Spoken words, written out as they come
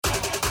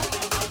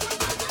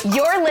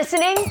You're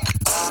listening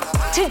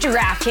to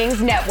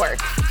DraftKings Network.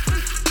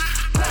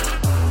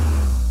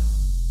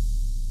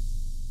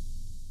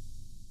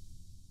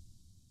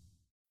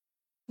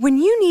 When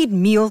you need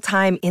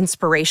mealtime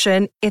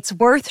inspiration, it's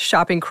worth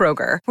shopping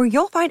Kroger, where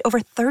you'll find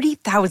over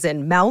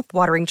 30,000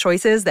 mouth-watering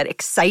choices that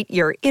excite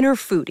your inner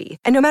foodie.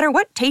 And no matter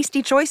what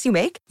tasty choice you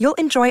make, you'll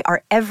enjoy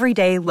our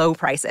everyday low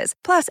prices,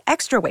 plus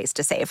extra ways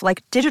to save,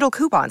 like digital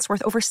coupons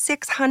worth over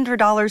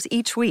 $600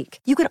 each week.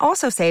 You can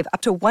also save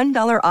up to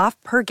 $1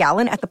 off per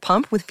gallon at the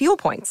pump with fuel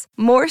points.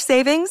 More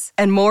savings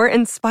and more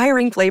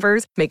inspiring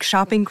flavors make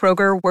shopping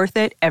Kroger worth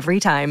it every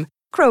time.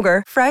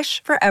 Kroger,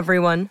 fresh for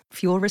everyone.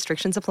 Fuel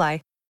restrictions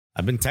apply.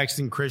 I've been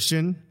texting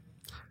Christian.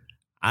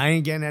 I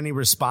ain't getting any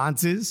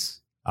responses.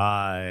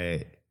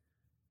 I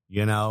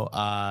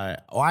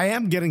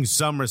am getting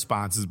some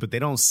responses, but they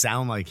don't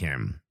sound like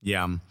him.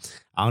 Yeah.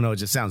 I don't know. It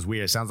just sounds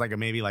weird. It sounds like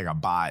maybe like a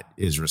bot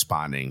is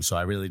responding. So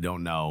I really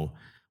don't know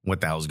what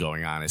the hell's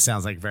going on. It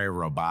sounds like very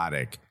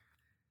robotic.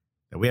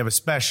 We have a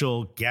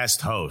special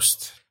guest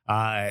host.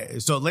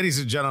 So ladies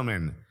and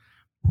gentlemen,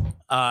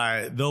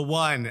 the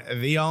one,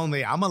 the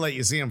only, I'm going to let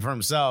you see him for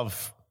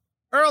himself.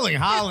 Erling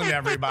Haaland,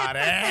 everybody.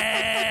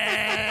 Hey!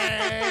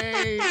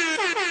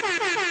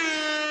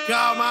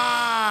 Come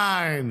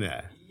on.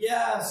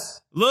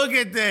 Yes. Look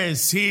at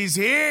this. He's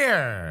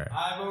here.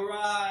 I've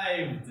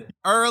arrived.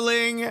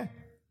 Erling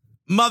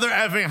Mother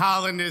effing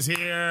Haaland is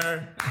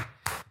here.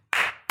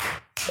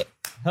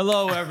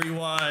 Hello,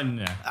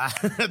 everyone.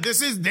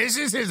 This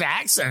is his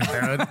accent,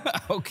 dude.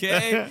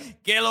 Okay.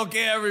 Que lo que,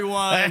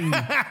 everyone.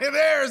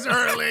 There's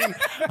Erling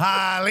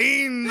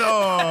Halindo.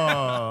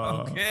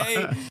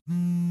 Okay.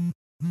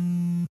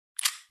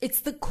 It's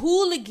the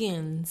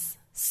Cooligans,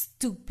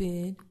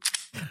 stupid.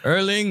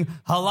 Erling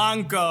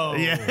Halanko.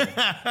 Yeah.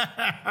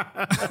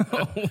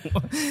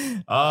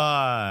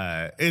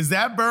 Is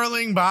that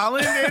Berling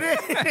Ballin?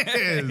 It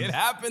is. It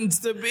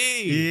happens to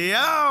be.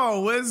 Yo,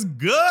 what's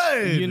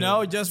good? You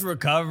know, just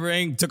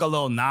recovering. Took a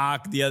little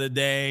knock the other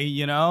day,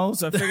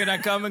 so I figured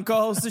I'd come and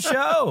co-host the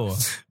show.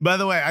 By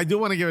the way, I do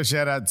want to give a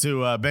shout out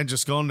to Ben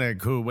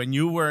Jaskolnik, who, when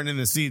you weren't in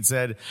the seat,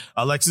 said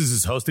Alexis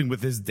is hosting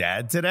with his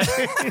dad today.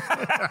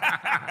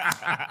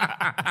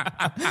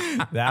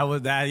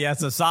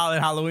 That's a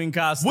solid Halloween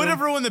costume. Would have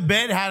ruined the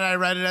bit had I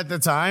read it at the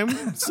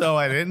time, so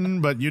I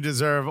didn't, but you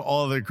deserve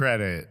all the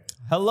credit.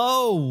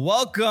 Hello,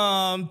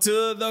 welcome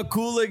to the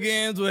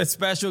Cooligans with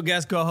special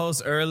guest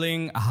co-host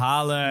Erling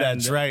Haaland.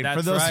 That's right.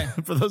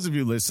 For those of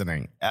you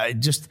listening,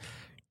 just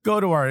go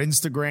to our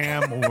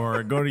Instagram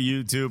or go to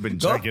YouTube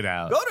and check it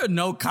out. Go to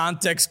No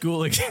Context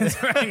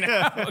Cooligans right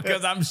now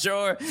because I'm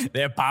sure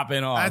they're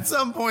popping off. At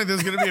some point,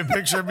 there's going to be a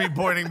picture of me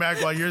pointing back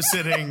while you're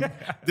sitting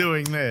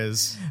doing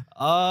this.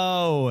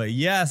 Oh,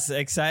 yes.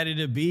 Excited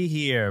to be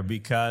here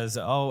because,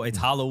 it's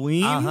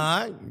Halloween.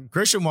 Uh-huh.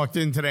 Christian walked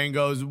in today and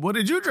goes, "What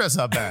did you dress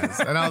up as?"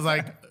 And I was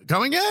like,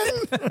 "Come again?"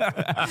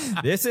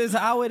 This is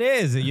how it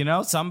is.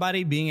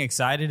 Somebody being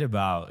excited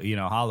about,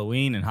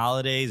 Halloween and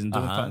holidays and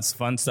doing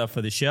fun stuff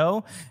for the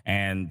show.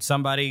 And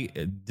somebody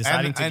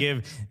deciding to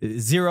give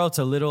zero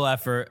to little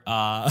effort.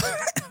 You're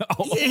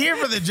here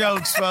for the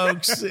jokes,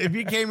 folks. If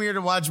you came here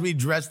to watch me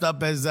dressed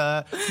up as,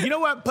 you know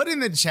what? Put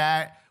in the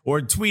chat or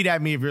tweet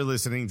at me if you're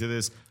listening to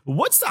this.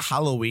 What's the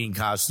Halloween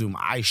costume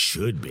I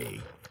should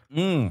be?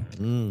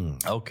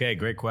 Okay,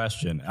 great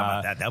question. How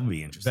about that? That would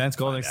be interesting. Ben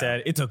Golding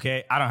said, "It's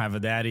okay. I don't have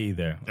a dad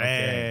either."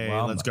 Hey,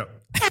 well, let's go.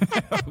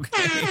 Okay.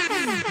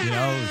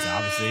 It's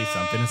obviously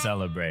something to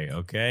celebrate.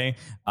 Okay.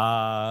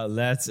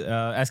 Let's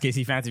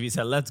SKC Fantasy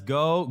said, "Let's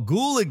go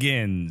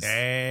Gooligans."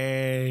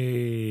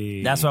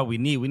 Hey. That's what we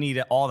need. We need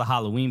all the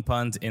Halloween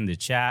puns in the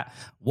chat.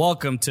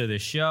 Welcome to the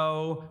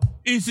show.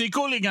 Easy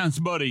Cooligans,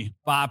 buddy.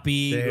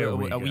 Poppy.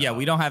 Yeah,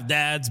 we don't have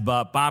dads,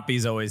 but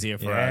Poppy's always here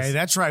for us.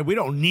 That's right. We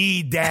don't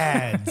need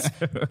dads.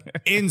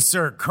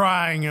 Insert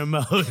crying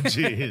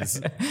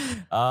emojis.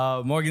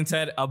 Morgan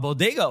said, a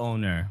bodega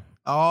owner.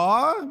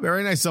 Aw,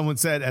 very nice. Someone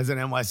said, as an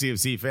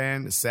NYCFC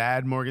fan,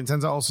 sad. Morgan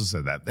Tenza also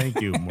said that. Thank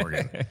you,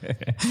 Morgan.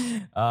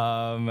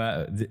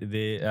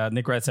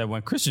 Nick Wright said,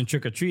 when Christian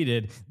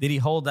trick-or-treated, did he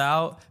hold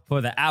out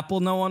for the apple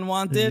no one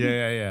wanted?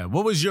 Yeah.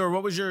 What was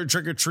your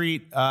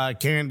trick-or-treat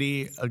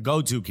candy,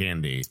 go-to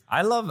candy?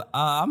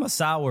 I'm a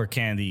sour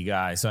candy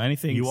guy, so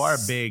anything. You are a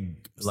big,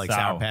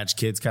 Sour Patch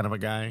Kids kind of a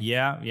guy?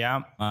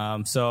 Yeah.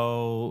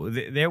 So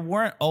there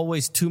weren't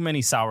always too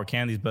many sour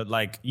candies, but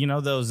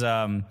those,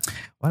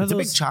 what are it's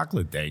those? A big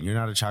chocolate thing. You're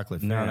not a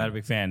chocolate fan. No, not a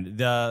big fan.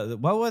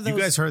 What were those? You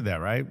guys heard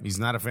that, right? He's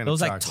not a fan of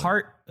chocolate.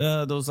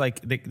 Those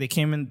tart, they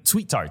came in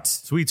sweet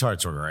tarts. Sweet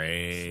tarts were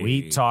great.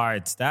 Sweet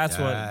tarts. That's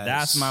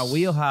my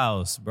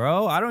wheelhouse,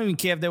 bro. I don't even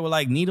care if there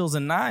were needles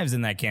and knives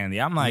in that candy.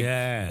 I'm like,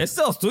 it's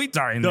still sweet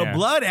tart in there. The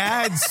blood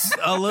adds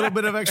a little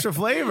bit of extra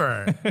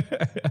flavor.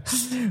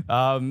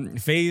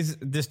 Phase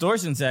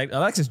Distortion said,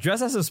 Alexis,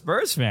 dress as a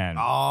Spurs fan.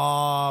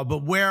 Oh,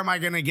 but where am I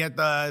going to get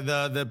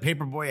the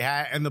paperboy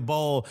hat and the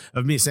bowl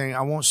of me saying,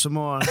 I want some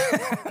more?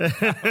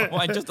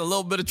 Just a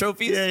little bit of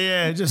trophies?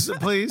 Yeah. Just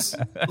please.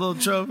 A little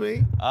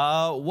trophy.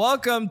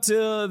 welcome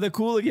to the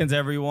Cooligans,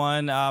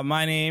 everyone.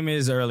 My name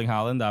is Erling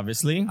Haaland,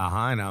 obviously.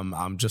 And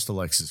I'm just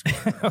Alexis.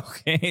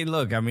 Okay,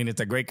 look, I mean, it's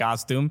a great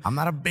costume. I'm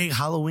not a big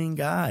Halloween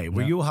guy.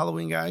 Were you a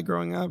Halloween guy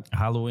growing up?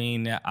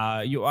 Halloween,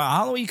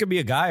 Halloween, you could be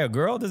a guy or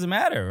girl, doesn't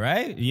matter,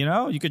 right? You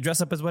know, you could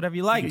dress up as whatever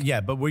you like. Yeah,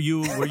 but were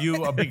you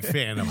a big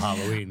fan of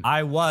Halloween?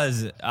 I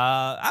was.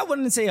 I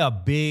wouldn't say a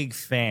big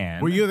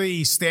fan. Were you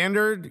the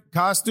standard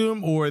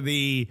costume or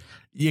the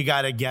you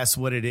got to guess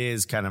what it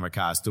is kind of a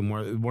costume,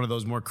 or one of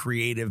those more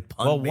creative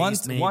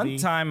pun-based, maybe? One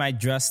time I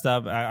dressed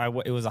up,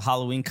 it was a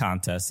Halloween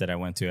contest that I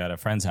went to at a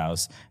friend's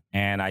house,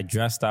 and I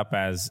dressed up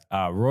as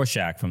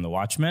Rorschach from The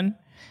Watchmen.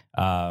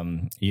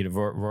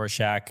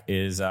 Rorschach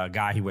is a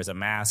guy, he wears a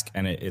mask,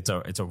 and it's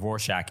a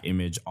Rorschach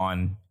image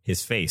on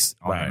his face,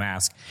 on the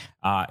mask.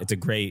 It's a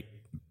great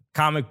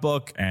comic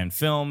book and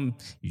film.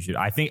 You should.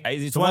 I think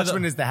it's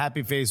Watchmen is the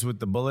happy face with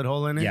the bullet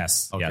hole in it.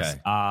 Yes. Okay. Yes.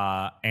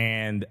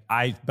 And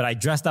I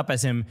dressed up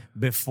as him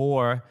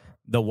before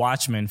the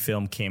Watchmen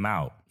film came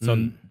out.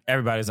 So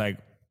everybody's like,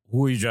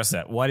 "Who are you dressed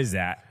at? What is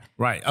that?"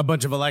 Right. A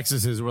bunch of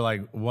Alexises were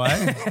like, "What?"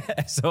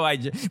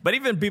 But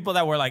even people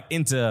that were like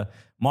into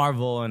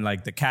Marvel and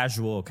like the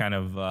casual kind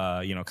of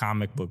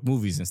comic book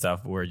movies and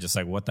stuff were just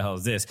like, what the hell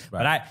is this?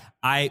 Right. But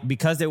I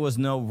because there was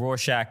no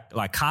Rorschach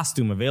like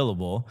costume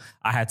available,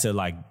 I had to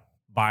like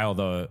buy all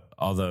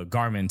the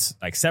garments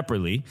like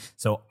separately.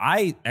 So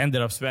I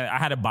ended up I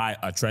had to buy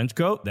a trench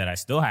coat that I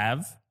still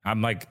have.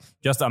 I'm like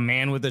just a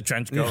man with a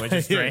trench coat, which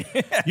is great.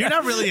 You're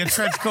not really a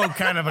trench coat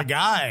kind of a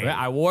guy.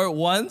 I wore it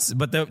once,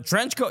 but the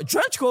trench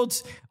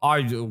coats are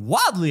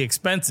wildly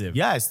expensive.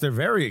 Yes, they're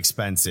very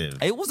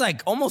expensive. It was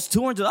like almost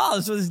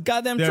 $200 for this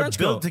goddamn trench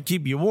coat. They're built to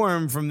keep you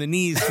warm from the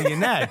knees to your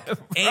neck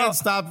and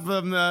stop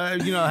from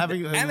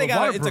having. And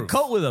it's a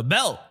coat with a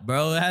belt,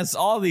 bro. It has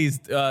all these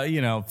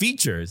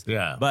features.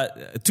 Yeah, but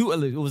it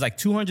was like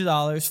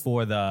 $200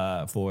 for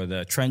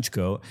the trench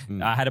coat.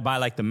 I had to buy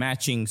like the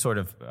matching sort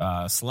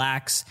of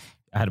slacks.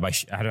 I had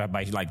to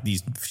buy like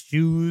these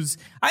shoes.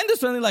 I ended up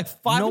spending like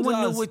 $500. No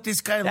one knew what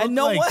this guy looked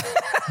like.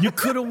 You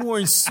could have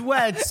worn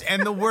sweats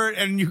and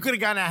you could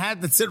have gotten a hat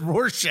that said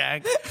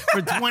Rorschach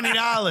for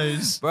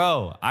 $20.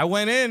 Bro, I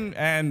went in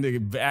and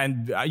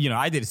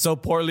I did so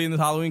poorly in this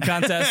Halloween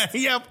contest.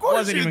 Yeah, of course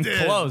wasn't you even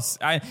did. close.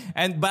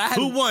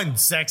 Who won?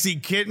 Sexy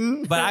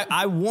Kitten? But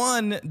I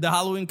won the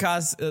Halloween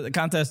contest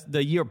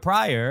the year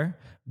prior.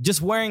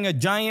 Just wearing a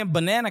giant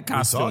banana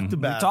costume. We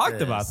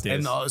talked about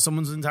this. And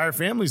someone's entire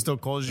family still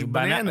calls you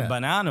Banana.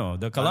 Banano.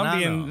 The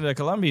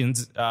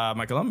Colombians,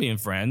 my Colombian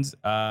friends,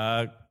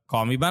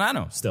 call me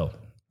Banano still.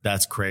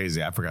 That's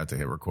crazy. I forgot to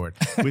hit record.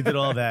 We did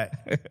all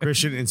that.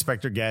 Christian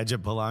Inspector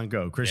Gadget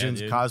Polanco.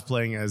 Christian's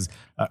cosplaying as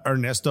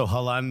Ernesto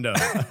Holando.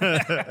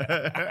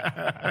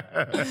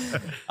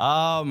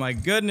 Oh, my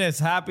goodness.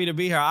 Happy to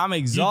be here. I'm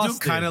exhausted. You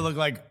do kind of look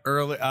like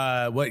early,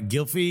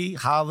 Gylfi,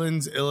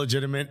 Holland's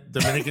illegitimate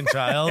Dominican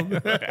child.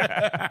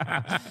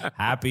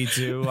 Happy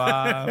to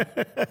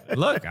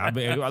look.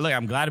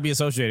 I'm glad to be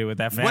associated with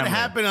that family. What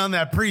happened on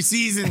that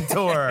preseason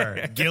tour,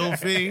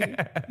 Gylfi?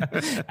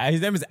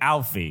 His name is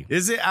Alfie.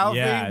 Is it Alfie?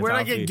 Yeah, Where'd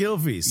I get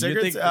Gylfi?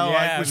 Cigarettes?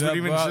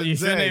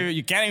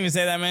 You can't even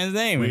say that man's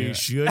name. We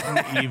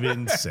shouldn't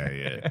even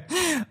say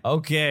it.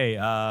 Okay.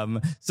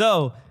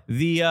 So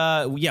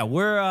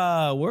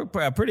we're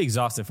pretty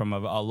exhausted from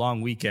a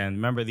long weekend.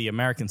 Remember the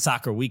American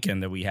soccer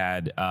weekend that we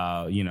had,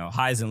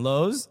 highs and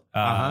lows.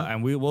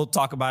 And we will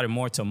talk about it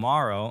more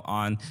tomorrow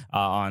on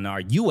our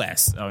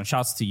U.S.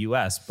 Shouts to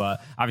U.S.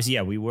 But obviously,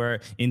 we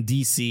were in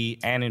D.C.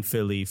 and in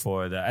Philly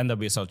for the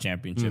NWSL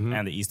Championship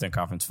and the Eastern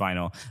Conference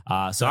Final.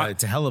 So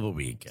it's a hell of a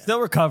week.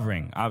 Still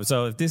recovering.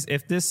 So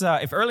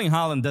if Erling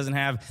Haaland doesn't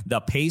have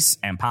the pace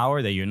and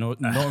power that you're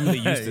normally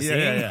used to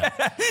seeing,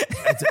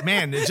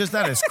 it's just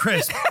not as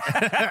crisp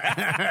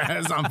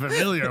as I'm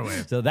familiar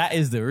with. So that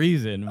is the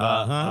reason.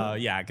 But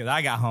because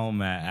I got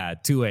home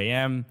at 2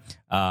 a.m.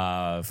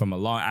 From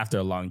after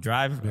a long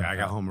drive. Yeah, I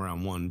got home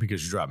around 1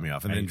 because you dropped me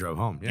off and then drove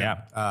home.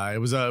 It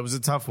was a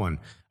tough one.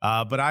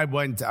 But I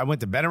went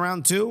to bed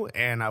around 2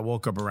 and I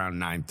woke up around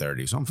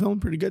 9:30. So I'm feeling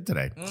pretty good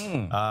today.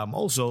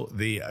 Also,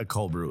 the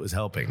cold brew is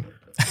helping.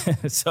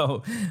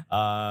 So,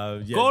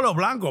 Colo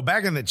Blanco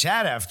back in the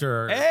chat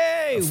after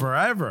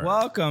forever.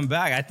 Welcome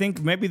back. I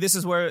think maybe this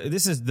is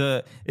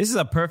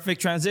a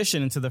perfect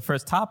transition into the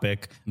first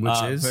topic,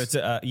 which is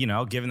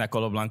given that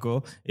Colo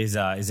Blanco is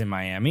in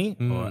Miami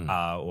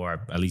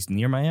or at least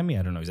near Miami.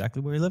 I don't know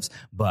exactly where he lives,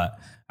 but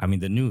I mean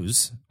the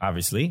news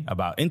obviously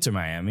about Inter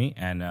Miami,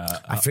 and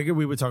I figured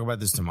we would talk about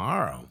this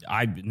tomorrow.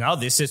 No,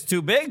 this is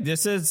too big.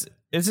 This is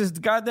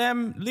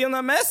goddamn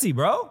Lionel Messi,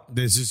 bro.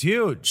 This is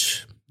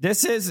huge.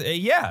 This is,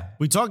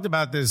 We talked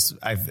about this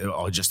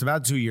just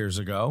about 2 years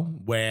ago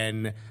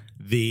when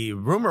the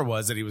rumor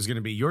was that he was going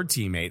to be your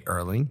teammate,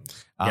 Erling.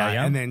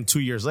 And then 2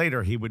 years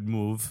later, he would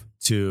move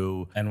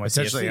to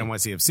essentially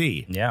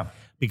NYCFC. Yeah.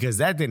 Because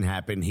that didn't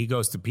happen. He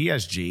goes to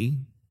PSG,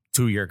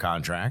 2-year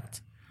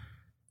contract.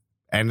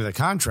 End of the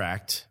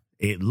contract,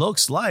 it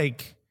looks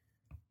like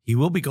he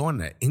will be going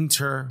to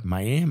Inter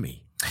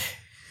Miami.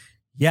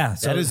 Yeah,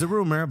 that is a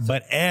rumor,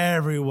 but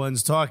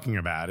everyone's talking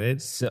about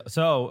it.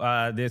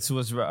 So this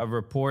was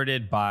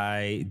reported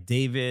by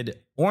David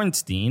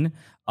Ornstein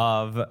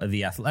of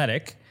The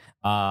Athletic.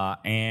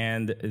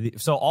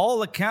 So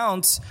all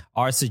accounts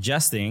are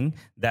suggesting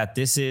that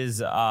this is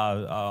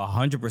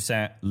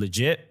 100%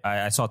 legit.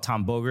 I saw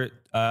Tom Bogert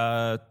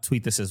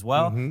tweet this as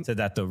well, said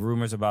that the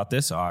rumors about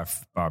this are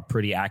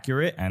pretty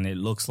accurate, and it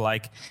looks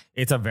like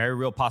it's a very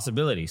real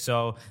possibility.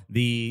 So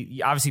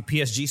obviously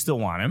PSG still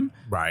want him.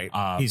 Right.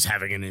 He's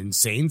having an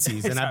insane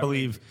season. I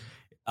believe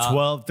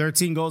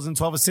 13 goals and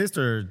 12 assists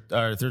or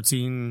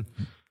 13...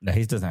 No,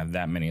 he doesn't have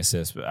that many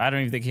assists, but I don't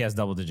even think he has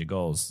double-digit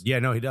gols. Yeah,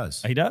 no, he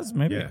does. He does?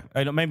 Maybe. Yeah.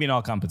 I don't, maybe in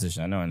all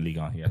competition. I know in Ligue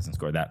 1 he hasn't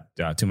scored that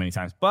too many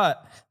times.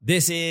 But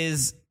this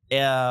is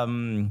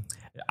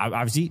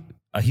obviously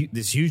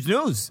this huge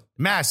news.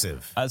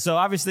 Massive. So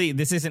obviously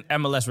this isn't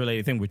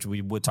MLS-related thing, which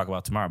we would talk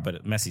about tomorrow,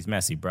 but Messi's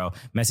Messi, bro.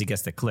 Messi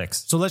gets the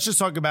clicks. So let's just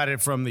talk about it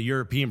from the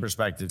European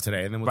perspective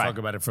today, and then we'll talk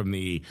about it from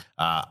the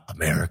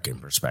American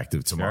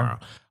perspective tomorrow.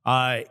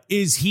 Sure.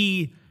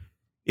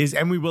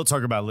 And we will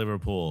talk about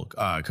Liverpool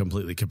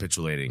completely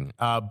capitulating.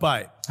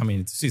 But I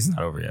mean, the season's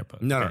not over yet.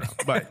 But no.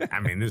 But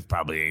I mean, this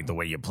probably ain't the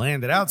way you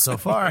planned it out so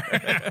far.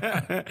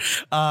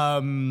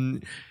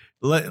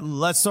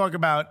 Let's talk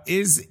about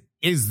is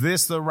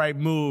this the right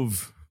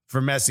move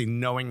for Messi,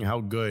 knowing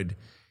how good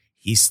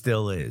he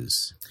still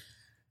is?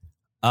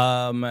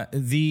 And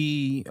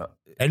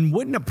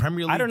wouldn't a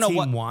Premier League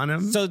team want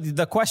him? So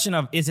the question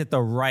of is it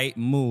the right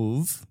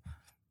move?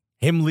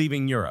 Him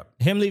leaving Europe.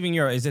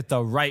 Is it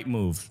the right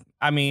move?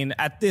 I mean,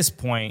 at this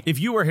point, if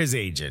you were his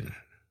agent,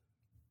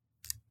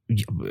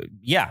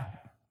 yeah.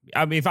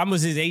 I mean, if I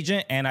was his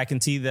agent and I can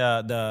see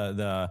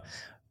the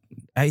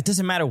it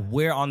doesn't matter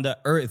where on the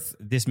earth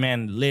this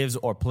man lives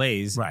or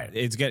plays. Right.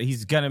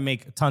 He's gonna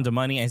make tons of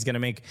money, and he's gonna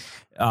make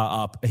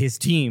his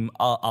team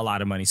a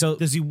lot of money. So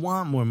does he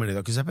want more money though?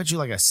 Because I bet you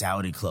like a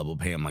Saudi club will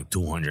pay him like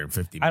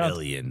 $250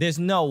 million. There's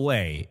no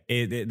way.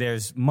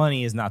 There's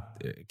money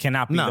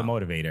cannot be the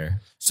motivator.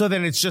 So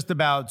then it's just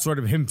about sort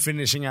of him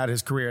finishing out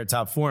his career at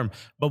top form.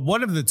 But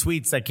one of the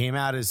tweets that came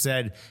out has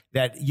said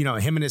that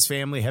him and his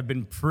family have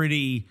been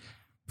pretty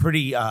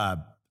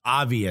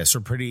obvious,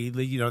 or pretty,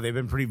 they've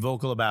been pretty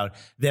vocal about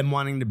them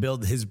wanting to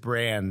build his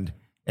brand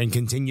and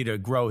continue to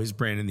grow his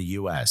brand in the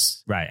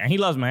U.S. Right, and he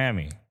loves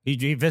Miami.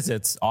 He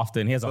visits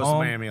often. He has a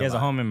home. He has a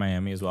home in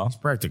Miami as well. He's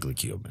practically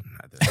Cuban.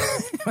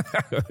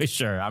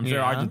 Sure, I'm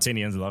sure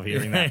Argentinians love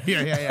hearing that.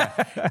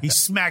 Yeah. He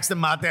smacks the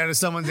mate out of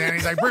someone's hand.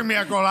 He's like, "Bring me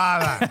a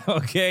colada."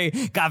 Okay,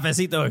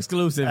 cafecito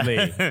exclusively.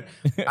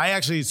 I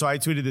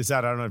tweeted this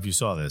out. I don't know if you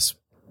saw this.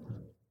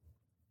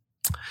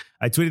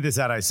 I tweeted this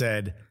out. I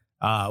said,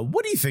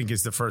 what do you think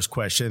is the first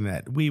question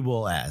that we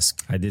will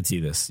ask? I did see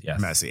this,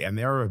 yes. Messi. And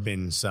there have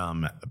been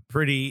some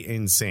pretty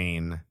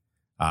insane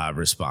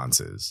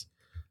responses.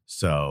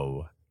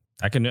 So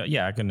I can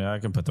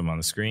put them on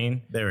the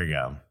screen. There we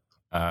go.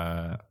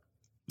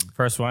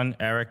 First one,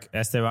 Eric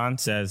Esteban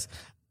says,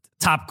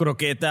 Top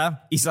Croqueta,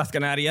 Islas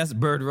Canarias,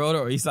 Bird Road,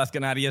 or Islas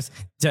Canarias,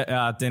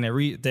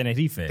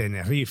 Tenerife.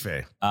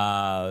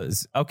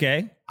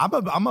 Okay.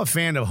 I'm a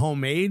fan of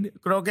homemade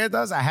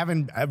croquetas. I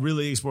haven't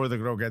really explored the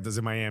croquetas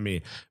in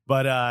Miami,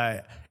 but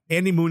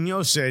Andy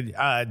Munoz said,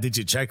 did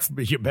you check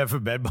your bed for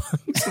bed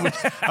bugs? Which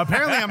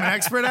apparently I'm an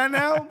expert at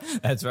now.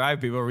 That's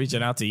right. People are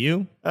reaching out to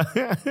you.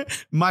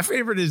 My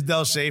favorite is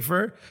Del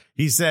Schaefer.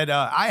 He said,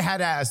 I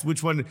had asked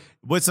what's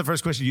the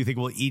first question you think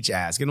we'll each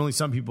ask? And only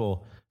some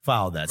people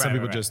followed that. Some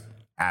people just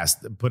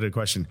put a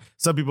question.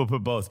 Some people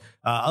put both.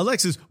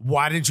 Alexis,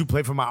 why didn't you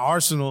play for my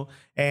Arsenal?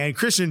 And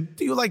Christian,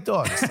 do you like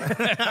dogs?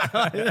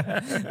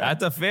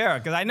 That's a fair,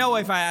 because I know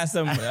if I ask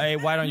them, hey,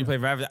 why don't you play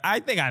for Everton? I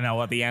think I know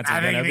what the answer is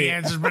going to be. The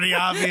answer's pretty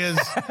obvious.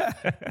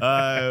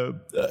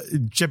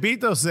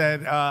 Chapito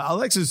said,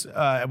 Alexis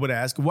would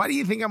ask, why do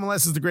you think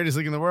MLS is the greatest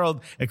league in the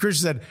world? And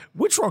Christian said,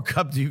 which World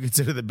Cup do you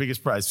consider the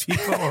biggest prize,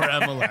 FIFA or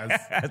MLS?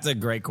 That's a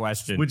great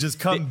question. Which has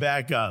come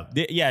back up.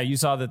 Yeah, you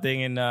saw the thing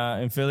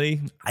in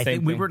Philly? I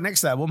think we were next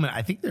to that woman.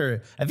 I think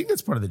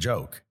that's part of the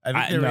joke. I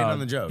think they're in on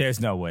the joke. There's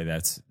no way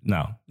there's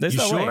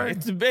no sure? way.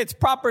 It's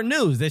proper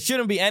news. There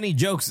shouldn't be any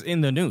jokes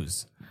in the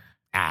news.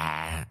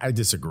 I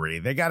disagree.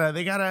 They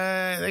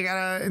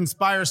gotta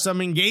inspire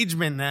some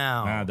engagement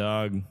now. Nah,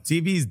 dog.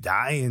 TV's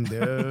dying,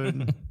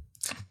 dude.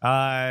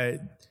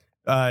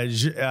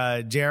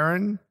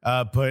 Jaron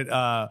put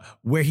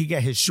where he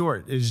got his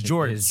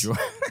jorts,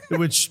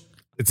 which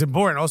it's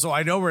important. Also,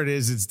 I know where it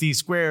is. It's D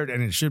squared,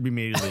 and it should be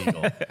made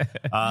illegal.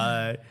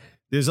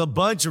 There's a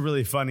bunch of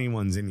really funny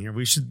ones in here.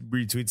 We should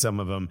retweet some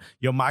of them.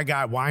 Yo, my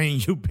guy, why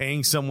ain't you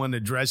paying someone to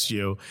dress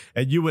you?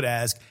 And you would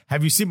ask,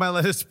 have you seen my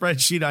latest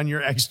spreadsheet on your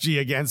XG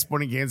against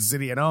Sporting Kansas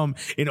City at home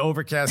in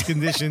overcast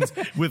conditions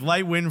with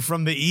light wind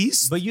from the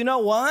east? But you know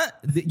what?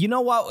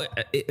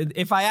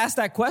 If I asked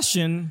that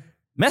question,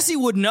 Messi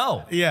would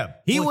know. Yeah.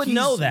 He would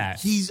know that.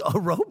 He's a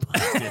robot,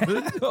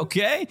 dude.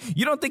 Okay?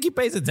 You don't think he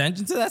pays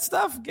attention to that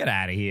stuff? Get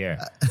out of here.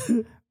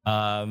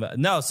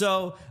 No,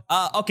 so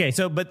okay,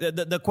 so but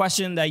the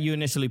question that you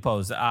initially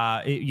posed,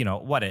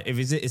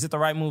 is it the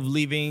right move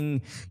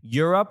leaving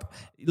Europe?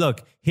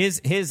 Look,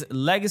 his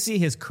legacy,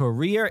 his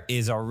career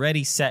is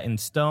already set in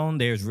stone.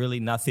 There's really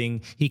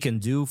nothing he can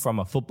do from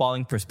a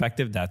footballing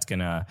perspective that's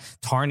gonna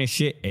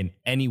tarnish it in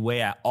any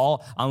way at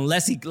all,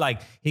 unless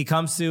he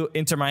comes to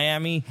Inter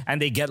Miami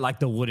and they get like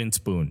the wooden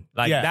spoon.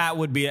 That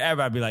would be,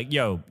 everybody be like,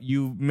 yo,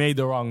 you made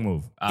the wrong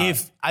move.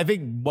 If I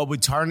think what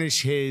would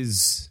tarnish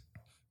his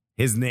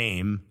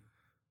name,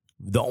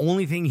 the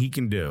only thing he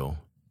can do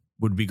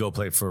would be go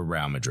play for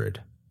Real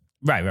Madrid.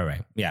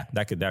 Right. Yeah,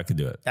 that could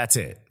do it. That's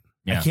it.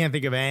 Yeah. I can't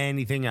think of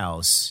anything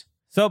else.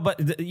 So, but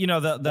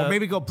or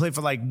maybe go play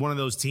for like one of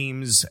those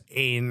teams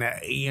in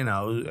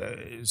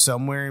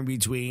somewhere in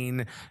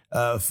between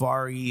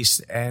Far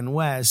East and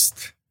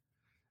West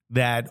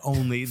that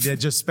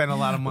just spent a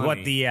lot of money.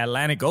 What, the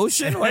Atlantic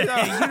Ocean? You know what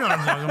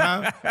I'm talking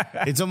about.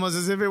 It's almost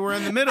as if it were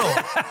in the middle,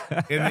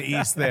 in the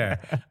East there.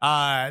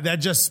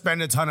 That just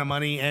spend a ton of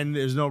money and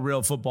there's no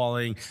real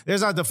footballing.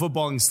 There's not the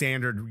footballing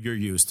standard you're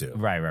used to.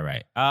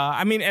 Right.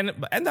 I mean,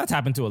 and that's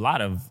happened to a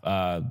lot of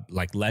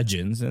like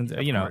legends, and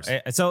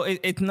so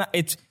it's not.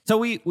 It's so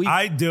we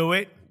I do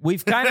it.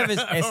 We've kind of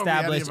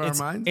established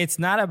it's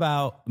not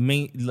about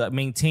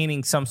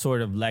maintaining some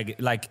sort of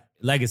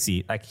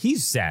legacy. Like,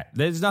 he's set.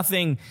 There's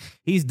nothing.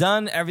 He's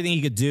done everything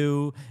he could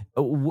do.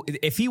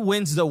 If he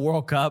wins the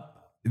World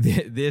Cup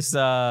this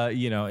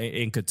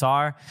in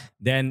Qatar,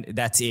 then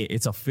that's it.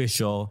 It's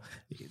official.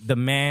 The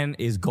man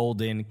is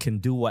golden. Can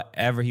do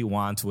whatever he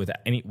wants without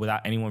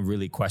anyone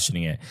really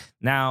questioning it.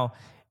 Now,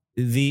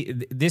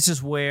 this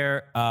is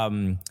where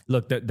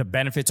look, the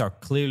benefits are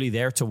clearly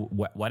there to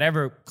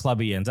whatever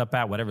club he ends up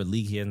at, whatever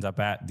league he ends up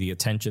at. The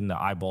attention,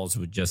 the eyeballs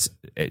would just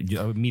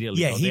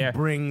immediately go there.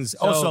 Brings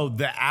also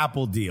the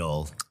Apple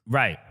deal,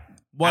 right?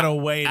 What a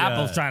way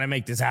Apple's trying to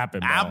make this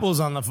happen, bro. Apple's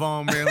on the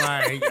phone being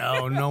like,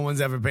 oh, no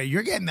one's ever paid.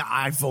 You're getting the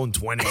iPhone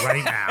 20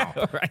 right now.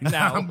 Right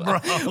now.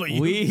 Bro,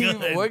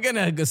 we're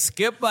going to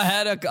skip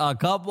ahead a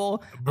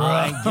couple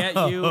and get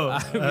you.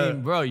 I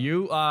mean, bro,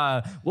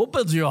 we'll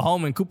build you a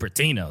home in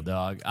Cupertino,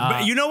 dog.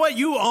 But you know what?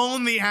 You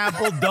own the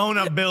Apple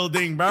Donut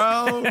building,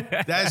 bro.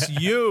 That's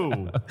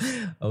you.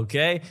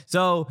 Okay.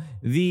 So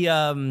this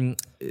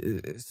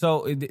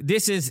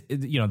is,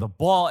 the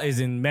ball is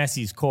in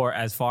Messi's court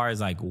as far as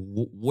like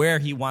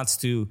where he wants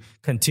to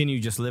continue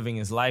just living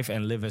his life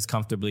and live as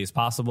comfortably as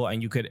possible.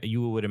 And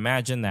you would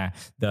imagine that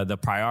the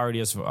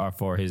priorities are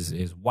for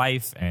his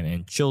wife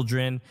and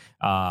children,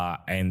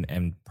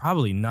 and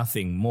probably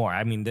nothing more.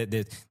 I mean,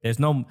 there's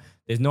no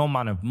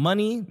amount of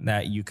money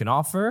that you can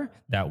offer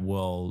that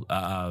will,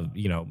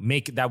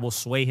 that will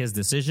sway his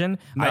decision.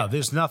 No,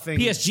 there's nothing.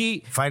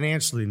 PSG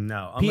financially,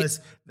 no, unless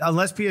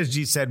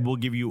PSG said we'll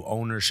give you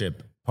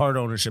part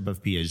ownership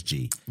of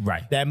PSG.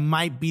 Right. That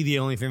might be the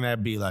only thing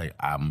that'd be like,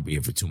 I'm gonna be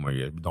here for 2 more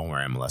years. But don't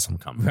worry, MLS, I'm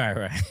coming.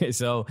 Right.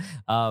 So,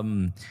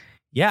 I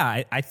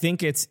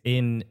think it's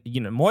in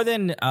more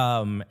than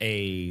kind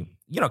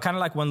of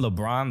like when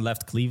LeBron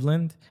left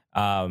Cleveland.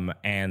 And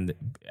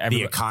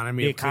the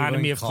economy of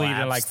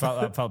Cleveland like fell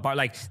apart.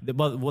 Like,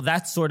 well,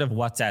 that's sort of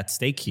what's at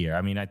stake here.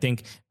 I mean, I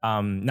think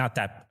not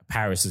that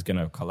Paris is going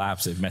to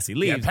collapse if Messi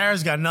leaves. Yeah,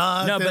 Paris got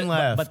nothing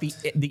left. But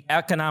the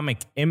economic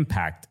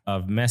impact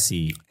of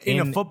Messi in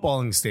a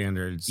footballing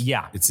standards,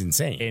 it's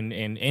insane.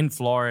 In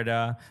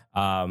Florida,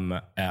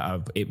 Inter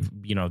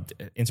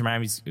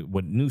Miami's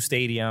with new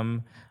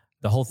stadium.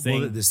 The whole thing.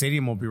 Well, the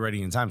stadium won't be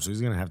ready in time, so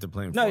he's going to have to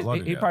play in Fort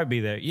Lauderdale. He'll probably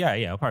be there. Yeah,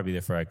 he'll probably be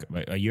there for like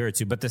a year or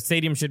two. But the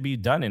stadium should be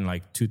done in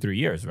like 2-3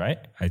 years, right?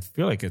 I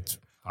feel like it's.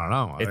 I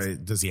don't know.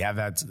 Does he have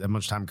that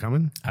much time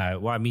coming?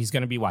 Well, I mean, he's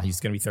going to be what? He's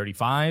going to be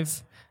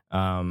 35.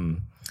 I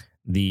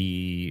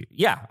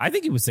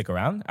think he would stick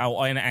around.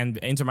 And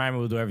Inter Miami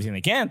will do everything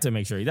they can to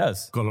make sure he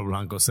does. Colo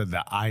Blanco said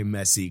that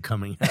Messi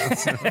coming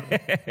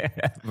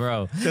out.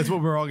 Bro. That's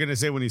what we're all going to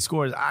say when he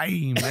scores.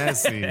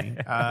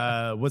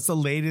 Messi. What's the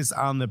latest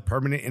on the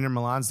permanent Inter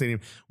Milan stadium?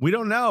 We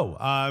don't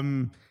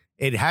know.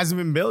 It hasn't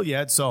been built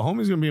yet, so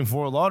homie's going to be in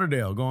Fort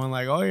Lauderdale going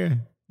like, oh, yeah.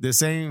 The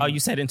same. Oh, you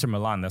said Inter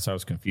Milan. That's why I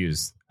was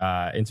confused.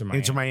 Inter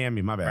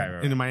Miami, my bad.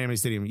 Right. Inter Miami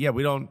Stadium. Yeah,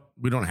 we don't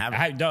have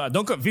it.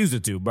 Don't confuse the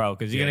two, bro,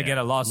 because you're gonna get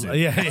a lawsuit.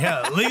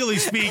 Yeah. Legally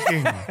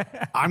speaking,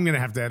 I'm gonna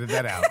have to edit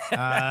that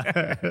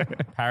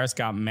out. Paris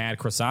got mad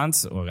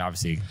croissants. Well,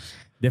 obviously,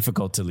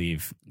 difficult to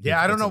leave.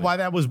 Yeah, I don't know why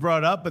that was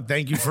brought up, but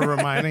thank you for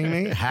reminding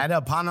me. Had a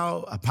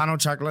pano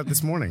chocolate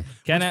this morning.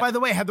 Which, by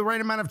the way, had the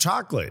right amount of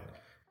chocolate.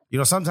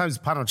 Sometimes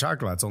pano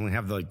chocolates only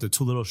have the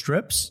 2 little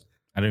strips.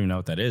 I don't even know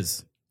what that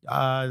is.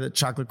 The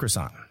chocolate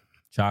croissant.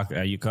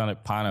 You call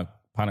it pano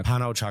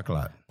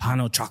chocolate.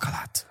 Pano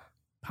chocolate.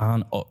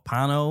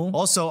 Pano.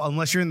 Also,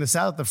 unless you're in the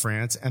south of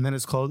France, and then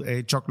it's called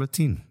a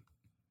chocolatine.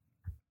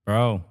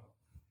 Bro,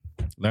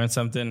 learn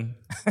something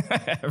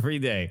every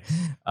day.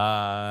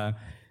 Ben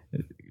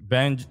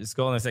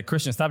Skolin said,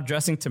 Christian, stop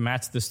dressing to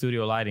match the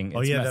studio lighting.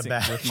 It's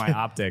messing with my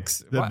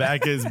optics. The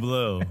back is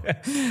blue.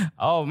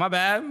 Oh, my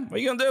bad. What are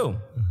you going to do?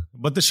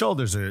 But the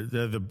shoulders are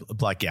the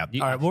black. Yeah. All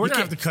right. Well, we're gonna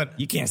have to cut.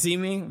 You can't see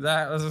me.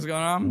 That's what's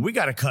going on. We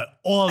got to cut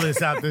all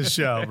this out this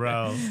show,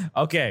 bro.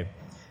 Okay.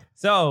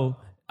 So,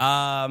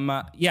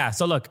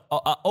 So look,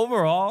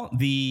 overall,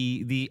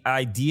 the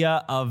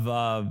idea of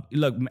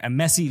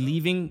Messi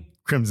leaving.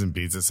 Crimson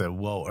Pizza said,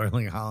 "Whoa,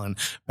 Erling Haaland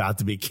about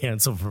to be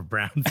canceled for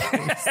brown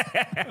face."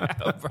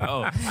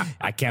 Bro,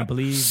 I can't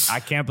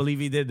believe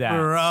he did that,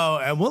 bro.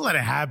 And we'll let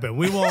it happen.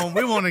 We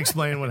won't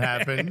explain what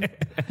happened.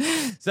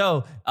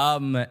 So,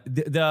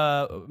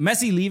 the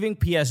Messi leaving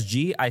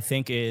PSG, I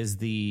think, is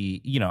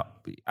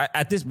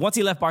once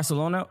he left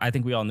Barcelona, I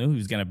think we all knew he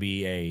was going to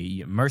be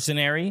a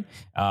mercenary,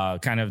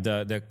 kind of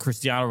the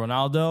Cristiano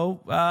Ronaldo,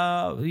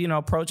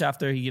 approach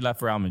after he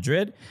left Real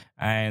Madrid,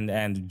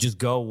 and just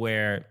go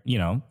where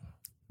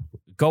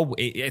go.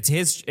 It's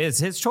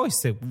his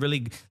choice to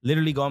really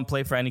literally go and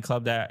play for any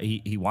club that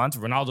he wants.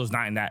 Ronaldo's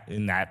not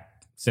in that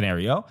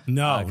scenario.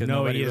 No, he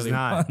really is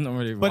not.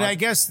 But I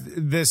guess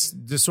this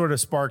sort of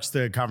sparks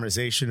the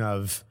conversation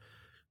of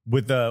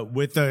with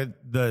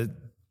the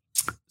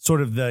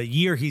sort of the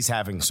year he's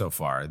having so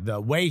far, the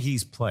way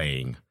he's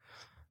playing.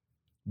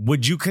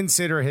 Would you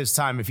consider his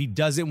time, if he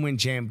doesn't win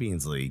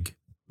Champions League,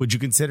 would you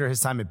consider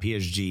his time at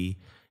PSG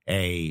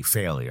a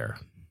failure?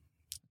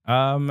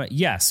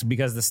 Yes,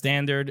 because the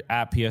standard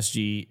at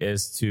PSG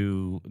is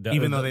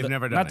even though they've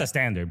never done not the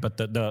standard, but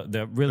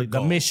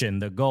the mission,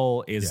 the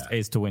goal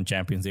is to win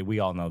Champions League. We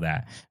all know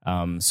that.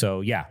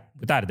 So yeah,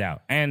 without a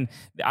doubt. And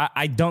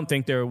I don't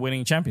think they're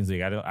winning Champions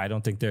League. I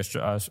don't think they're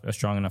a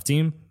strong enough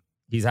team.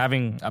 He's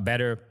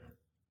acclimated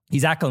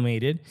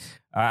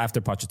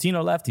after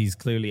Pochettino left. He's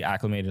clearly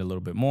acclimated a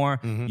little bit more.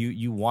 Mm-hmm.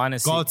 You want to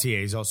see Gaultier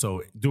is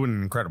also doing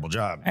an incredible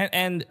job.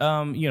 And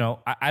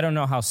I don't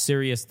know how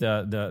serious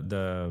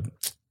the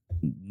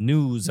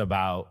news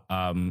about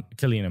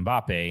Kylian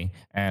Mbappe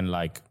and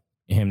like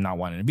him not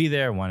wanting to be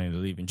there, wanting to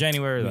leave in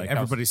January. Like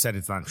everybody said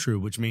it's not true,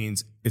 which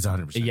means it's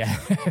 100%. Yeah.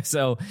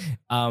 So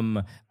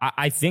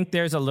I think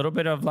there's a little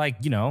bit of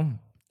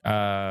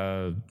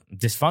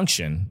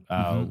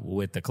dysfunction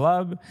with the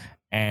club,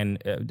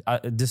 and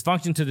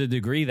dysfunction to the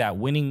degree that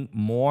winning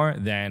more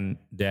than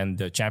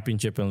the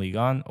Championship in Ligue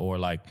 1 or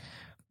like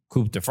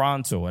Coupe de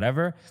France or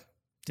whatever,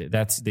 it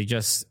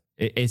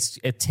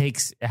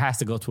has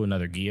to go to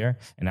another gear.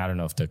 And I don't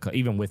know if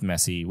even with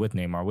Messi, with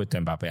Neymar, with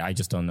Mbappe, I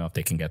just don't know if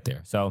they can get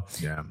there. So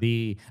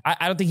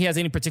I don't think he has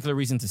any particular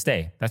reason to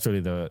stay. That's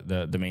really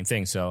the main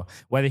thing. So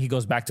whether he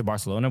goes back to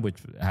Barcelona, which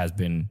has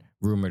been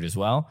rumored as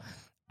well,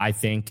 I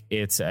think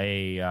it's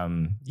why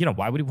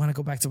would he want to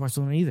go back to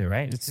Barcelona either,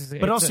 right?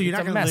 You're not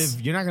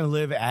going to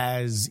live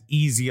as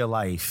easy a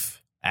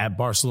life at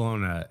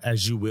Barcelona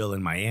as you will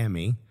in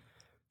Miami.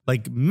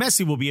 Like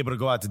Messi will be able to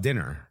go out to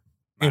dinner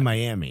in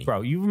Miami.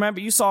 Bro,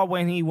 you saw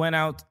when he went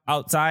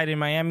outside in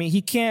Miami,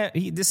 it's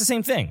the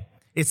same thing.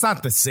 It's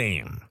not the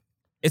same.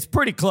 It's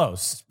pretty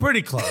close.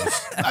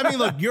 I mean,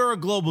 look, you're a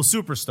global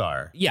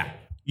superstar. Yeah.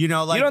 You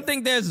don't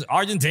think there's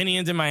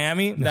Argentinians in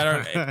Miami that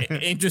are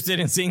interested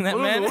in seeing that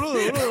man?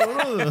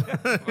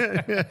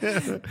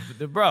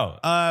 Bro.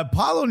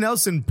 Paulo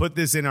Nelson put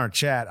this in our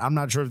chat. I'm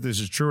not sure if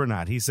this is true or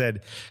not. He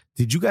said,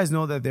 did you guys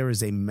know that there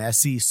is a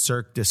Messi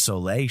Cirque du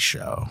Soleil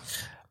show?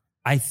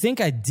 I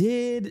think I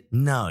did.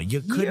 No,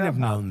 you couldn't have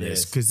known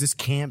this because this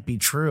can't be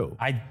true.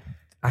 I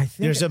think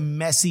there's a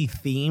Messi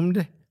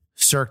themed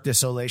Cirque du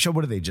Soleil show.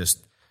 What are they,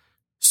 just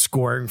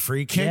scoring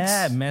free kicks?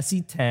 Yeah,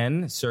 Messi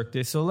 10 Cirque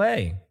du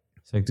Soleil.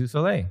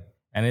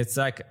 And it's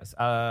like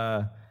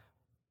a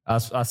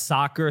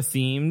soccer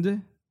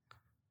themed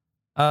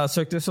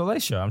Cirque du Soleil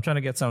show. I'm trying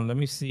to get some. Let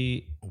me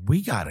see.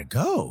 We gotta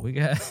go. We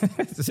got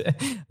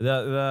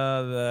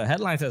the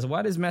headline says,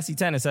 "What is Messi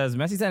 10?" It says,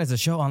 "Messi 10 is a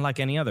show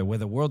unlike any other, where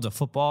the worlds of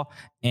football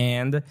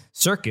and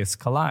circus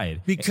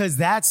collide." Because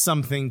that's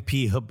something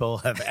people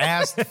have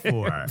asked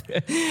for.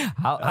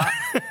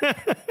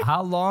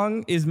 How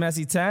long is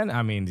Messi 10?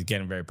 I mean, it's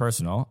getting very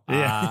personal.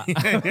 Yeah.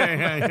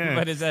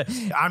 But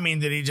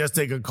did he just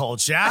take a cold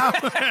shower?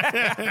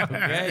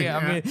 Okay.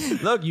 I mean,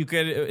 look,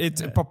 it's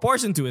in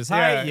proportion to his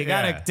height. You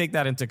gotta take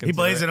that into consideration.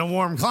 He plays in a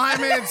warm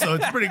climate, so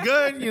it's pretty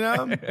good.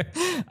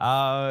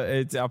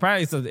 It's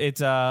apparently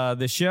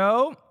the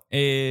show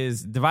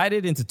is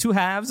divided into two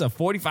halves of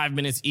 45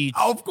 minutes each.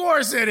 Of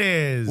course it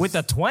is. With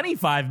a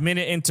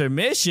 25-minute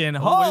intermission.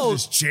 What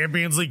is this,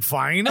 Champions League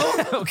final?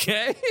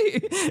 Okay.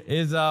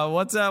 Is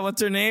what's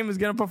her name is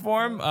gonna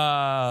perform?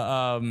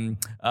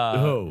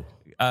 Who?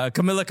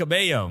 Camila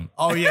Cabello.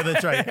 Oh, yeah,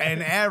 that's right.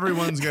 And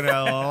everyone's going to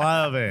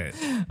love it.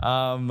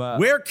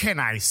 Where can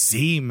I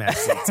see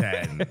Messi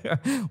 10?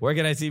 Where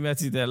can I see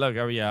Messi 10? Look,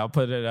 I'll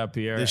put it up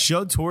here. The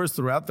show tours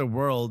throughout the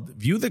world.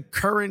 View the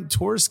current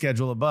tour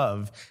schedule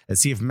above and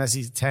see if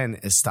Messi 10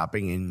 is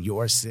stopping in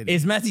your city.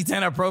 Is Messi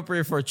 10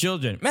 appropriate for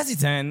children? Messi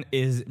 10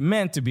 is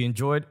meant to be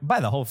enjoyed by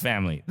the whole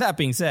family. That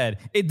being said,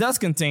 it does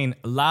contain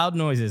loud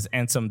noises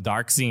and some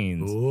dark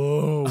scenes.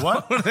 Ooh,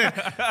 what?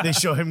 They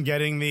show him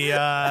getting the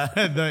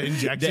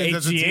injection. injections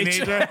as a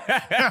teenager.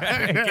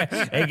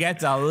 It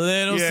gets a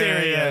little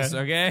serious,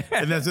 okay?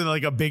 And that's in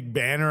like a big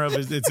banner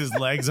of it's his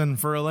legs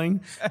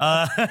unfurling.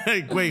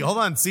 Wait, hold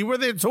on. See where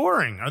they're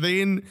touring. Are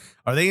they in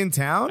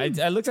town? It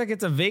looks like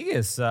it's a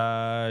Vegas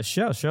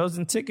shows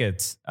and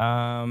tickets.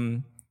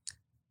 Where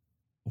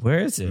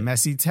is it?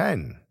 Messi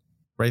 10.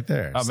 Right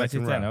there. Oh,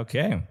 Messi 10.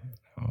 Okay.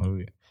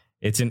 Oh,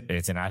 it's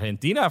in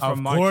Argentina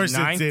from March 9th. Of course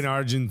it's in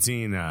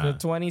Argentina.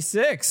 The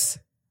 26th.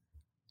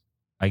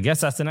 I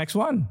guess that's the next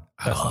one.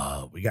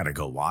 We got to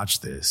go watch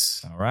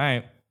this. All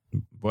right.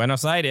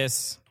 Buenos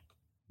Aires.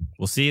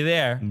 We'll see you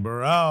there.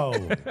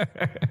 Bro.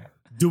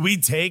 Do we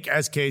take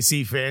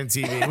SKC Fan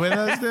TV with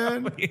us,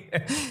 dude?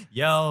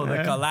 Yo, the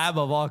collab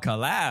of all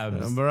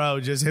collabs.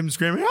 Bro, just him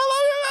screaming, I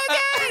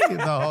love you,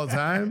 Messi, the whole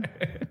time.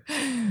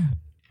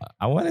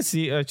 I want to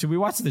see, should we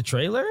watch the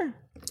trailer?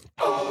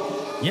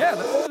 Yeah,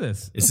 let's do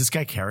this. Is this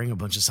guy carrying a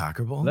bunch of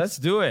soccer balls? Let's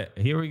do it.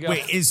 Here we go.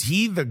 Wait, is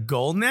he the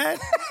goal net?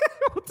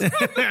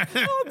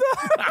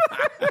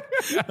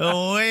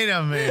 Oh, wait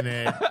a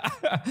minute.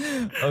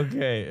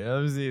 Okay,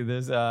 let me see.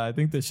 There's, I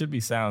think there should be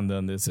sound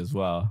on this as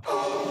well.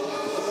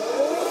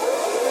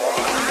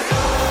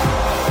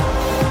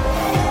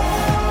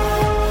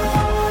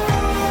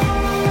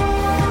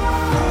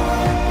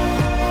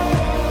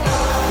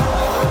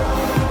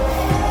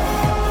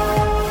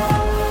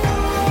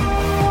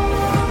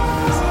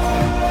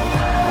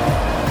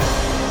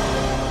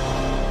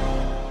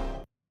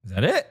 Is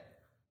that it?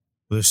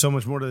 Well, there's so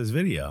much more to this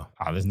video.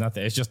 Oh, there's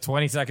nothing. It's just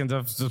 20 seconds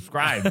of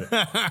subscribe.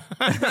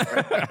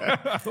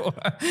 I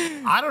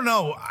don't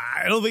know.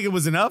 I don't think it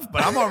was enough,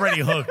 but I'm already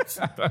hooked.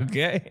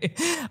 Okay.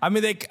 I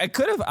mean, it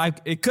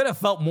could have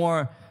felt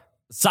more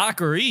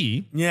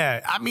soccer-y.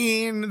 Yeah. I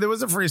mean, there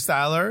was a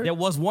freestyler. There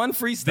was one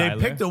freestyler.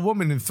 They picked a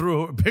woman and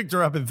picked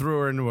her up and threw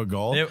her into a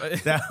goal.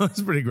 That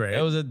was pretty great.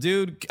 It was a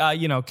dude,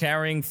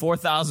 carrying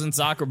 4,000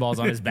 soccer balls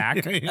on his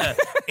back. Yeah.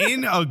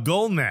 In a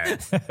goal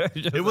net.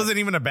 It wasn't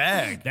even a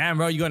bag. Damn,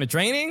 bro, you going to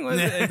training?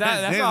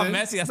 That's how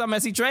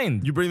Messi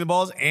trained. You bring the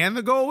balls and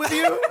the goal with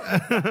you?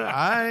 All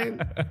right.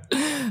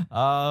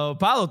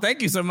 Paulo,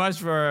 thank you so much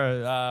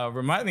for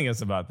reminding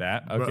us about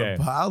that. Okay.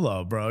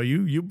 Paulo, bro,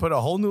 you put a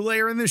whole new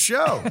layer in this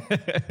show.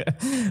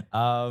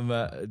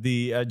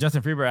 The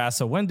Justin Freeber asked,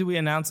 so when do we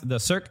announce the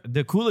Cirque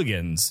de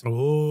Cooligans?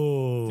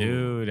 Oh,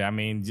 dude, I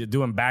mean,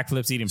 doing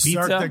backflips, eating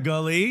pizza. Cirque de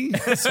Gully.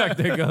 Cirque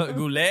de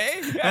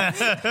Goulet.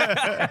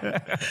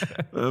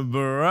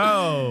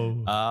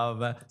 Bro.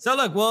 So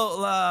look,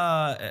 well,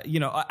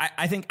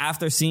 I think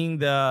after seeing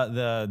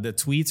the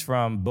tweets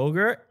from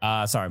Bogert,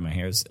 sorry, my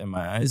hair's in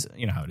my eyes.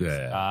 You know how it is.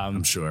 Yeah,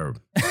 I'm sure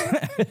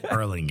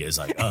Erling is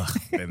like, ugh,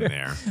 been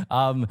there.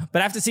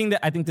 But after seeing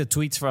I think the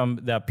tweets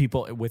from the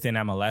people within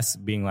MLS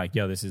being like,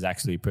 yo, this is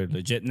actually pretty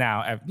legit.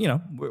 Now,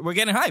 we're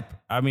getting hype.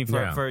 I mean,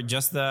 for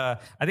just I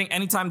think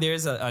anytime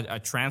there's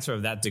a transfer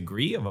of that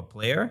degree of a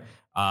player,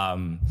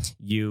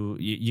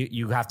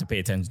 you have to pay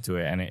attention to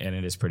it, and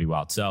it is pretty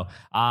wild. So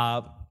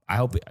I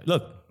hope.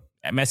 Look,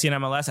 Messi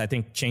and MLS, I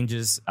think,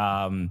 changes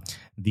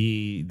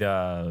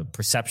the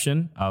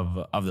perception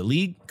of the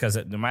league, because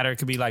no matter, it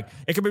could be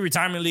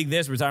retirement league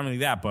this, retirement league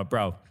that, but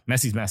bro,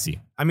 Messi's Messi.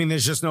 I mean,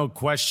 there's just no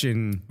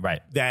question,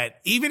 right, that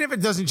even if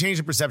it doesn't change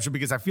the perception,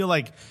 because I feel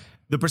like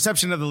the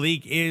perception of the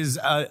league is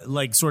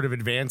sort of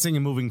advancing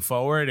and moving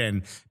forward,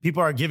 and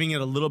people are giving it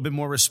a little bit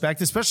more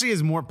respect, especially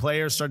as more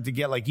players start to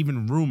get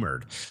even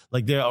rumored,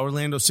 like the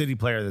Orlando City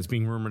player that's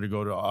being rumored to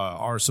go to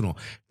Arsenal,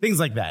 things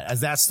like that. As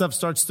that stuff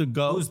starts to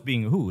go,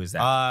 who is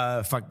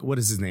that? What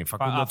is his name?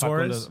 Facundo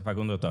Torres.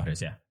 Facundo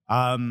Torres, yeah.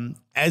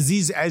 As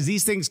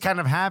these things kind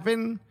of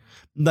happen,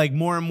 like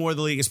more and more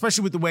the league,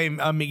 especially with the way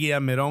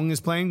Miguel Mirón is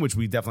playing, which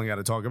we definitely got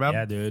to talk about.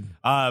 Yeah, dude.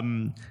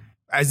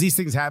 As these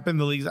things happen,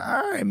 the league's like,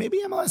 all right,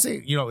 maybe MLS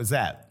ain't, is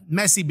that.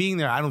 Messi being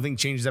there, I don't think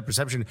changes that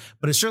perception,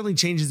 but it certainly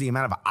changes the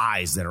amount of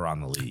eyes that are on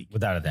the league.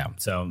 Without a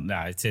doubt. So,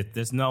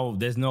 there's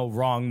no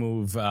wrong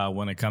move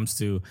when it comes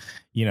to,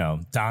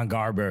 Don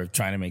Garber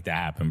trying to make that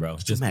happen, bro.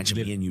 Just imagine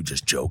me and you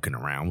just joking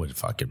around with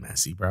fucking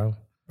Messi, bro.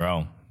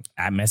 Bro,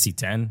 at Messi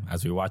 10,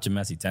 as we were watching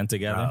Messi 10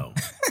 together.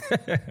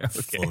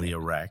 Fully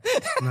erect.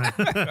 That's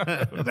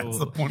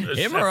the point of the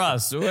show. Him or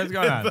us? What's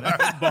going on?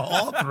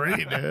 All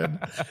three, dude.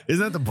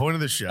 Isn't that the point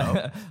of the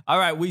show? All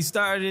right, we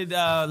started.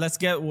 Let's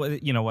get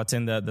what's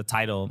in the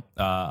title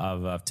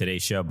of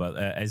today's show. But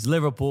as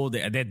Liverpool,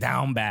 they're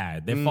down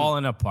bad. They're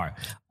falling apart.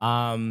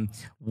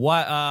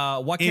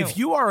 What? If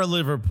you are a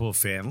Liverpool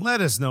fan,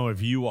 let us know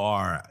if you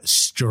are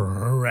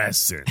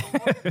stressing.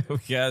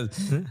 Because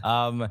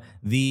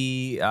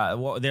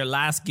their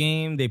last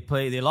game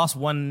they lost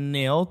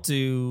 1-0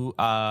 to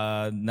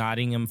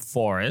Nottingham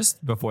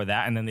Forest before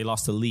that, and then they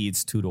lost to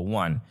Leeds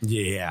 2-1.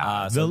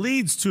 Yeah, the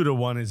Leeds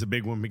 2-1 is a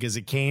big one because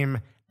it came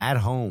at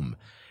home.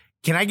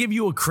 Can I give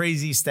you a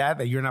crazy stat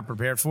that you're not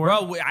prepared for?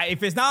 Bro,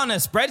 if it's not on a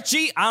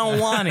spreadsheet, I don't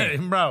want it.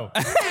 Bro.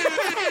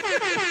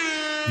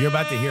 You're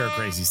about to hear a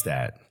crazy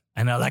stat.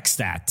 An Alex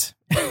stat.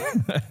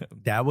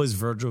 That was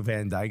Virgil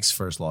van Dijk's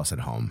first loss at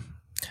home.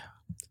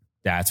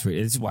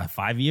 It's what,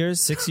 5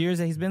 years, 6 years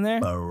that he's been there?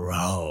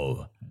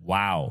 Bro.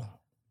 Wow.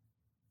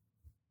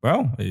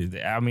 Well,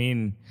 I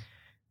mean,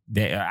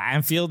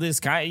 Anfield is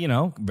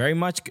very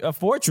much a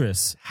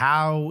fortress.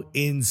 How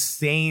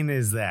insane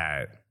is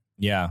that?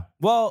 Yeah.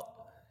 Well,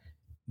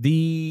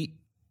 the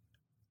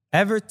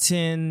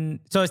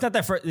Everton. So it's not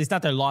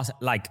their loss.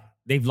 Like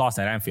they've lost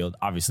at Anfield,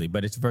 obviously,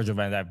 but it's Virgil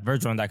van Dijk.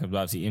 Virgil van Dijk was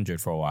obviously injured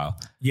for a while.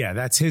 Yeah,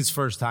 that's his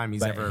first time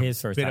he's ever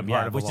been a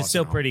part of a which is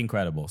still pretty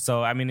incredible.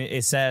 So I mean,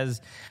 it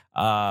says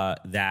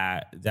that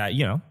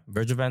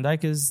Virgil van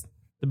Dijk is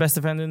the best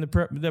defender in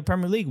the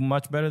Premier League,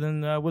 much better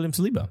than William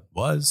Saliba.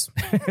 Was.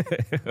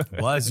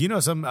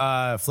 Some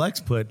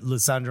flex put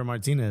Lisandro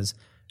Martinez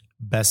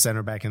best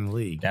center back in the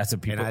league. That's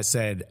what people. And I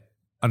said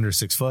under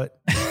 6 foot.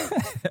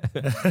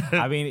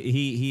 I mean,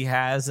 he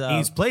has.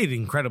 He's played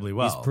incredibly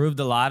well. He's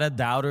proved a lot of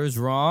doubters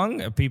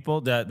wrong.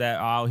 People that are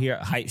out here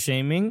height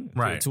shaming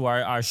to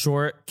our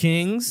short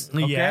kings.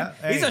 Okay? Yeah,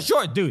 he's a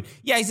short dude.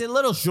 Yeah, he's a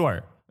little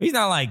short. He's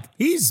not like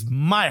he's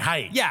my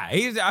height. Yeah,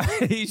 he's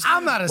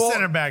I'm not a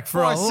center back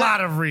for a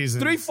lot of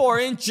reasons.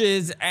 3-4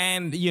 inches,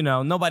 and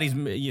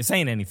nobody's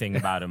saying anything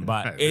about him.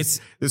 But this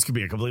could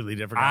be a completely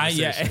different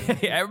conversation.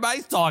 Yeah,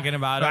 everybody's talking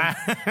about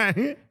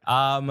him.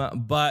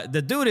 But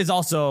the dude is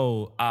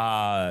also,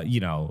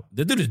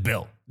 the dude is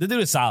built. The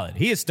dude is solid.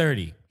 He is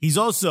sturdy. He's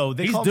also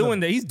he's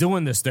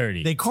doing the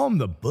sturdy. They call him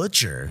the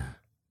Butcher.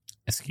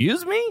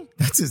 Excuse me?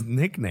 That's his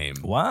nickname.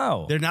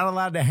 Wow. They're not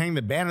allowed to hang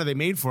the banner they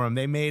made for him.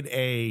 They made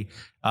the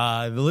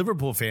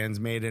Liverpool fans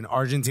made an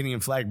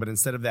Argentinian flag, but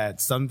instead of that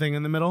sun thing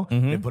in the middle,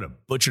 they put a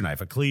butcher knife,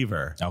 a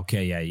cleaver.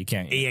 Okay, yeah, you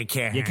can't. You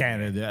can't.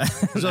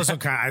 It's also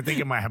I think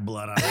it might have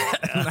blood on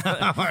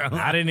it.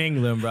 Not in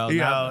England, bro.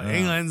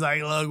 England's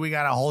like, look, we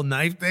got a whole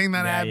knife thing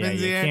that happens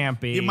here. Can't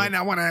be. You might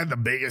not want to have the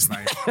biggest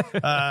knife.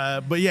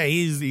 But yeah,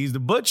 he's the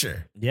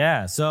butcher.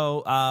 Yeah,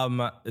 so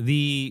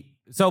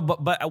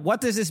but what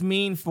does this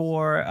mean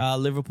for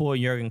Liverpool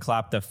and Jurgen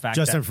Klopp? The fact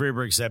Justin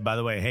Freeberg said, by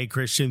the way, hey,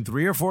 Christian,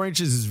 3 or 4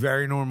 inches is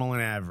very normal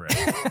and average.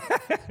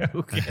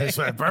 Okay. That's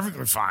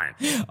perfectly fine.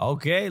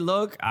 Okay,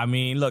 look, I'm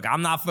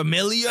not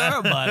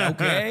familiar, but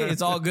okay,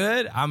 it's all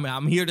good.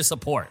 I'm here to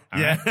support.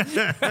 Yeah.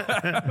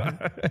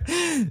 Right?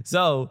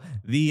 So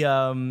the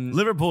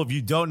Liverpool, if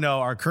you don't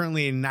know, are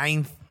currently in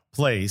 9th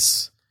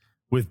place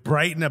with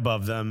Brighton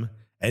above them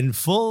and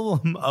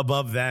Fulham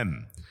above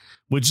them,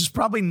 which is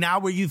probably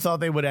not where you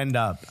thought they would end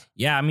up.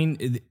 Yeah, I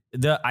mean,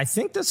 I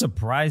think the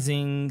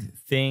surprising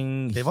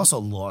thing... They've also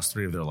lost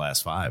 3 of their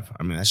last 5.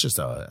 I mean, that's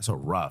so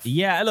rough.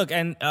 Yeah, look,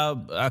 and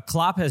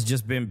Klopp has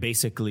just been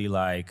basically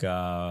like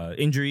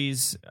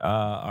injuries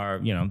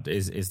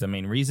is the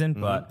main reason.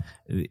 Mm-hmm. But,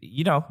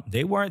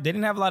 they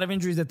didn't have a lot of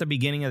injuries at the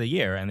beginning of the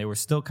year, and they were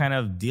still kind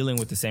of dealing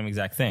with the same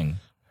exact thing.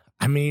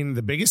 I mean,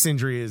 the biggest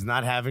injury is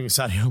not having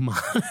Sadio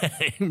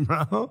Mane,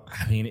 bro.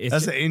 I mean,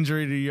 that's an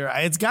injury to your...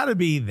 It's got to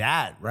be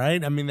that,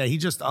 right? I mean, that he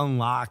just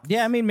unlocked.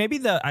 Yeah, I mean, maybe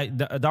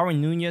the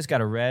Darwin Nunez got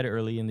a red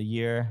early in the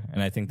year,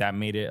 and I think that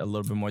made it a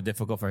little bit more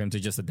difficult for him to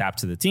just adapt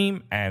to the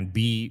team and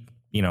be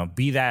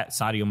that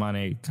Sadio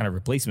Mane kind of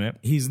replacement.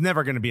 He's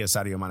never going to be a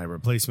Sadio Mane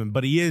replacement,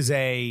 but he is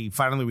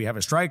finally we have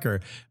a striker.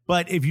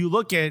 But if you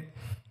look at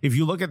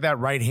that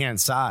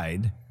right-hand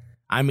side,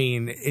 I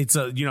mean, it's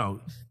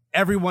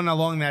everyone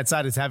along that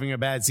side is having a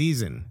bad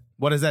season.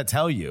 What does that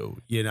tell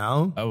you?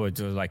 Oh, it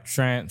was like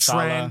Trent,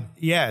 Salah.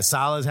 Yeah,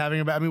 Salah's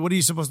having a bad... I mean, what are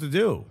you supposed to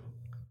do?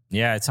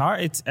 Yeah, it's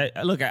hard. It's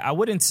look, I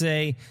wouldn't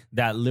say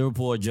that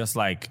Liverpool are just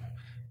like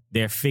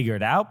they're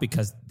figured out,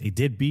 because they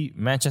did beat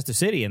Manchester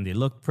City and they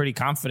looked pretty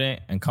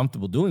confident and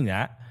comfortable doing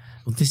that.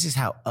 Well, this is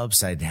how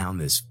upside down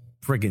this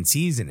friggin'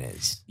 season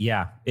is.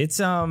 Yeah,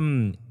 it's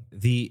I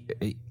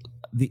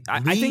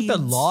think the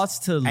loss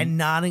to and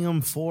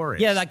Nottingham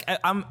Forest. Yeah, like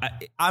I'm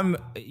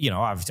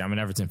obviously I'm an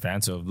Everton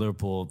fan, so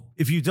Liverpool.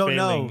 If you don't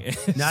know,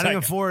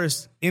 Nottingham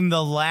Forest in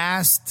the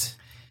last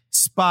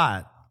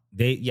spot,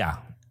 they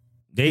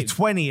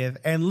 20th,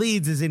 and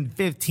Leeds is in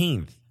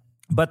 15th.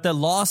 But the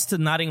loss to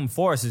Nottingham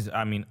Forest is,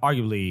 I mean,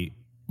 arguably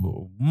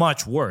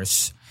much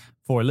worse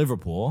for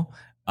Liverpool.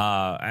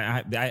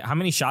 How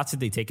many shots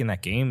did they take in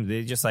that game?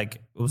 They just I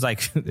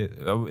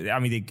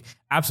mean, they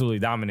absolutely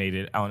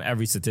dominated on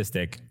every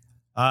statistic.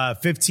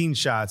 15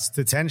 shots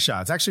to 10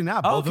 shots. Actually,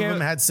 not. Both of them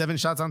had 7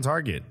 shots on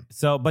target.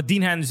 So, but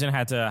Dean Henderson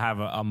had to have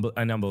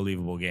an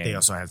unbelievable game. They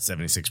also had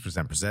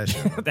 76%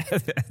 possession.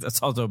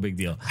 That's also a big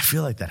deal. I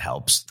feel like that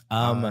helps.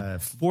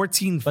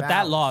 14 fouls. But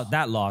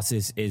that loss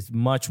is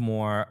much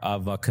more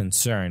of a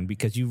concern,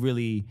 because you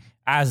really,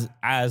 as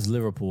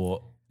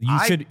Liverpool,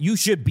 you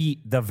should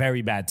beat the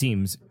very bad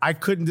teams. I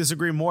couldn't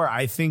disagree more.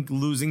 I think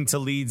losing to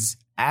Leeds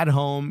at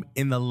home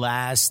in the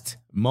last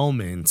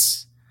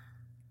moments.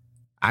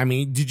 I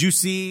mean, did you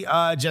see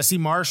Jesse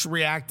Marsh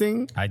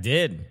reacting? I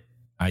did.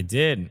 And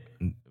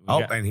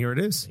here it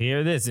is.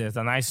 It's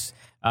a nice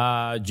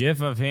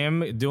GIF of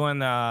him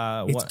doing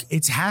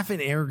it's half an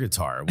air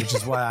guitar, which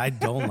is why I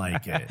don't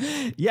like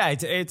it. Yeah,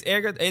 it's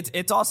air.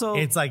 It's also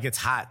it's like it's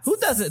hot. Who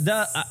does it?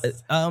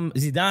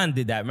 Zidane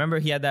did that. Remember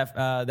he had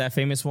that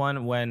famous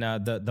one when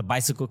the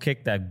bicycle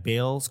kick that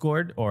Bale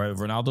scored or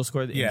Ronaldo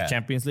scored in the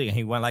Champions League, and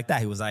he went like that.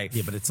 He was like,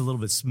 yeah, but it's a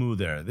little bit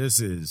smoother. This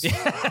is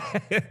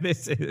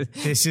this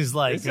is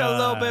like it's a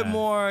little bit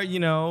more,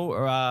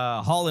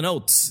 Hall and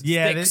Oates.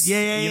 Yeah, sticks,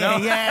 yeah.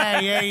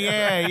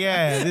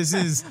 This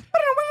is.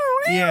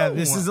 Yeah,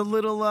 this is a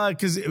little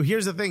because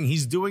here's the thing.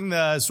 He's doing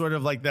the sort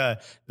of like the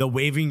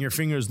waving your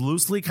fingers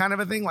loosely kind of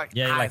a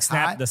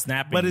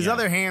but his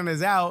other hand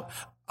is out,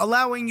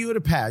 allowing you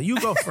to pass. You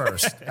go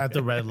first at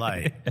the red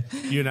light,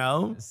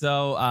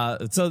 So,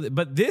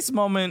 but this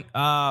moment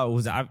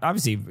was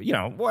obviously,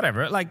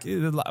 whatever. Like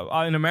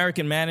an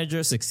American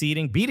manager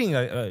succeeding, beating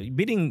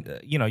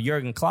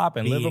Jurgen Klopp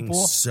and being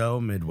Liverpool.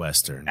 So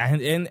Midwestern,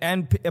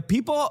 and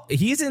people,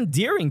 he's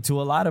endearing to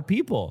a lot of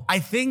people. I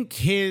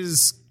think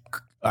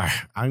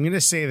I'm going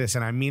to say this,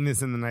 and I mean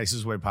this in the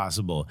nicest way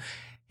possible.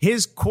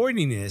 His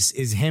corniness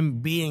is him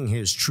being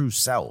his true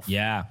self.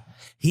 Yeah.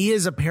 He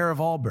is a pair of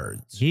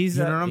Allbirds. He's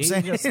what I'm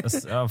saying?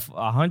 Just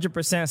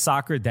 100%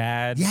 soccer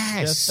dad.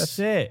 Yes. That's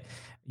it.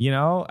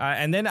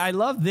 And then I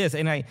love this,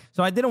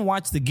 so I didn't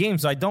watch the game,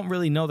 so I don't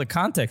really know the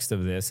context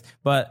of this.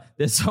 But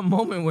there's some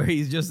moment where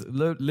he's just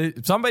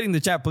somebody in the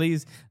chat,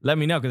 please let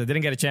me know, because I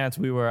didn't get a chance.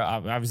 We were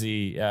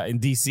obviously in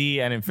DC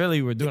and in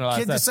Philly. We were doing a lot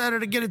of stuff. Kid decided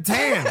to get a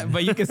tan,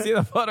 but you can see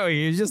the photo.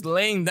 He's just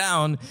laying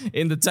down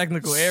in the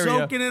technical area,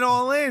 soaking it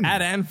all in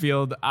at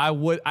Anfield.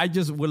 I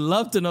just would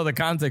love to know the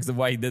context of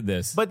why he did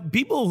this. But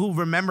people who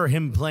remember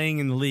him playing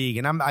in the league,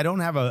 and I don't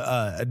have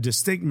a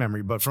distinct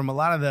memory, but from a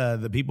lot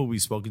of the people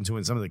we've spoken to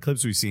and some of the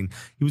clips we've seen,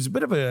 he was a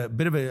bit of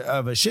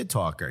a shit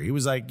talker. He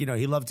was like,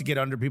 he loved to get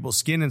under people's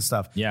skin and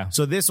stuff. Yeah.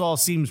 So this all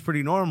seems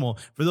pretty normal.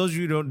 For those of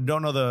you who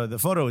don't know the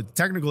photo,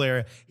 technical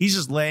area, he's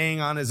just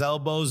laying on his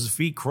elbows,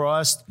 feet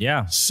crossed.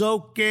 Yeah.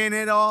 Soaking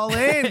it all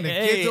in. The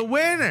kid's a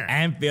winner.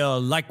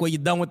 Anfield, like what you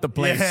done with the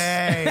place.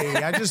 Hey,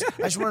 I just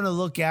want to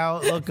look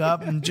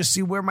up, and just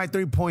see where my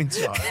 3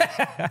 points are.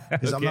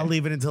 Because I'm not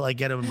leaving until I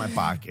get them in my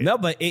pocket. No,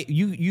 but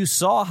you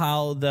saw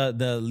how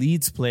the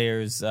Leeds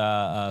players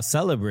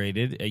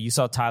celebrated. You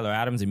saw Tyler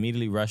Adams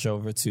immediately rush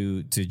over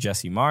to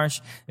Jesse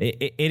Marsh.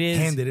 It is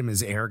handed him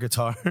his air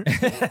guitar.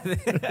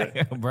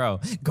 Bro,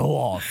 go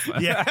off.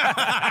 Yeah.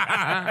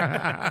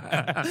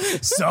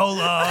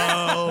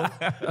 Solo.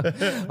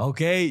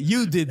 Okay,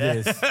 you did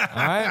this. All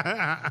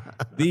right.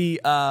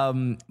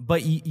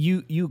 But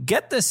you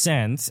get the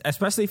sense,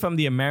 especially from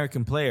the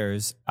American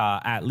players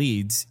at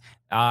Leeds,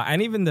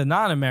 and even the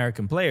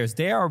non-American players,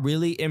 they are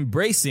really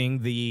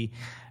embracing the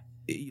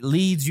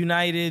Leeds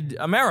United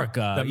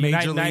America, the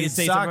Major League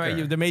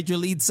Soccer, the Major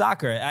League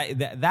Soccer.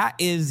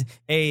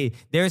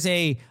 There's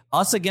a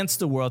us against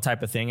the world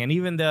type of thing, and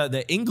even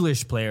the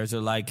English players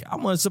are like,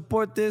 I'm going to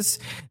support this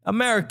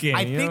American.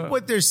 I think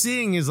what they're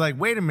seeing is like,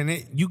 wait a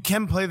minute, you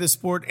can play the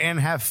sport and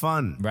have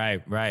fun,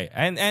 right,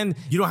 and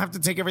you don't have to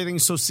take everything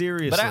so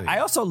seriously. But I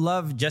also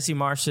love Jesse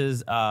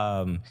Marsh's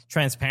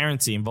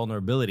transparency and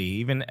vulnerability.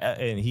 Even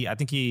I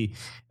think he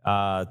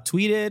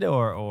tweeted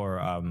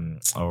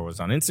or was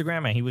on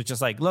Instagram, and he was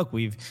just like, look,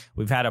 we've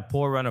had a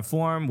poor run of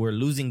form. We're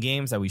losing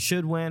games that we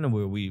should win.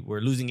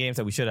 We're losing games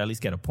that we should at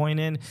least get a point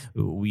in.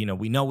 We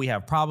know we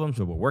have problems,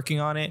 but we're working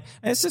on it.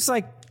 And it's just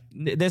like,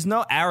 there's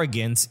no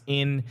arrogance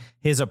in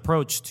his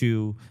approach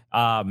to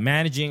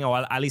managing, or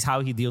at least how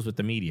he deals with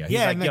the media. He's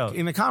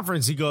in the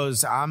conference, he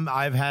goes,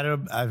 I've had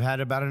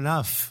about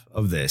enough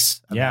of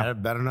this. I've had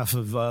about enough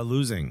of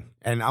losing.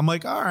 And I'm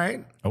like, all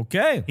right.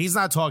 Okay. He's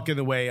not talking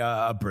the way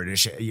a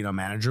British,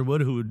 manager would,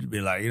 who would be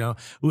like,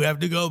 we have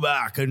to go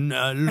back and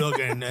look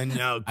and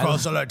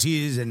cross all our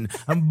T's and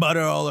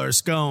butter all our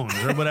scones,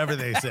 or whatever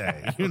they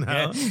say,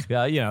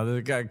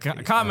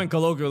 the common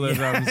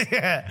colloquialisms.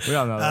 Yeah. We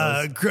all know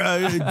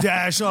those.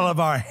 Dash all of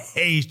our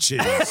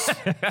H's.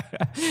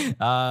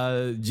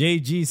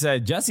 JG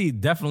said, Jesse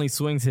definitely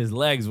swings his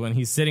legs when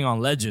he's sitting on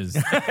ledges.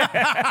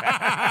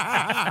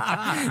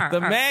 The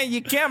man,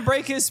 you can't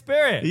break his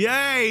spirit.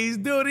 Yeah, he's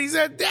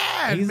a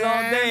dad. He's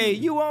man. all day.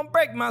 You won't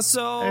break my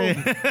soul.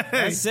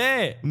 That's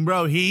it.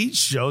 Bro, he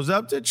shows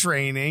up to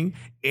training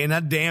in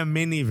a damn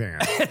minivan.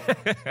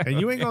 And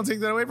you ain't going to take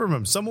that away from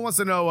him. Someone wants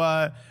to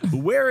know,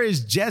 where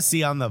is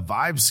Jesse on the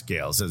vibe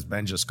scale, says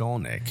Ben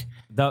Jaskolnik.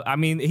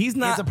 He's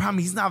not. That's the problem.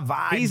 He's not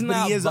vibes, he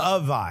is a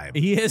vibe.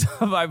 He is a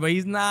vibe, but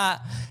he's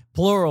not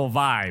plural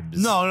vibes.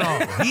 No,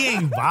 he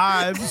ain't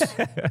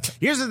vibes.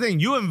 Here's the thing.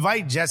 You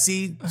invite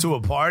Jesse to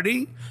a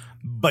party,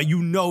 but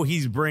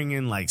he's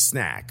bringing like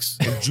snacks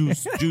and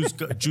juice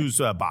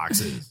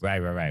boxes.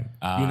 Right.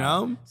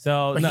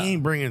 So he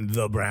ain't bringing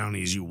the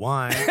brownies you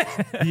want,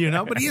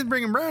 but he is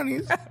bringing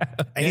brownies.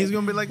 And he's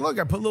going to be like, look,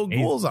 I put little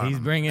ghouls on He's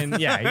them.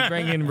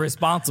 bringing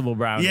responsible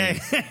brownies.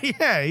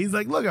 Yeah. He's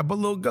like, look, I put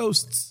little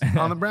ghosts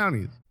on the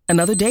brownies.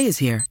 Another day is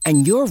here,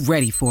 and you're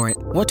ready for it.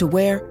 What to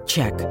wear?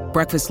 Check.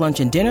 Breakfast, lunch,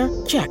 and dinner?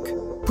 Check.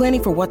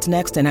 Planning for what's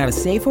next and how to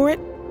save for it?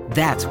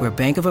 That's where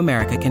Bank of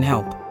America can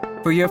help.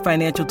 For your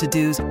financial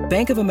to-dos,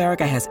 Bank of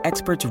America has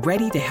experts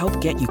ready to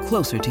help get you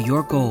closer to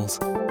your goals.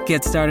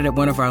 Get started at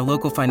one of our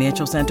local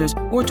financial centers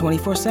or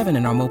 24/7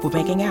 in our mobile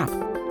banking app.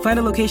 Find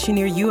a location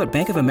near you at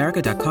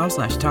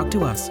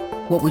bankofamerica.com/talktous.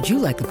 What would you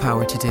like the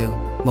power to do?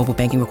 Mobile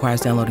banking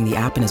requires downloading the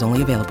app and is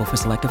only available for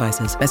select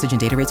devices. Message and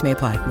data rates may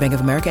apply. Bank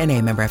of America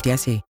N.A., member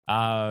FDIC.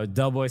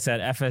 Delboy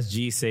said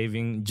FSG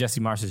saving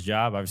Jesse Marsh's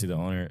job. Obviously,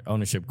 the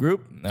ownership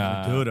group.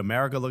 Dude,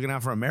 America looking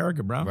out for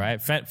America, bro.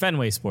 Right,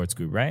 Fenway Sports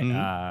Group, right?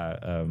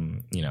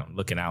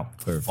 Looking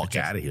out for Fuck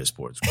out of here,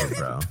 sports group,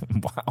 bro.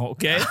 Wow,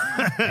 okay.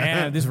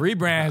 And this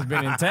rebrand has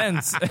been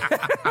intense. Yo,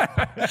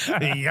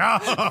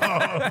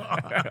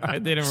 I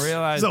didn't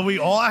realize. So we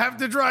all have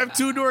to drive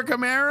 2-door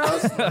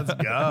Camaros. Let's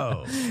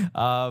go.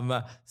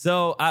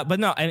 But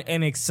no,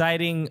 an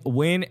exciting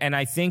win, and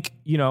I think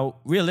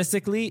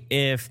realistically,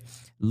 if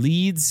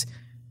Leeds,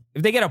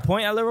 if they get a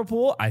point at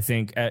Liverpool, I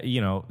think a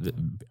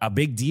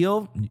big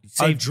deal.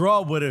 A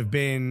draw would have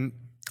been.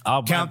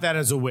 Count that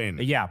as a win.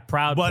 Yeah,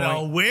 proud. But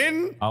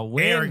point. a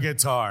win, air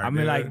guitar. I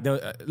mean,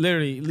 dude.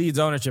 literally, Leeds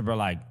ownership are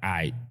like, all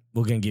right,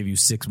 we're gonna give you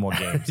 6 more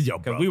games. Yo,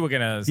 bro, we were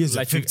gonna. He's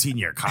a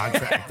 15-year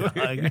contract.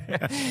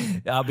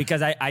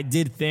 Because I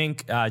did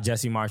think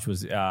Jesse Marsh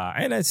was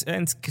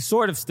and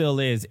sort of still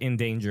is in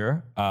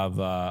danger of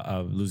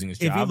losing his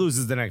job. If he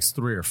loses the next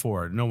 3 or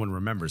 4, no one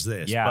remembers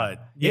this. Yeah,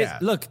 but yeah.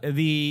 Look,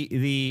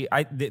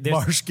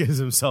 Marsh gives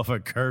himself a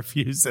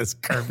curfew. Says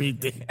Kirby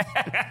did.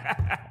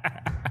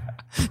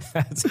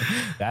 That's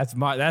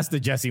the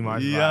Jesse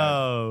Marsh vibe.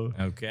 Yo.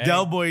 Okay.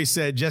 Delboy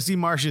said Jesse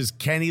Marsh's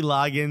Kenny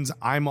Loggins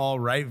I'm all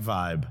right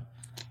vibe.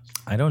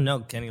 I don't know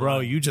Kenny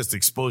Bro, Loggins. you just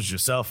exposed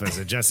yourself as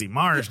a Jesse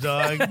Marsh,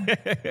 dog.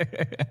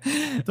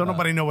 Don't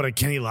nobody know what a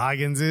Kenny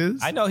Loggins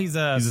is? I know he's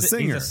a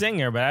singer. He's a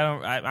singer, but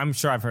I'm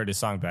sure I've heard his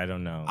song, but I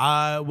don't know.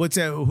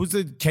 Who's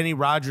the Kenny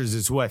Rogers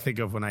is who I think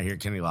of when I hear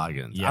Kenny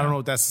Loggins. Yeah. I don't know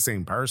if that's the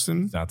same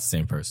person. It's not the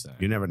same person.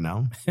 You never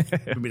know.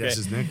 Maybe that's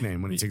his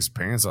nickname when he takes his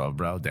pants off,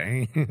 bro.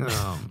 Dang.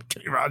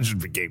 Kenny Rogers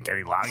became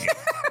Kenny Loggins.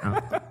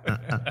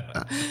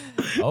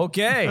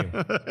 Okay.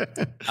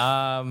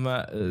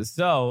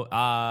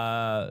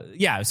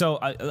 So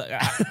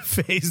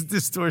Face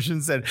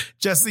Distortion said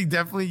Jesse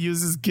definitely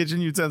uses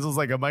kitchen utensils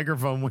like a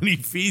microphone when he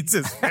feeds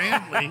his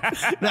family.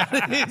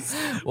 That is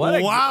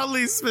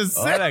wildly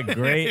specific. What a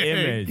great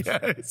image.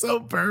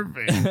 So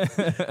perfect.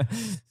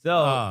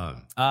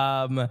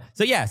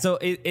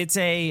 It's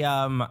a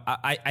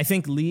I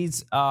think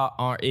Leeds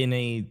are in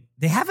a.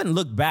 They haven't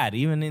looked bad,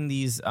 even in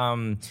these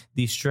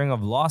string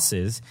of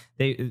losses.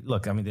 They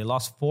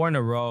lost 4 in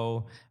a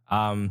row.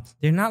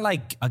 They're not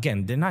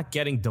they're not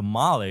getting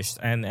demolished,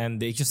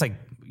 and they just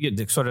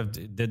sort of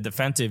the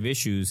defensive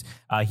issues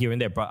here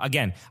and there. But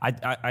again,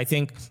 I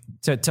think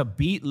to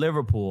beat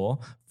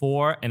Liverpool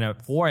for an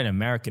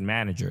American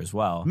manager as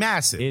well,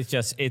 massive.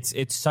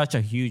 It's such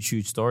a huge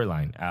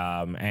storyline.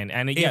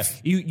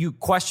 You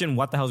question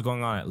what the hell's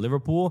going on at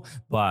Liverpool,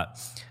 but.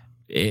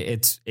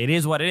 It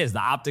is what it is.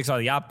 The optics are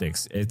the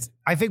optics.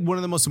 I think one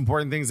of the most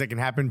important things that can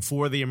happen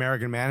for the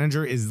American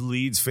manager is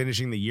Leeds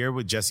finishing the year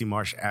with Jesse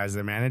Marsh as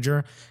their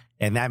manager,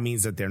 and that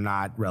means that they're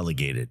not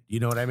relegated. You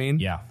know what I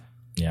mean? Yeah.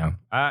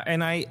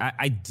 And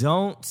I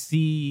don't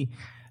see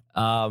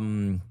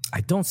them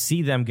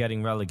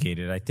getting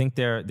relegated. I think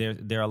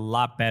they're a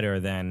lot better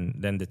than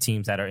the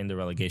teams that are in the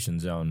relegation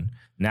zone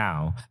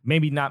now.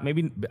 Maybe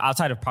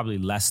outside of probably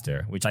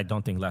Leicester, which I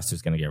don't think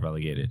Leicester's going to get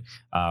relegated.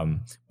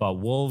 But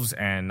Wolves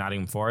and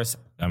Nottingham Forest,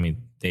 I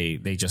mean,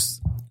 they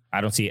just I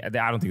don't think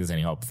there's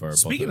any hope for.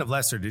 Speaking of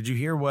Leicester, did you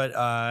hear what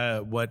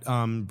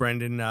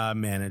Brendan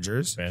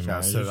managers,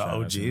 shouts to the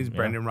OGs, yeah.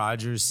 Brendan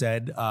Rodgers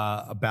said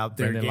about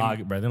their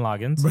game? Brendan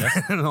Loggins.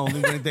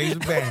 Only when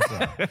things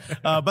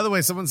are By the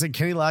way, someone said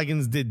Kenny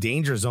Loggins did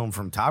Danger Zone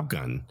from Top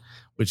Gun,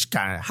 which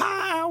kind of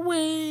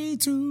highway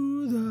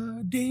to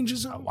the danger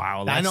zone.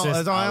 Wow, I know.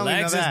 That's all I only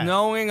know that.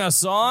 Knowing a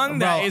song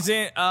that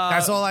isn't.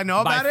 That's all I know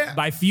about it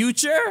by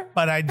Future.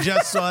 But I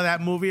just saw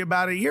that movie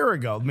about a year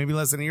ago, maybe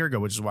less than a year ago,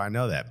 which is why I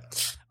know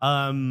that.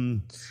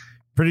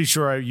 Pretty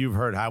sure you've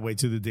heard Highway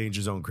to the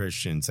Danger Zone,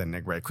 Christian, said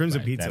Nick Ray.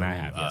 Crimson Pizza. Then I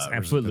have, yes.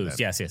 And Footloose.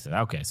 Yes.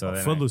 Okay. So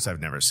Footloose I've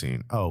never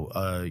seen.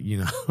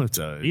 It's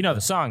a... You know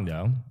the song,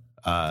 though.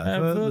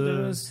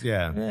 Footloose.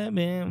 Yeah.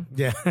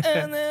 Yeah.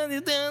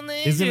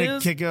 Isn't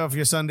it kick off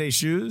your Sunday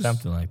shoes?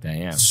 Something like that,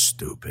 yeah.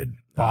 Stupid.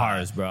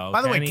 Bars, bro.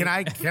 By the way, can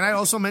I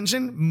also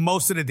mention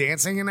most of the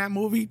dancing in that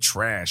movie?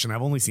 Trash, and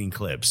I've only seen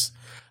clips.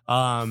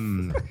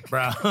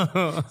 Bro.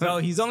 So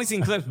he's only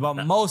seen clips, but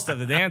most of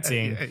the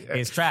dancing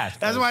is trash.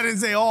 That's why I didn't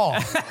say all.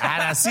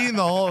 I seen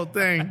the whole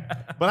thing,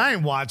 but I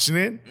ain't watching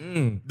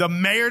it. The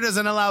mayor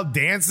doesn't allow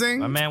dancing.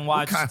 My man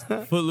watched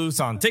Footloose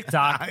on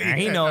TikTok, and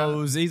he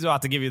knows he's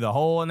about to give you the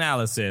whole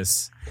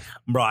analysis.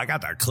 Bro, I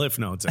got the cliff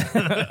notes of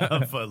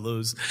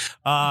Footloose.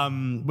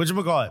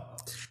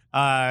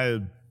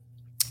 Whatchamacallit?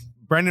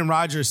 Brendan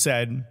Rodgers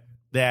said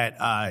that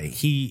that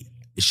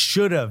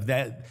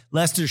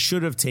Leicester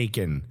should have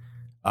taken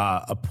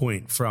a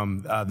point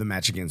from the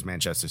match against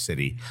Manchester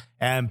City.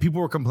 And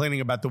people were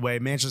complaining about the way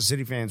Manchester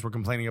City fans were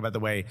complaining about the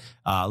way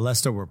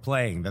Leicester were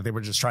playing, that they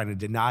were just trying to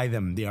deny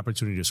them the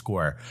opportunity to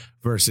score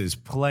versus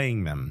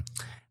playing them.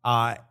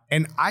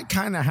 And I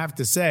kind of have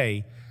to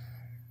say,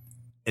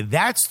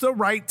 that's the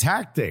right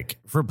tactic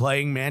for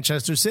playing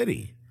Manchester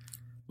City.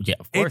 Yeah,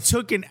 of course. It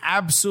took an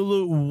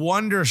absolute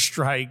wonder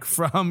strike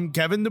from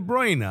Kevin De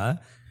Bruyne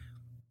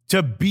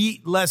to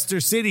beat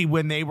Leicester City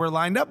when they were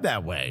lined up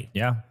that way.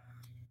 Yeah.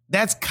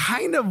 That's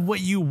kind of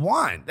what you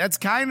want. That's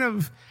kind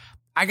of,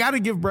 I got to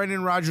give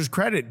Brendan Rodgers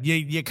credit.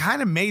 You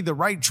kind of made the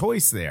right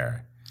choice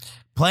there.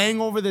 Playing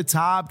over the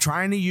top,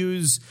 trying to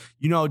use,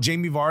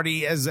 Jamie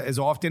Vardy as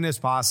often as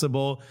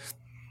possible,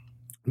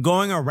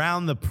 going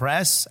around the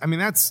press. I mean,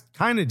 that's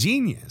kind of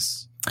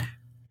genius.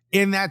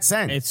 In that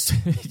sense.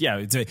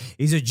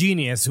 He's a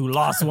genius who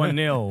lost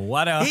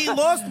 1-0. He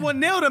lost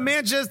 1-0 to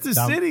Manchester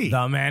City.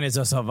 The man is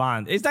a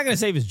savant. It's not going to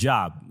save his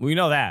job. We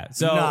know that.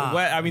 So,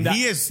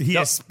 he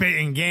is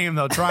spitting game,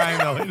 though, trying,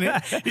 though.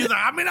 He's like,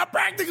 I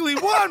practically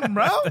won,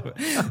 bro.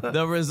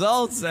 The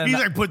results. And he's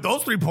like, put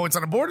those 3 points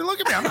on the board and look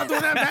at me. I'm not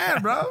doing that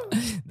bad, bro.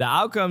 The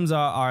outcomes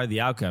are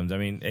the outcomes. I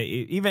mean,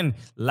 even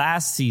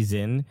last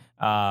season,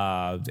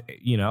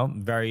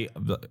 very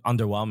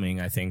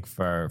underwhelming, I think,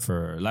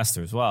 for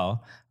Leicester as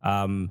well.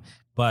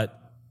 But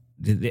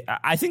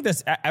I think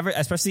that's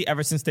especially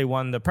ever since they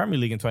won the Premier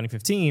League in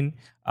 2015.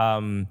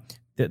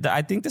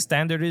 I think the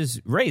standard is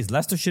raised.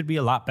 Leicester should be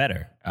a lot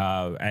better.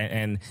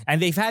 And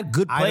they've had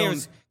good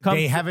players.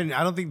 I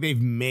don't think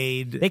they've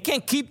made. They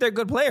can't keep their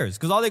good players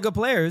because all their good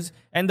players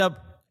end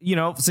up,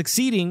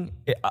 succeeding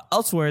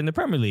elsewhere in the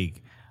Premier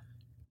League.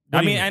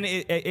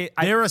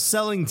 They're a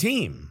selling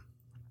team.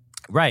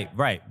 Right.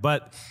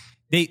 But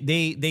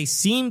they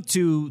seem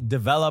to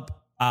develop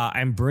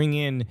and bring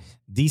in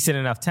decent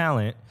enough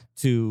talent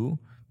to,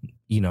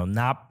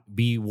 not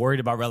be worried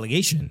about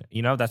relegation.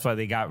 That's why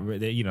they got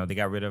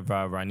rid of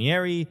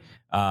Ranieri.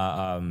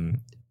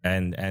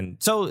 And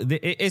so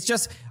it's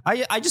just,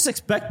 I just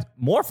expect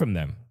more from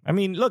them. I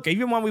mean, look,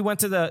 even when we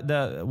went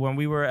to when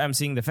we were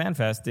emceeing the Fan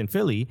Fest in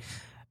Philly,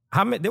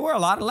 there were a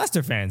lot of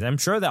Leicester fans. I'm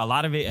sure that a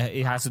lot of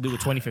it has to do with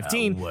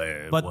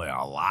 2015. But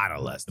a lot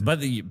of Leicester.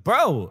 But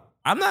bro,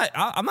 I'm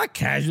not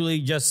casually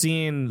just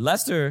seeing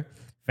Leicester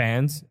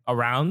fans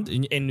around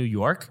in New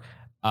York.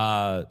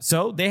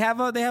 So they have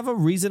a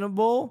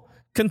reasonable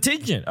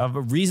contingent of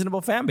a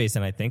reasonable fan base,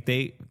 and I think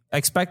they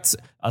expect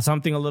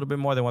something a little bit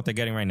more than what they're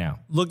getting right now.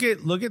 Look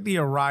at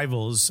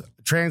the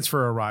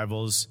transfer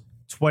arrivals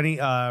 20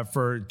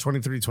 for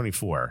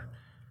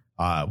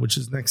 23-24, which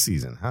is next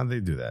season. How do they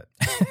do that?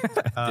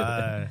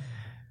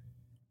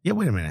 Yeah,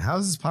 wait a minute. How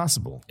is this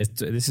possible?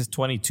 This is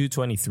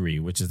 22-23,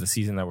 which is the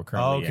season that we're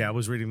currently in. I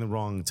was reading the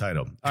wrong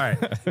title. All right.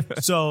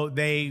 So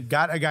they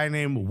got a guy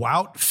named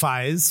Wout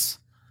Faes.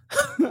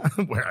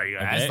 Where are you?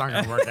 Okay. That's not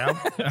going to work out.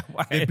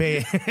 They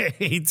pay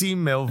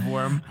 18 mil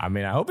for him. I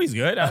mean, I hope he's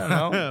good. I don't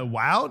know.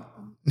 Wout.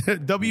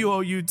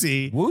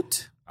 W-O-U-T.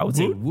 Woot? I would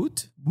say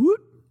Woot.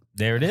 Woot.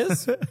 There it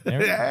is.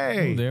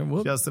 Hey.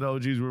 Just the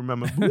OGs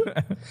remember.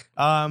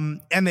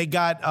 And they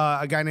got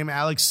a guy named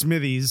Alex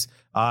Smithies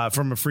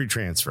from a free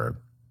transfer.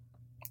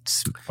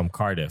 From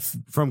Cardiff.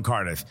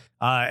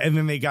 And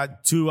then they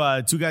got two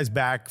guys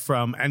back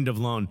from end of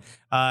loan.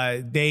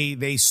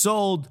 They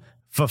sold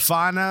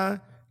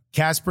Fofana,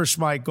 Kasper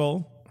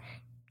Schmeichel.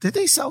 Did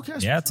they sell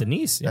Kasper? Yeah, to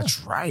Nice. Yeah.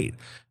 That's right.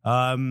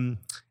 And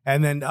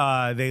then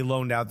they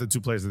loaned out the 2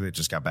 players that they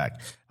just got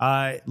back.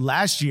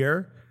 Last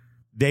year,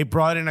 they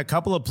brought in a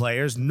couple of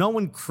players. No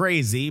one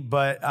crazy,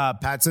 but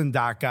Patson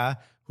Daka,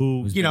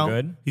 who's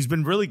good. He's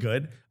been really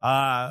good.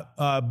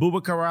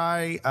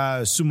 Boubacar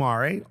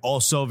Soumare,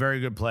 also a very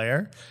good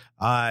player.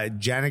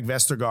 Jannik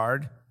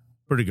Vestergaard,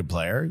 pretty good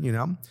player,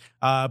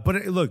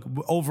 But look,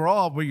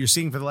 overall, what you're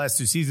seeing for the last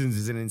 2 seasons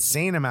is an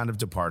insane amount of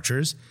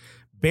departures,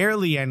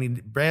 barely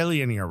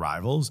any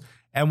arrivals.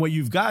 And what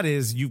you've got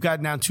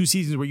now 2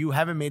 seasons where you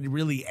haven't made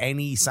really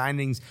any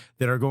signings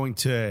that are going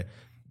to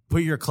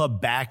put your club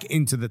back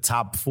into the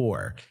top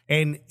 4.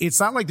 And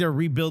it's not like they're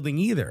rebuilding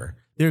either.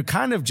 They're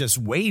kind of just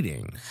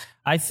waiting.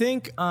 I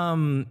think,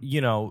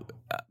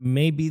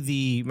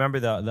 maybe remember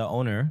the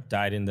owner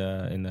died in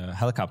the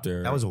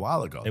helicopter. That was a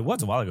while ago. It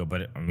was a while ago,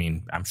 but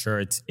I'm sure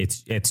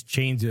it's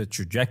changed the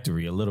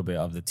trajectory a little bit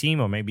of the team,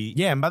 or maybe.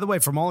 Yeah, and by the way,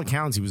 from all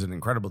accounts, he was an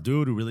incredible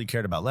dude who really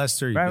cared about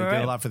Leicester. He did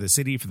a lot for the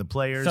city, for the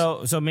players.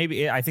 So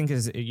maybe I think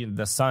is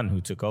the son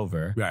who took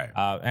over, right?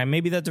 And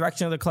maybe the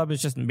direction of the club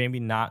is just maybe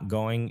not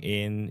going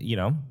in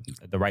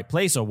the right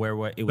place or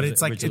where it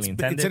was originally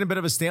intended. It's in a bit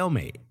of a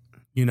stalemate.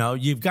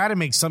 You've got to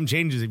make some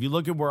changes. If you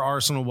look at where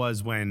Arsenal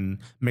was when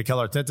Mikel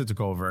Arteta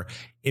took over,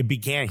 he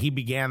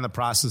began the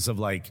process of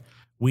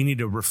we need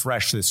to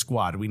refresh this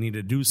squad. We need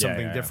to do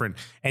something different.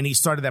 And he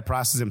started that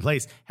process in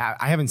place.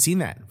 I haven't seen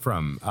that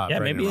from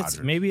Brendan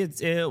Rodgers. Maybe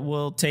it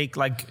will take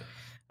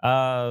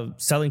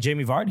selling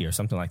Jamie Vardy or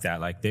something like that.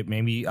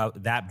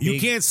 That big. You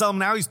can't sell him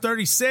now. He's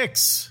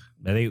 36.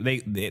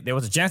 There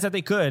was a chance that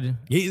they could.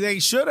 They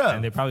should have.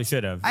 And they probably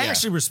should have. I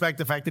actually respect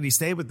the fact that he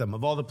stayed with them.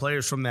 Of all the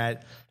players from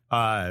that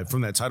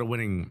from that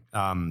title-winning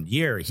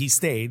year. He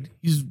stayed.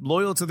 He's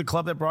loyal to the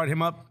club that brought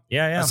him up.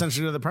 Yeah.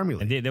 Essentially to the Premier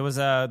League. And there was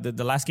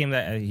the last game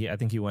that I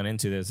think he went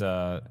into. There's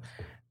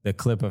the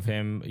clip of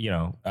him,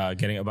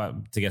 getting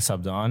about to get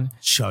subbed on,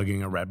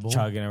 chugging a Red Bull,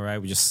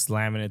 just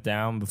slamming it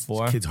down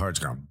before. This kid's heart's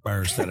gonna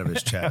burst out of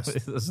his chest.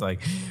 It was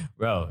like,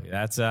 bro,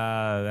 that's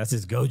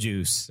his go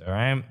juice. All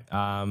right.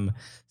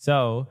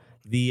 So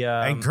the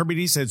and Kirby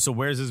D said, so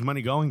where's his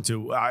money going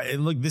to?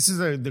 And look, this is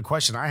the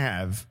question I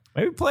have.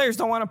 Maybe players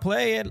don't want to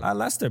play at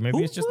Leicester.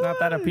 Maybe it's just not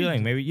that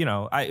appealing. Maybe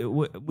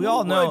we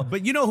all know,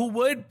 but you know who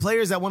would?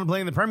 Players that want to play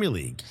in the Premier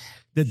League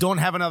that don't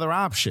have another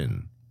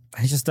option.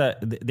 It's just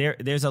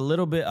there's a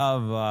little bit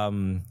of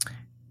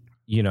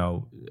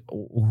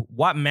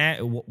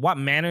what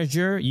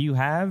manager you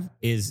have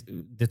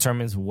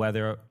determines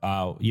whether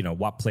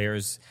what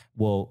players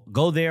will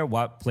go there,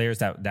 what players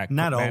that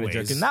not manager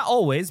always. can, not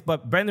always,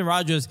 but Brendan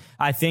Rodgers,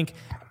 I think,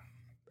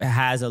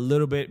 has a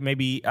little bit,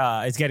 maybe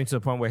it's getting to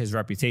the point where his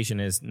reputation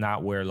is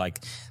not where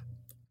like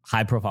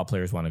high profile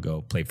players want to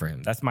go play for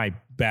him. That's my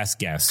best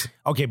guess.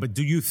 Okay, but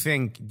do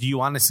you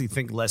honestly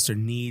think Leicester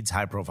needs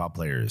high profile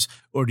players?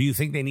 Or do you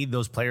think they need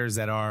those players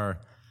that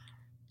are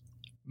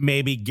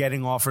maybe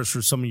getting offers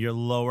for some of your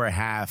lower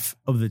half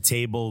of the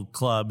table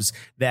clubs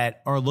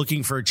that are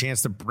looking for a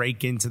chance to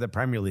break into the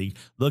Premier League,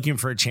 looking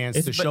for a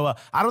chance to show up?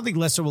 I don't think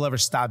Leicester will ever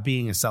stop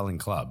being a selling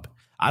club.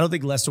 I don't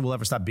think Leicester will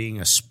ever stop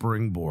being a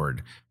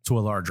springboard to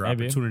a larger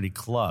opportunity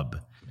club.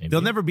 Maybe.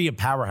 They'll never be a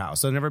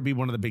powerhouse. They'll never be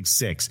one of the big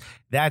six.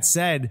 That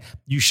said,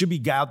 you should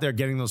be out there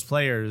getting those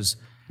players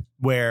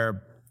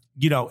where,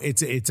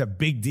 it's a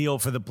big deal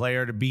for the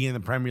player to be in the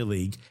Premier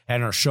League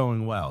and are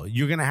showing well.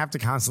 You're going to have to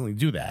constantly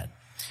do that.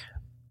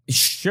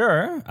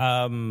 Sure.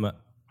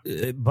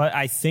 But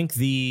I think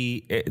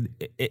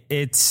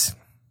it's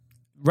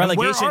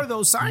relegation. And where are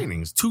those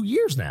signings? 2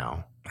 years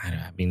now.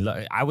 I mean,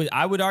 look, I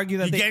would argue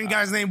that you're getting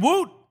guys named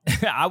Woot.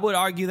 I would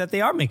argue that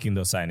they are making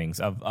those signings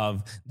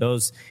of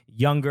those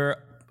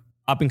younger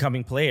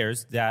up-and-coming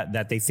players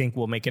that they think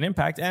will make an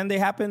impact, and they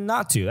happen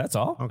not to. That's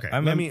all. Okay.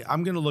 I'm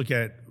going to look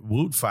at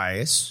Wout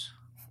Faes.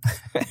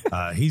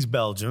 He's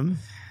Belgium.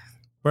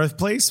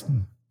 Birthplace?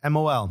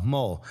 MOL.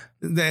 Mole.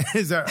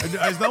 Is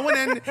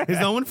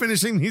no one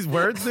finishing these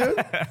words,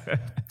 dude?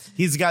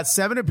 He's got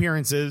 7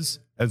 appearances,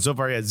 and so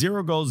far he has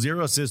 0 goals,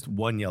 0 assists,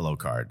 1 yellow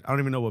card. I don't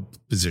even know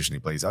what position he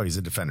plays. Oh, he's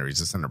a defender. He's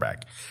a center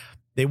back.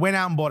 They went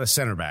out and bought a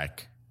center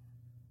back,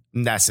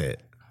 and that's it.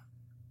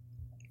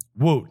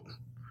 Woot.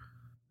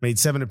 Made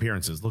 7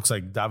 appearances. Looks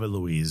like David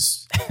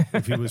Luiz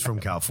if he was from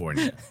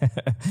California.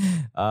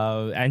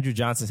 Andrew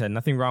Johnson said,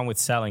 nothing wrong with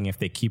selling if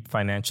they keep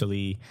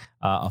financially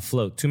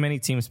afloat. Too many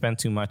teams spend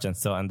too much and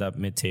still end up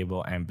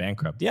mid-table and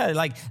bankrupt. Yeah,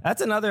 like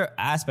that's another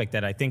aspect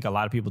that I think a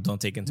lot of people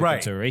don't take into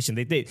consideration.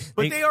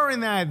 But they are in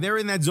that. They're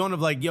in that zone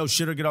of like, yo,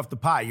 shit or get off the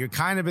pot. You're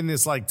kind of in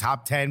this like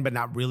top 10, but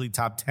not really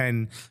top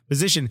 10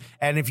 position.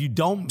 And if you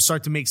don't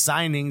start to make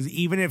signings,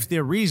 even if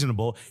they're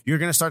reasonable, you're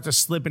going to start to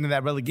slip into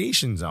that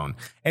relegation zone.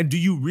 And do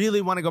you really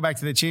want to go back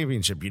to the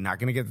championship? You're not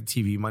going to get the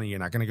TV money. You're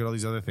not going to get all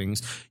these other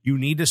things. You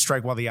need to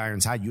strike while the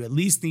iron's hot. You at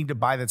least need to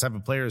buy the type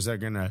of players that are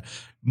going to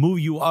move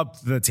you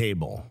up the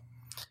table.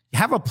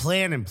 Have a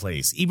plan in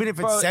place, even if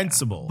it's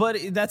sensible. But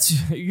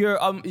you're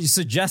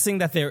suggesting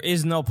that there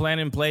is no plan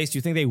in place. Do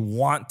you think they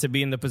want to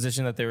be in the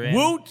position that they're in?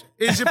 Woot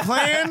is your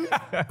plan?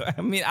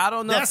 I mean, I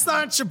don't know. That's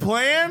not your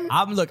plan?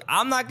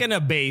 I'm not going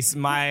to base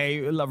my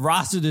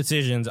roster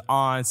decisions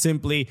on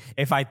simply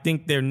if I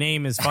think their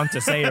name is fun to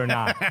say or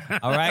not.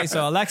 All right?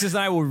 So Alexis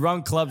and I will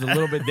run clubs a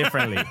little bit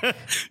differently.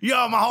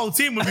 Yo, my whole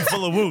team would be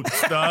full of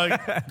woots, dog.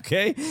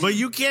 Okay? But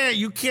you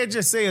can't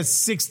just say a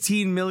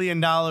 $16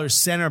 million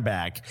center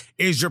back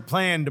is your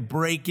plan to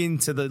break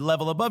into the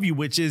level above you,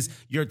 which is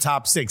your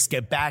top 6.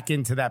 Get back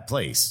into that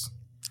place.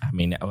 I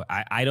mean,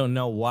 I don't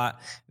know what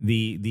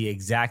the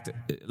exact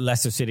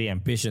Leicester City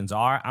ambitions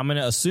are. I'm going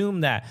to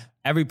assume that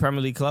every Premier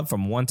League club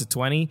from 1 to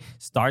 20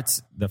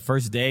 starts the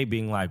first day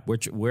being like,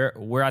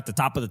 we're at the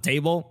top of the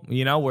table. We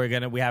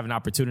have an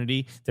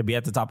opportunity to be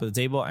at the top of the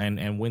table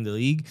and win the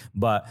league.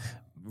 But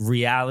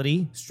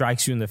reality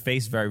strikes you in the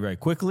face very, very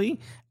quickly.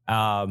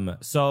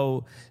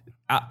 So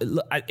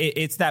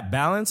it's that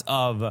balance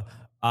of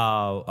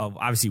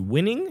obviously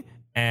winning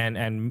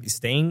and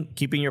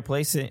keeping your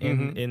place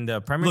in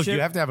the Premiership. Look,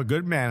 you have to have a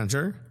good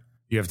manager,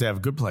 you have to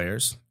have good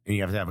players, and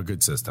you have to have a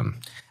good system.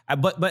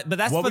 But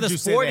that's for the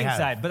sporting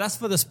side. But that's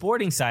for the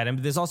sporting side. I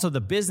mean, there's also the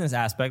business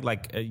aspect,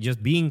 like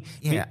just being.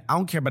 Yeah, I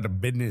don't care about the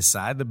business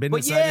side. The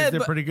business side is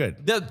they're pretty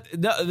good. They're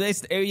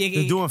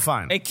doing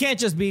fine. It can't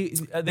just be.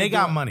 They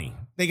got money.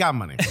 They got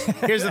money.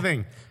 Here's the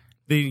thing: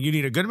 you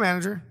need a good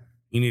manager,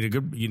 you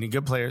need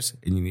good players,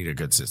 and you need a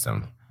good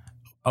system.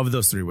 Of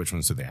those 3, which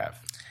ones do they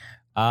have?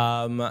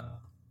 And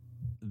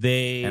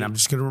I'm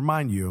just going to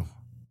remind you.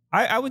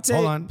 I would say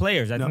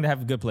players. I think they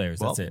have good players.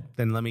 That's it.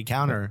 Then let me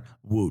counter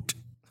Woot.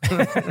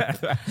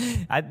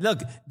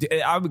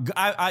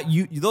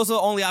 those are the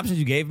only options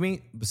you gave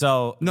me.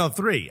 So no,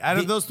 3 out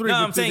of those 3. No,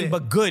 I'm saying,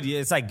 but good.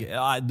 It's like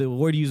the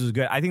word you use is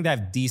good. I think they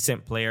have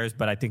decent players,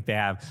 but I think they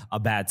have a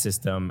bad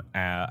system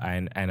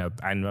and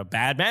a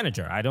bad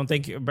manager. I don't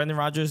think Brendan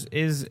Rodgers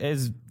is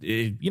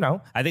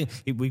I think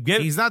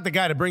he's not the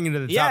guy to bring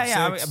into the top 6,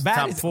 I mean,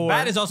 top 4.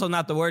 Bad is also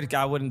not the word.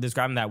 I wouldn't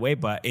describe him that way,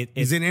 but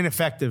he's an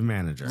ineffective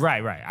manager.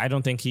 Right. I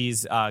don't think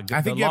he's good.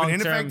 I think you have an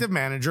ineffective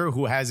manager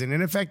who has an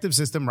ineffective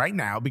system right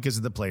now because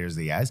of the players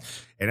that he has,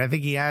 and I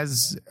think he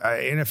has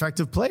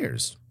ineffective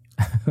players.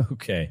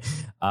 Okay.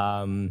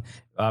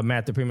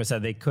 Matt DePrima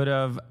said they could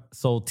have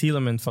sold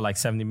Tielemans for like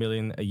 $70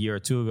 million a year or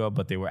 2 ago,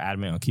 but they were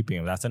adamant on keeping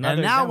him. That's another.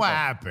 And now example. what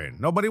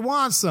happened? Nobody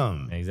wants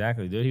him.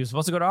 Exactly, dude. He was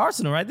supposed to go to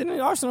Arsenal, right? Didn't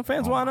the Arsenal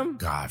fans want him?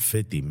 God,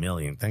 $50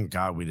 million. Thank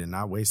God we did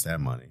not waste that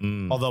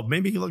money. Although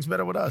maybe he looks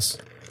better with us.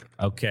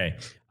 Okay.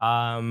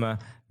 Guy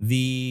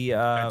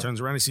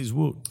turns around and sees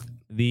Woot.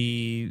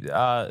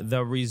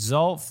 The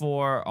result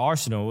for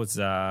Arsenal was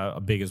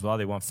big as well.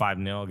 They won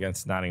 5-0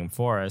 against Nottingham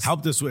Forest.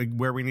 Helped us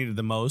where we needed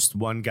the most.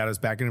 One got us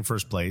back in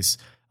first place.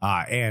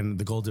 And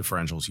the goal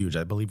differential is huge.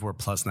 I believe we're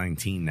plus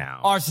 19 now.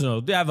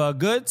 Arsenal, they have a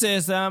good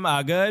system,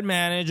 a good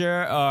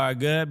manager, or a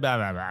good blah,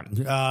 blah,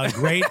 blah.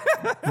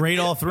 Great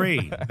all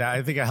 3.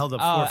 I think I held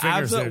up 4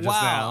 fingers there just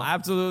now.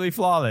 Absolutely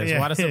flawless.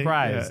 What a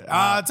surprise.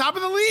 Yeah. Top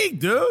of the league,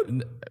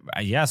 dude.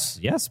 Yes,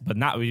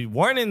 but we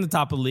weren't in the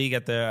top of the league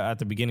at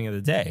the beginning of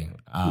the day.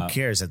 Who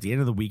cares? At the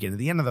end of the weekend, at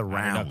the end of the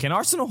round. Can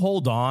Arsenal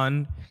hold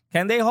on?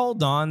 Can they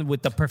hold on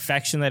with the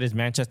perfection that is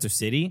Manchester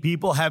City?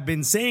 People have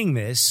been saying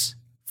this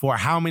for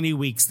how many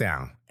weeks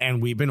now?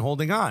 And we've been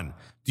holding on.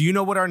 Do you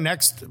know what our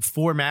next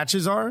 4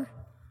 matches are?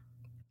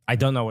 I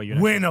don't know what you're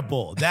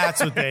winnable.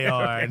 That's what they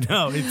are.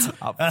 No, it's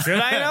should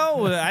I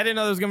know? I didn't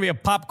know there was going to be a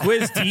pop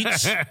quiz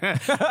teach.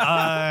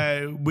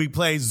 We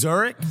play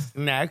Zurich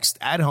next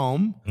at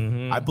home.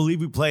 Mm-hmm. I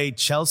believe we play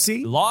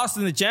Chelsea. Lost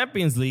in the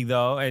Champions League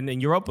though, and in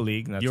Europa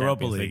League.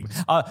 Europa League.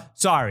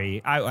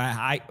 Sorry,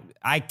 I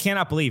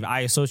cannot believe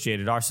I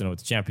associated Arsenal with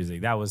the Champions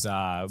League. That was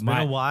been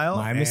a while.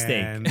 My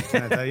mistake. And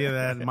can I tell you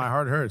that my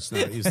heart hurts now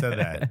that you said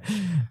that?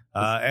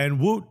 And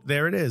Woot,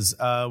 there it is.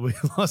 We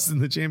lost in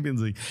the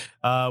Champions League.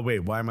 Wait,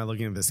 why am I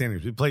looking at the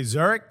standings? We play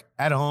Zurich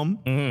at home.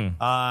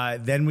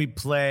 Mm-hmm. Then we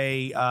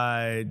play.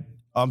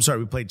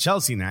 We played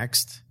Chelsea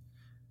next.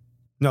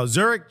 No,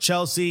 Zurich,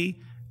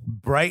 Chelsea,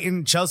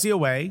 Brighton, Chelsea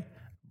away.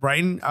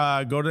 Brighton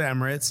go to the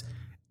Emirates.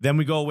 Then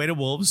we go away to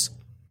Wolves,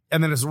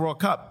 and then it's the World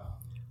Cup.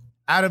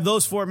 Out of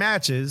those 4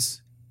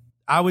 matches,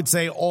 I would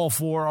say all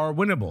 4 are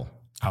winnable.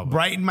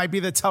 Brighton might be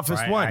the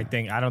toughest one.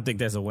 I don't think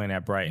there's a win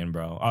at Brighton,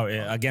 bro. Oh,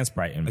 against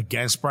Brighton.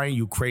 Against Brighton,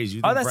 you crazy.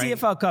 You that's the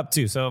EFL Cup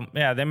too. So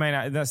yeah, they might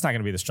not. That's not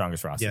going to be the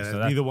strongest roster. Yeah,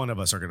 so neither one of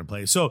us are going to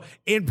play. So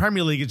in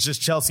Premier League, it's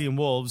just Chelsea and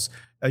Wolves.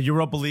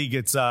 Europa League,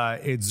 it's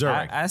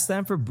Zurich. At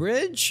Stamford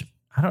Bridge,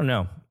 I don't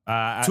know.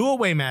 2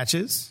 away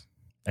matches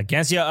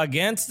against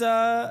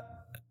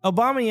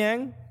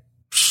Aubameyang.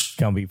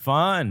 Gonna be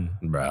fun,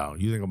 bro.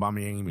 You think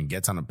Aubameyang even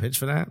gets on the pitch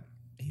for that?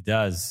 He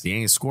does. He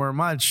ain't scoring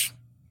much.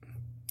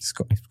 He's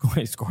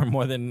scoring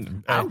more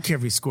than. I don't care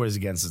if he scores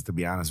against us. To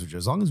be honest with you,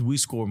 as long as we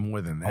score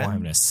more than that, I want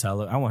him to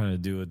sell it. I want him to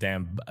do a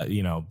damn,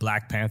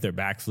 Black Panther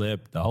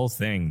backflip, the whole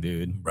thing,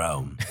 dude.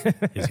 Bro,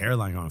 his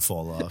hairline gonna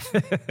fall off.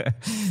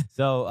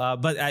 So,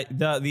 but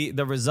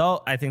the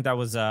result, I think that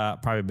was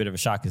probably a bit of a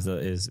shock.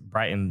 Is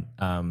Brighton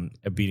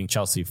beating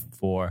Chelsea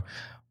 4-1,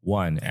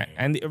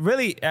 and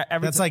really,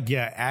 that's like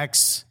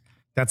ex.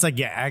 That's like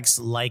your ex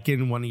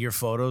liking one of your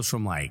photos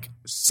from like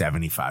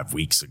 75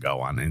 weeks ago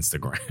on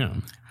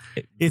Instagram.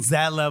 It's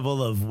that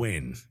level of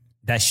win.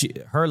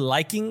 Her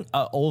liking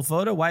an old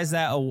photo? Why is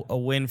that a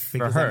win for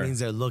because her? That means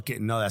they're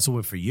looking. No, that's a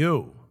win for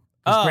you.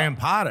 Graham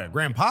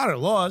Potter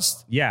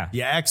lost. Yeah.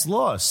 Your ex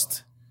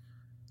lost.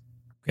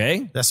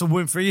 Okay. That's a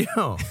win for you.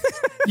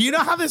 You know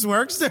how this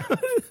works, dude?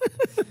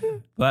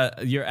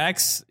 But your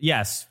ex,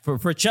 yes.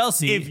 For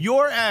Chelsea. If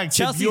your ex.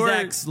 Chelsea's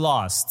ex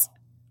lost.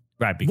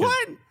 Right. Because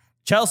what?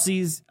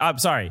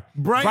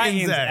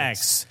 Brighton's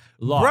ex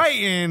lost.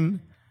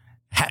 Brighton,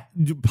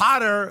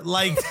 Potter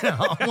liked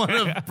one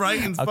of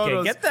Brighton's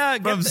photos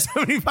from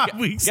 75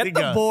 weeks ago. Get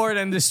the board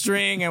and the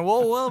string, and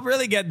we'll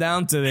really get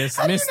down to this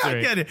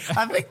mystery. Not get it?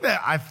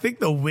 I think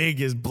the wig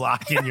is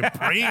blocking your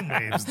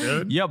brainwaves,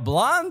 dude. Yeah,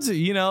 blondes, it's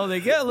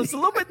a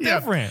little bit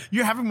different.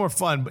 You're having more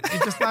fun, but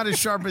you're just not as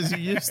sharp as you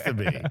used to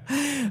be.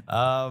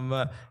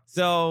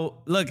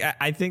 So look,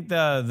 I think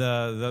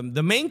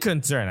the main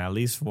concern, at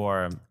least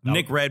for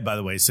Nick Red, by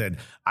the way, said,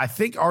 I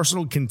think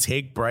Arsenal can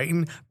take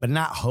Brighton, but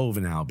not Hove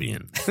and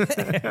Albion.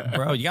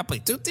 Bro, you got to play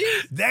 2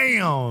 teams.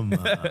 Damn.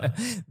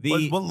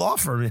 What law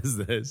firm is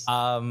this?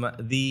 I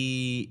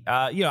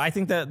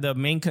think that the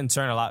main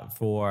concern a lot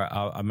for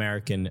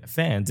American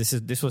fans.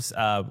 This was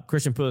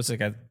Christian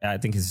Pulisic. I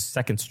think his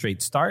second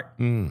straight start,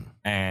 and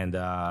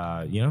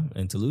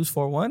to lose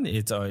 4-1,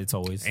 it's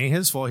always ain't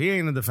his fault. He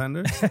ain't a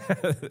defender.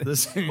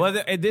 Well,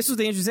 this was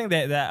the interesting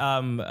thing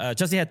that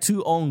Chelsea had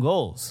 2 own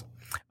goals.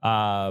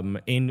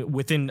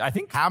 Within I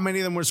think how many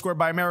of them were scored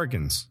by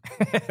Americans?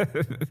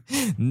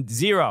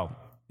 0.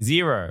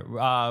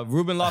 0.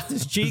 Ruben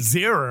Loftus-Cheek.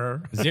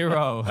 Zero.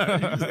 0.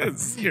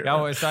 Zero.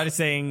 No, I started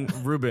saying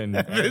Ruben.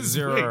 This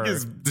 0.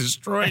 is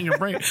destroying your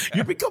brain.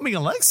 You're becoming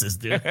Alexis,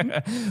 dude.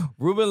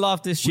 Ruben We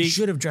Loftus-Cheek.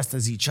 should have dressed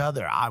as each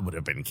other. I would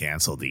have been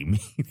canceled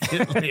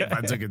immediately if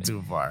I took it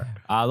too far.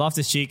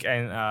 Loftus-Cheek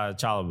and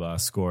Chalobah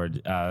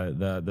scored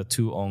the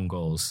 2 own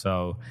goals.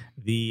 So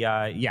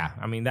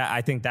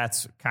I think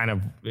that's kind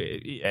of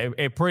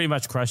it pretty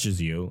much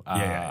crushes you.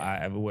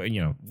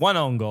 One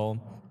own goal,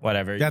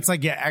 whatever. That's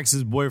like your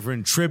ex's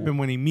boyfriend tripping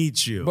when he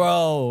meets you.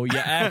 Bro,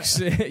 your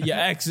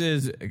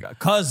ex's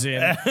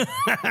cousin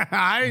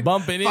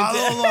bumping into.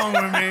 Follow along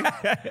with me.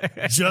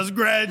 Just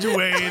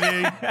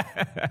graduated,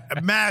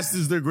 a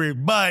master's degree,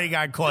 but he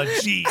got caught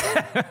cheating.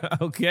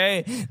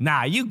 Okay,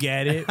 nah, you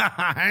get it.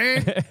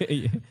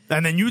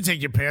 And then you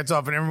take your pants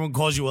off, and everyone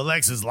calls you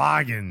Alexis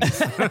Loggins.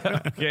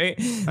 Okay,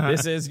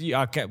 this is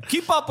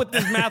keep up with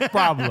this math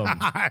problem.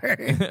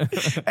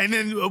 And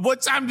then,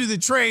 what time do the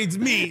trains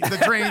meet? The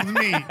trains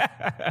meet.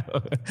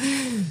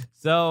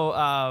 So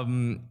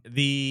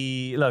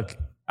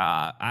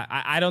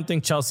I don't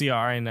think Chelsea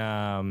are in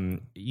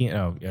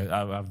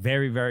a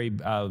very, very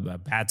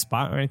bad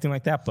spot or anything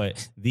like that.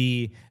 But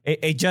the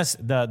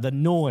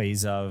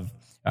noise of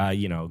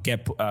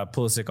get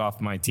Pulisic off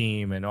my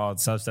team and all that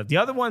stuff. The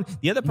other person.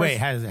 Wait,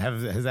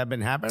 has that been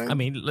happening? I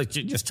mean, look,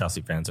 just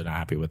Chelsea fans are not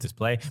happy with his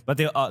play. But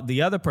the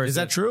other person, is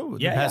that true?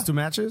 Yeah, the past 2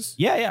 matches?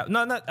 Yeah.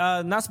 No,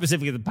 not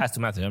specifically the past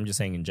 2 matches. I'm just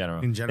saying in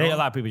general. In general, a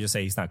lot of people just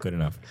say he's not good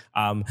enough.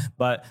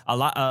 But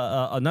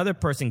another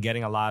person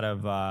getting a lot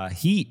of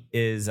heat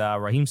is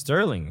Raheem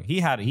Sterling.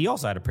 He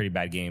also had a pretty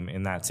bad game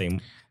in that same.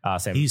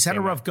 He's had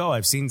a rough go.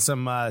 I've seen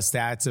some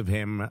stats of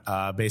him,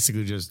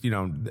 basically just the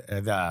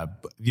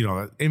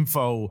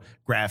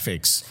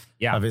infographics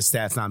of his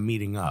stats not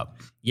meeting up.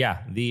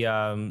 Yeah, this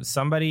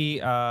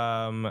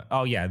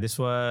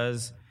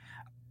was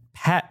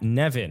Pat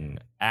Nevin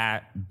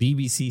at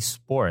BBC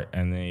Sport,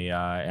 and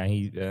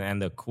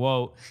the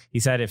quote, he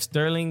said, "If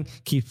Sterling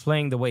keeps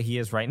playing the way he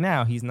is right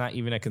now, he's not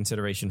even a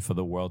consideration for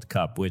the World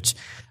Cup," which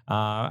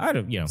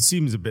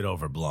seems a bit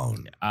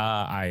overblown.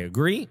 I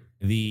agree.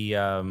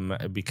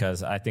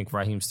 Because I think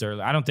Raheem Sterling,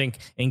 I don't think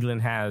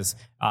England has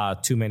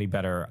too many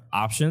better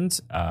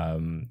options.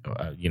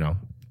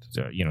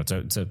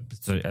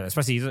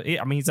 Especially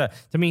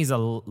he's a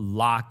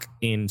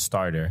lock-in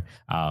starter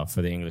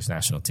for the English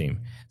national team.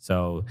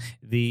 So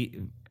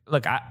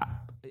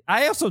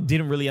I also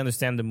didn't really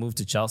understand the move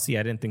to Chelsea.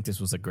 I didn't think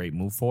this was a great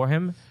move for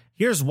him.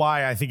 Here's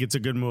why I think it's a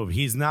good move.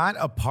 He's not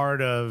a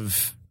part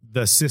of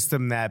the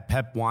system that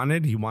Pep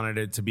wanted. He wanted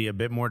it to be a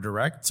bit more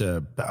direct,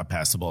 to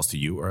pass the balls to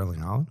you,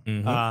 Erling Haaland.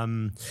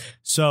 Mm-hmm.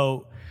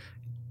 So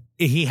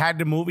he had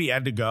to move. He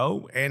had to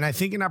go. And I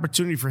think an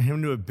opportunity for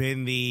him to have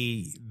been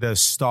the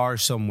star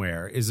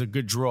somewhere is a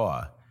good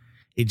draw.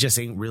 It just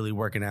ain't really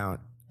working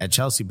out at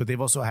Chelsea. But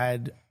they've also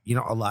had,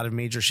 a lot of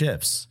major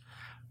shifts.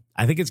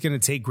 I think it's going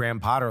to take Graham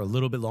Potter a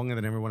little bit longer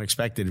than everyone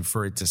expected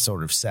for it to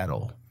sort of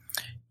settle.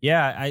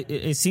 Yeah,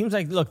 it seems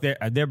like, look,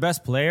 their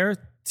best player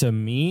to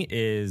me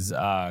is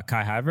Kai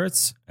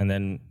Havertz, and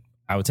then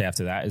I would say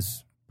after that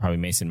is probably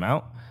Mason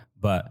Mount.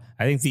 But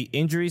I think the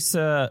injuries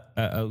to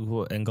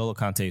N'Golo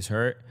Kante is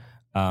hurt,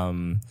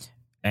 and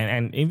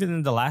even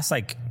in the last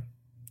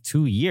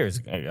 2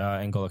 years,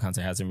 N'Golo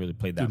Kante hasn't really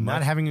played that much.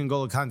 Not having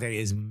N'Golo Kante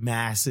is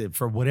massive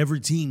for whatever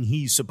team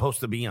he's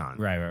supposed to be on.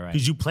 Right.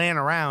 Because you plan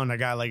around a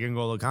guy like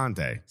N'Golo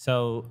Kante.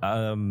 So,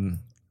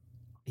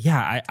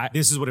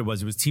 this is what it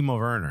was. It was Timo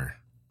Werner.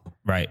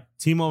 Right.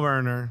 Timo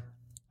Werner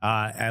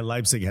at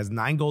Leipzig has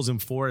 9 goals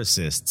and 4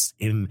 assists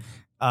in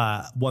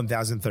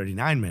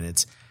 1,039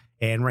 minutes.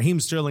 And Raheem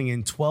Sterling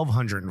in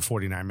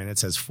 1,249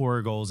 minutes has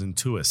 4 goals and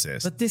 2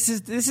 assists. But this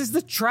is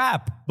the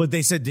trap. But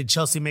they said, did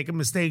Chelsea make a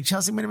mistake?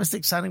 Chelsea made a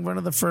mistake signing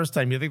Werner the first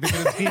time. You think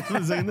they're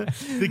going to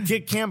the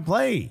kid can't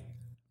play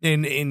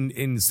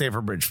in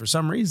Stamford Bridge for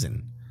some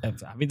reason.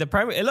 I mean, the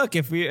primary look,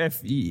 if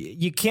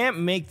you can't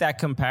make that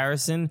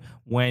comparison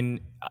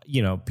when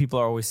people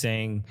are always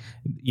saying,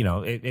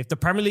 if the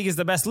Premier League is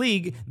the best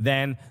league,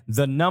 then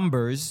the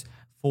numbers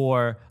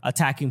for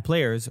attacking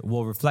players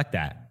will reflect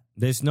that.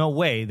 There's no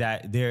way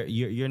that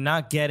you're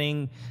not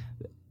getting,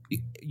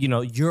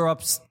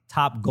 Europe's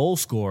top goal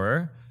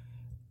scorer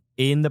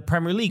in the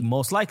Premier League,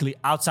 most likely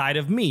outside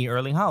of me,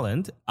 Erling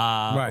Haaland,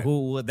 right.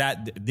 Who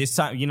that this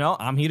time,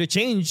 I'm here to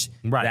change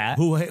that.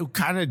 Who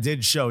kind of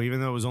did show,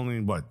 even though it was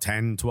only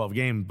 10, 12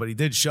 games, but he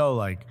did show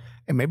hey,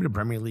 maybe the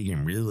Premier League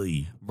ain't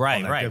really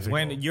right. difficult.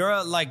 When you're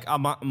a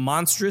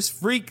monstrous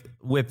freak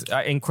with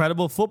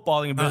incredible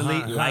footballing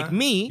ability like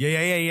me,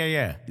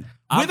 yeah.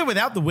 With or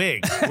without the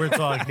wig, we're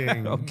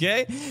talking.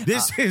 Okay.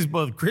 This is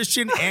both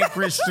Christian and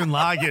Christian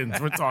Loggins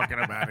we're talking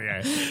about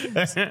here.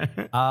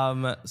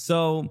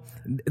 So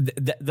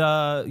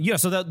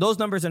those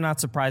numbers are not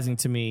surprising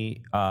to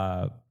me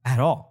at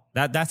all.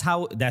 That's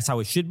how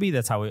it should be.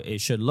 That's how it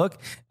should look.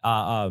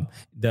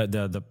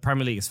 The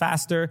Premier League is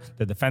faster.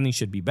 The defending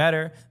should be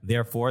better.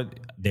 Therefore,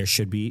 there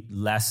should be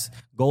less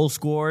goals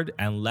scored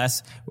and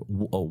less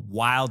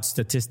wild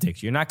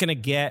statistics. You're not going to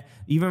get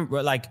even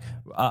Robert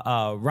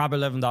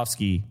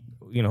Lewandowski.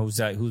 who's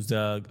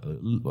the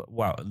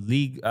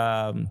league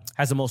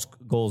has the most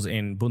goals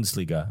in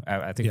Bundesliga.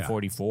 I think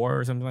 44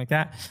 or something like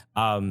that.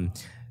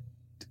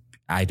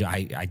 I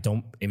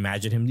don't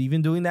imagine him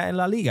even doing that in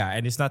La Liga,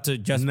 and it's not to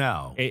just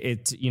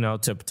it's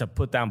to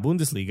put down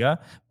Bundesliga,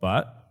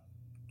 but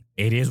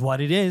it is what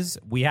it is.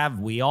 We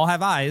all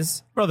have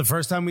eyes. Bro, the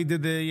first time we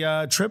did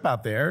the trip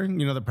out there,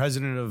 the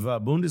president of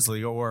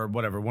Bundesliga or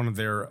whatever, one of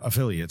their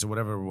affiliates or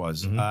whatever it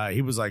was,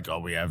 he was like,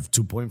 we have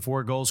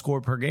 2.4 goals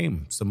scored per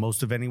game. It's the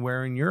most of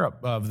anywhere in Europe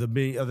of the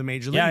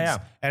major leagues. Yeah.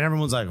 And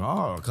everyone's like,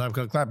 oh, clap,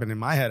 clap, clap. And in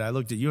my head, I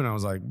looked at you and I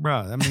was like,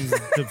 bro, that means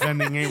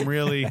defending ain't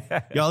really,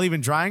 y'all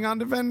even trying on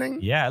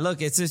defending? Yeah,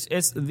 look, it's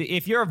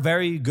if you're a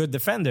very good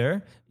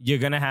defender, you're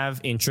going to have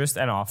interest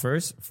and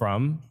offers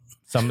from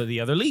some of the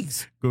other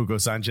leagues. Hugo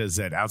Sanchez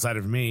said, outside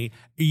of me,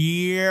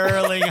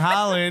 Erling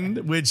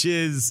Haaland, which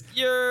is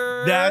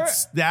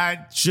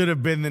that should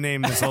have been the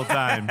name this whole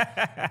time.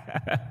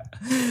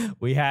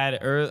 We had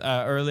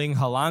Erling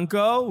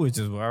Haaland, which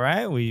is all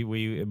right.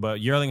 But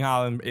Erling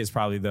Haaland is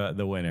probably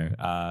the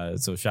winner.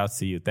 So shouts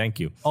to you. Thank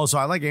you. Also,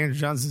 I like Andrew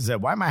Johnson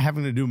said, why am I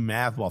having to do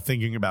math while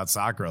thinking about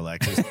soccer,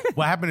 Alexis?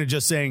 What happened to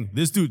just saying,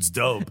 this dude's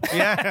dope?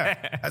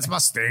 Yeah, that's my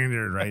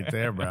standard right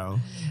there, bro.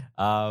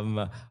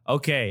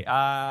 Okay.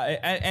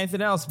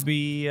 Anything else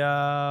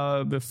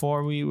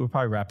before we're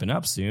probably wrapping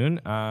up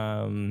soon?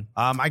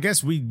 I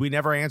guess we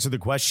never answered the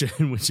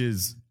question, which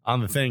is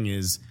on the thing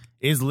is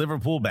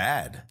Liverpool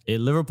bad?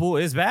 Liverpool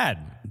is bad,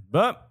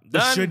 but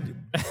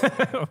done.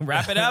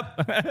 Wrap it up.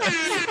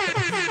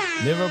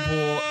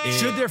 Liverpool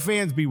should their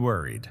fans be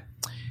worried?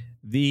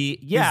 Is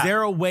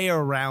there a way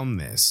around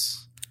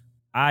this?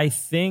 I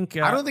think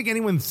I don't think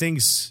anyone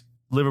thinks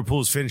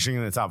Liverpool's finishing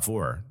in the top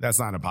 4. That's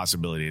not a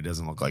possibility. It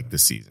doesn't look like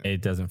this season.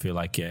 It doesn't feel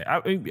like it.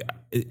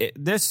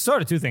 There's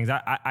sort of two things.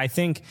 I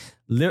think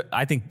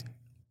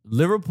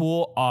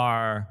Liverpool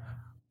are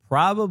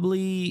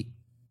probably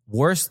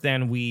worse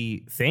than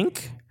we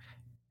think,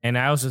 and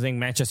I also think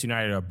Manchester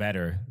United are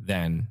better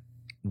than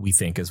we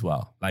think as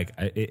well. Like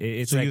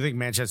it's. So you think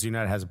Manchester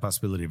United has a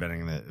possibility of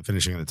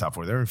finishing in the top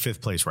 4? They're in 5th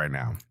place right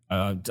now.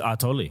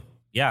 Totally.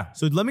 Yeah.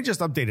 So let me just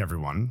update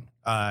everyone.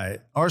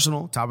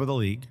 Arsenal, top of the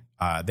league.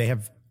 They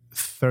have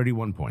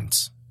 31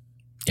 points.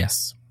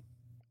 Yes.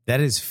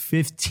 That is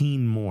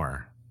 15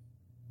 more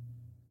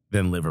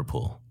than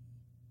Liverpool.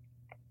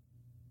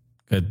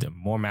 Good.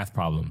 More math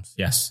problems.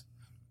 Yes.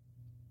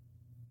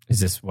 Is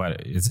this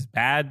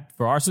bad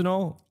for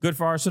Arsenal? Good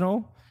for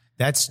Arsenal?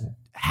 That's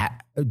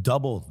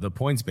double the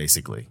points,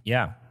 basically.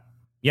 Yeah.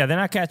 Yeah, they're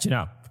not catching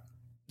up.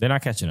 They're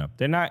not,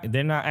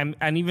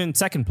 and even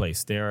second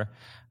place, they're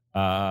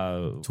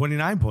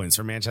 29 points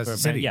for Manchester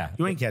City. Yeah.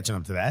 You ain't catching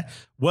up to that.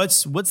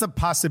 What's the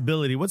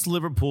possibility? What's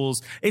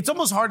Liverpool's? It's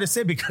almost hard to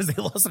say because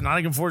they lost to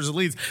Nottingham Forest and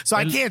Leeds. So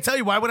I can't tell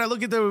you. Why would I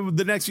look at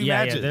the next few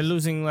matches? Yeah, they're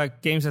losing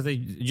like games that they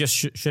just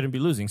shouldn't be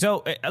losing.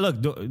 So look,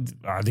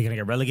 are they going to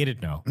get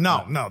relegated? No,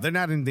 they're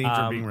not in danger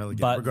of being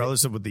relegated,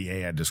 regardless of what the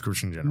AI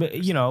description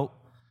generates. But,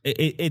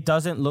 it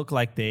doesn't look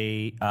like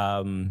they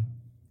can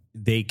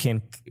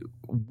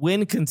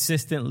win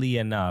consistently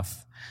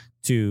enough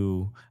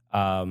to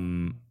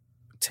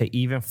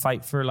even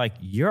fight for like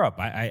Europe.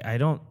 I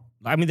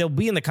mean, they'll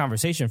be in the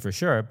conversation for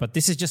sure, but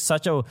this is just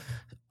such a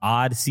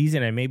odd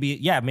season, and maybe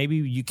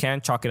you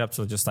can chalk it up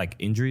to just like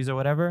injuries or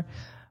whatever,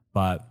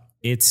 but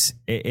it's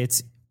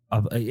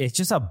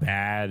just a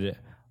bad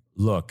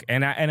look.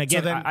 And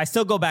again, I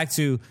still go back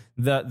to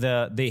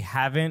they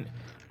haven't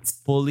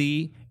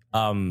fully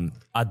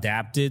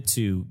adapted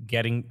to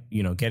getting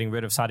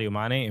rid of Sadio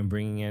Mane and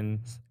bringing in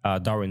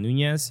Darwin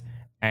Nunez.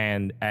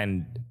 And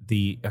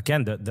the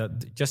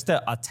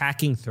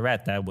attacking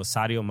threat that was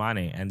Sadio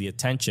Mane and the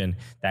attention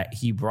that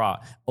he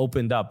brought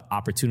opened up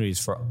opportunities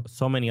for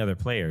so many other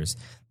players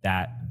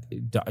that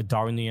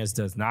Darwin Nunez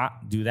does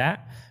not do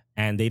that,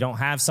 and they don't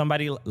have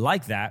somebody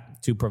like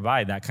that to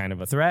provide that kind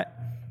of a threat.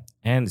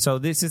 And so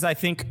this is, I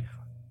think,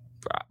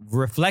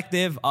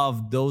 reflective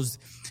of those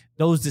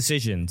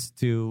decisions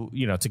to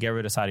get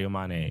rid of Sadio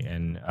Mane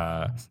and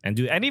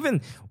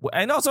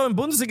also in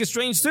Bundesliga,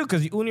 strange too,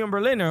 because Union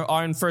Berlin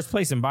are in first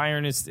place and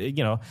Bayern is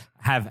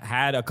have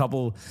had a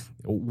couple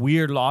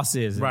weird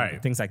losses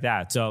and things like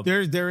that. So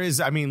there is.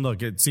 I mean,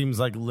 look, it seems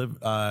like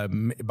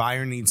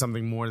Bayern needs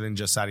something more than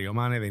just Sadio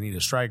Mane. They need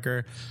a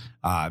striker.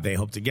 They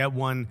hope to get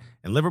one,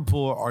 and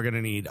Liverpool are going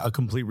to need a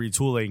complete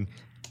retooling.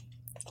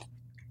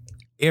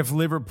 If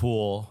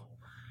Liverpool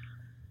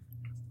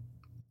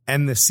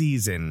end the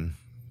season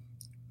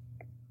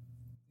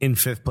in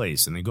 5th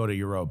place and they go to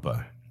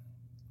Europa,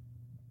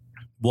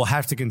 we'll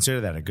have to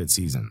consider that a good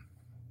season.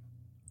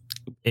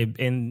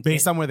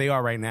 Based on where they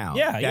are right now.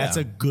 That's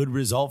a good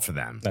result for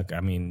them. Look,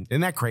 I mean,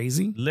 isn't that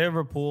crazy?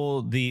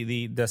 Liverpool,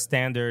 the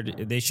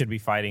standard, they should be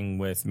fighting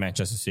with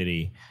Manchester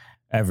City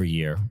every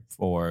year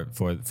for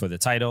the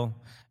title,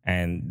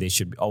 and they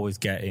should always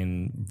get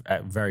in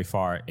very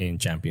far in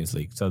Champions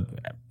League. So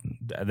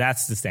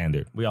that's the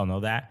standard. We all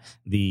know that.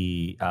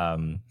 Their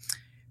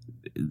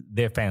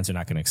fans are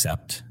not going to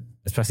accept,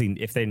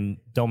 especially if they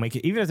don't make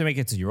it, even if they make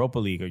it to Europa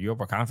League or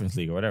Europa Conference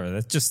League or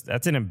whatever.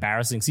 That's an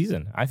embarrassing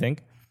season, I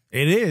think.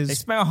 It is. They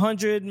spent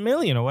 $100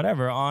 million or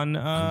whatever on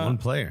one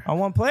player. On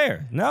one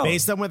player. No.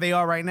 Based on where they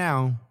are right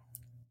now,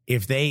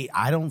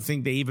 I don't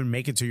think they even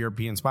make it to a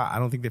European spot. I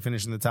don't think they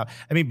finish in the top.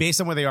 I mean, based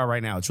on where they are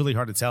right now, it's really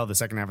hard to tell the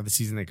second half of the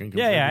season. They can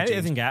I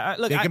think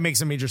look, they can make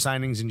some major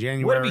signings in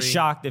January. Wouldn't be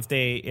shocked if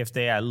they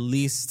at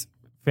least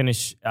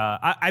finish.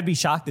 I'd be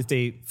shocked if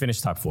they finish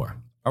top 4.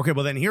 Okay,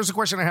 well then here's a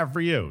question I have for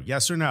you: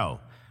 yes or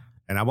no?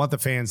 And I want the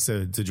fans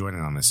to join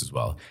in on this as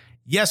well.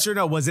 Yes or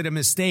no? Was it a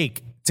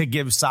mistake to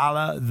give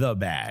Salah the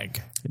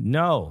bag?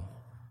 No.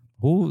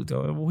 Who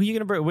are you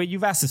gonna bring? Wait,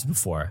 you've asked this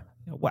before.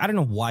 I don't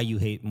know why you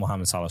hate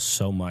Mohamed Salah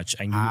so much.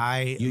 And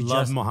you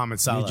love Mohamed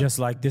Salah. You're just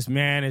like, this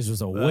man is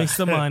just a waste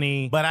of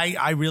money. But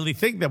I really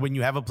think that when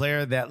you have a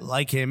player that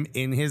like him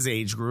in his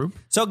age group.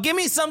 So give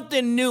me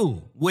something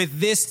new with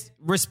this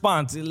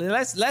response.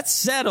 Let's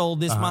settle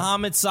this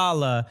Mohamed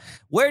Salah.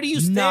 Where do you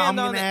stand I'm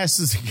on gonna ask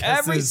this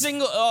every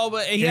single?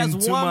 But he has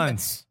 2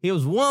 months. He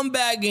was 1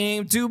 bad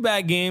game, 2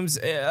 bad games.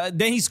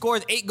 Then he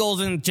scored 8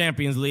 goals in the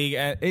Champions League.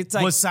 It's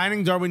like, was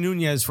signing Darwin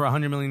Nunez for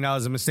 $100 million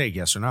a mistake?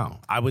 Yes or no?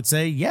 I would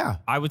say yeah.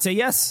 I would say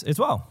yes as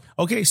well.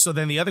 Okay, so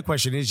then the other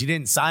question is, you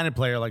didn't sign a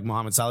player like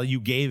Mohamed Salah. You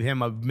gave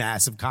him a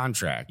massive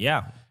contract.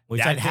 Yeah,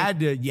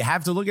 you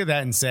have to look at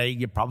that and say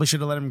you probably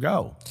should have let him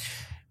go.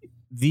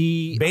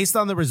 Based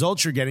on the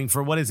results you're getting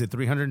for, what is it,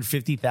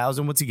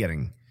 $350,000? What's he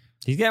getting?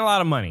 He's getting a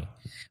lot of money.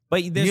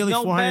 But there's nearly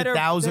no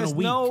 $400,000 a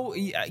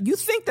week. You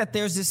think that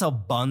there's this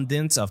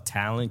abundance of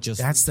talent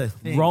just That's the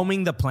thing.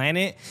 roaming the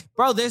planet?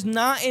 Bro, there's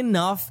not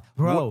enough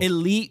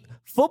elite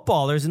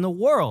footballers in the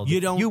world.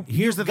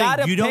 Here's the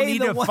thing. You don't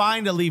need to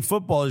find elite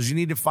footballers. You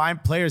need to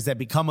find players that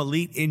become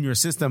elite in your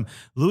system.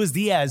 Luis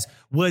Diaz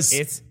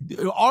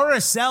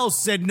RSL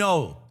said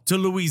no to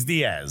Luis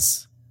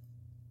Diaz.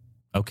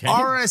 Okay.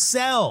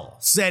 RSL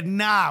said,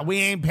 nah, we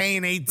ain't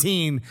paying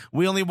 18.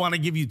 We only want to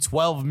give you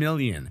 12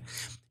 million.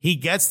 He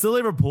gets to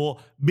Liverpool,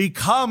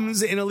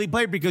 becomes an elite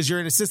player because you're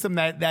in a system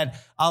that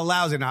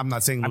allows it. I'm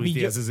not saying Luis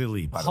Diaz is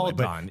elite, by the way. Hold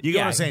on. You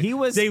get what I'm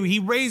saying? He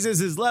raises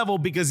his level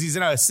because he's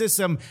in a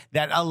system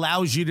that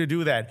allows you to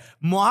do that.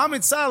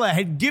 Mohamed Salah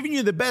had given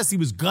you the best he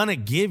was going to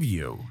give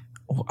you.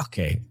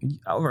 Okay.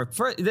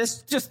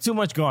 There's just too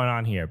much going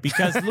on here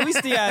because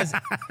Luis Diaz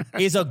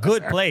is a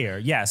good player.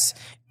 Yes.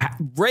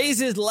 Raise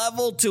his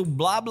level to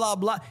blah, blah,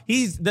 blah.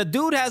 The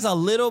dude has a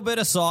little bit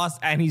of sauce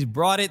and he's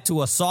brought it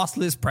to a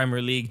sauceless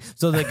Premier League.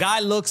 So the guy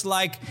looks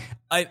like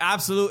an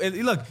absolute,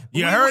 look.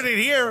 You heard it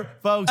here,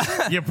 folks.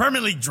 You're Premier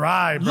League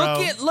dry,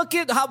 bro. Look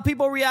at how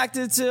people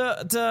reacted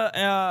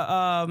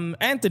to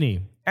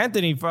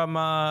Anthony from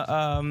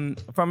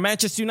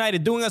Manchester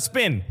United doing a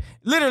spin.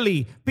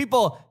 Literally,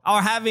 people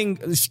are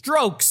having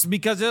strokes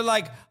because they're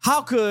like,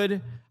 how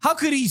could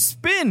he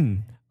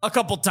spin a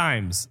couple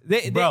times?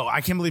 Bro,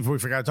 I can't believe we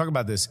forgot to talk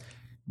about this.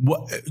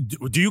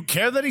 Do you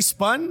care that he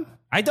spun?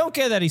 I don't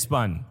care that he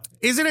spun.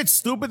 Isn't it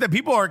stupid that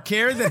people are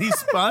caring that he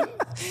spun?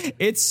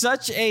 It's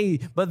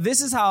but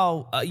this is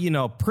how,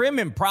 prim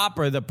and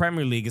proper the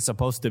Premier League is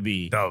supposed to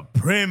be. The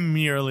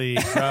Premier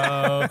League,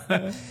 bro.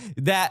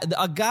 That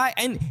a guy,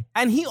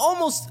 and he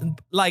almost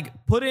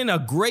like put in a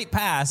great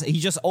pass.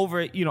 He just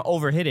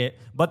overhit it.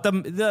 But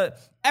the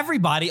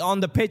everybody on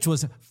the pitch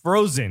was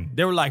frozen.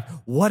 They were like,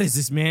 what is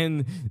this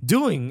man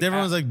doing?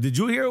 Everyone's like, did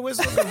you hear a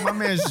whistle? My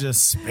man's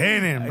just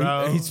spinning,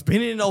 bro. He's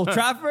spinning in Old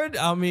Trafford.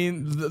 I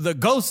mean, the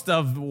ghost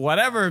of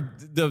whatever,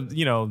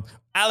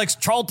 Alex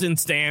Charlton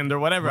stand or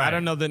whatever. Right. I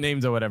don't know the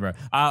names or whatever.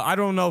 I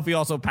don't know if he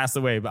also passed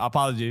away, but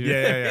apologies.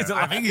 Yeah.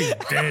 I think he's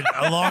dead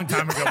a long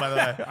time ago, by the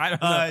way. I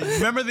don't know.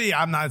 Remember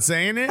I'm not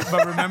saying it,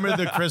 but remember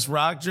the Chris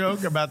Rock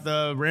joke about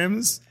the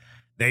rims?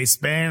 They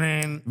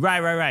spinning. Right.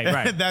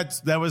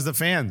 That was the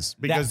fans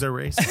because they're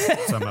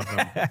racist. Some of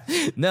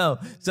them. No.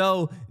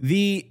 So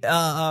this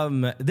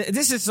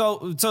is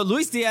so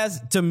Luis Diaz,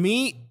 to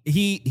me,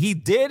 he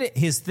did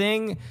his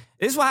thing.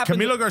 This is what happened.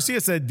 Camilo Garcia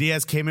said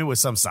Diaz came in with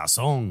some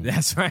sazón.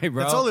 That's right,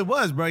 bro. That's all it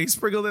was, bro. He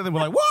sprinkled it and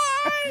we're like,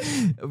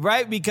 what?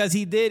 Right, because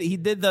he did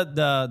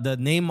the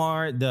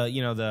Neymar,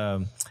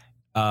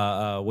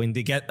 when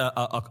they get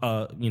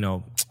a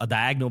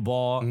diagonal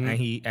ball and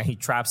he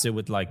traps it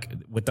with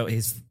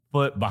his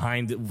foot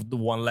behind the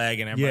one leg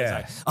and everybody's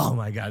like, oh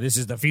my God, this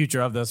is the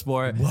future of the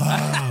sport.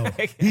 Wow.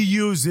 He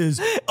uses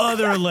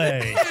other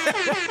leg.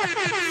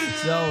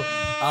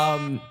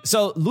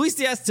 So Luis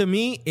Diaz to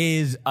me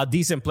is a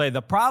decent player.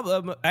 The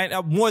problem,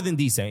 more than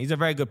decent, he's a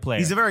very good player.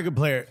 He's a very good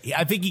player.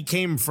 I think he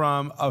came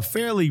from a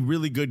fairly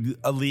really good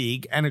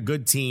league and a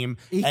good team,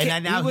 he's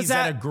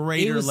at a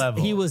greater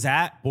level. He was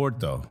at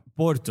Porto.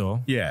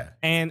 Yeah.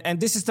 And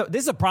this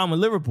is a problem with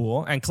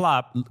Liverpool and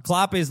Klopp.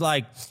 Klopp is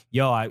like,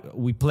 yo,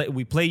 we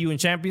play you in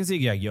Champions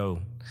League. Yeah, yo,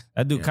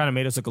 that dude kind of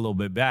made us look a little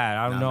bit bad.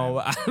 I don't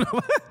know.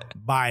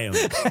 Buy him.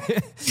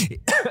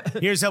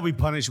 Here's how we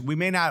punish. We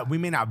may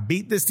not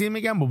beat this team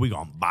again, but we're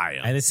gonna buy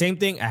him. And the same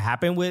thing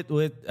happened with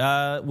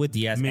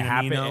Diaz.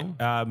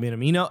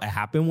 Minamino. It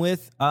happened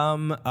with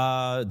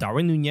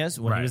Darwin Nunez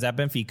when he was at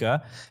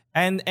Benfica.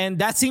 And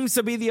that seems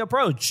to be the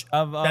approach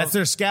of that's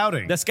their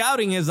scouting. The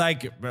scouting is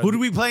like, who do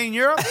we play in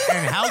Europe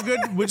and how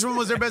good? Which one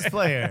was their best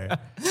player?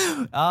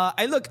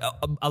 I look,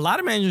 a lot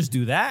of managers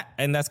do that,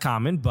 and that's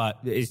common. But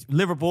it's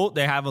Liverpool,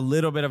 they have a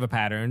little bit of a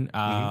pattern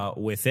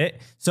with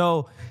it.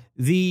 So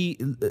we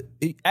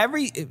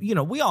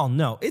all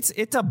know it's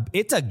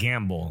a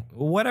gamble.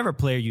 Whatever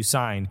player you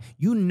sign,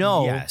 you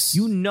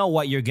know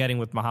what you're getting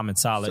with Mohamed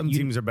Salah. Some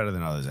teams are better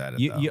than others at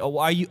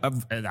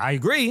it. I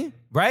agree,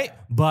 right?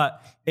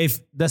 But if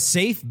the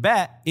safe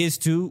bet is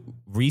to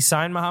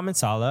re-sign Mohamed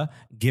Salah,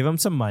 give him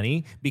some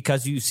money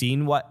because you've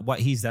seen what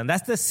he's done.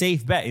 That's the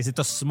safe bet. Is it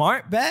the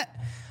smart bet?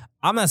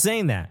 I'm not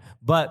saying that,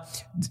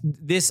 but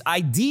this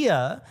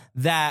idea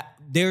that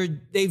they're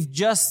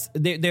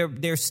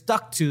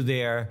stuck to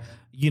their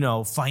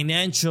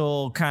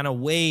financial kind of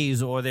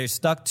ways, or they're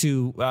stuck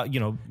to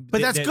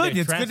But that's good.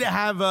 It's good to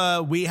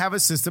have we have a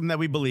system that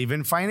we believe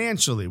in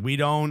financially. We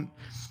don't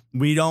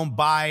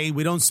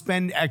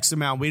spend X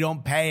amount. We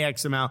don't pay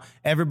X amount.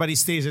 Everybody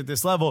stays at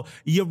this level.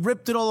 You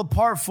ripped it all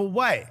apart for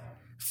what?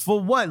 For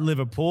what,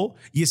 Liverpool?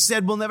 You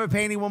said we'll never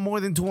pay anyone more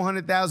than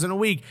 $200,000 a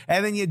week,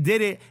 and then you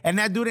did it, and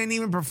that dude ain't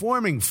even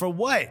performing. For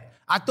what?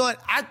 I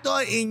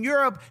thought in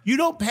Europe you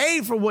don't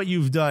pay for what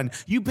you've done.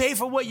 You pay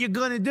for what you're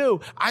gonna do.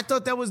 I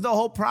thought that was the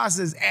whole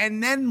process.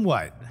 And then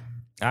what?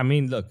 I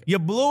mean, look, you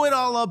blew it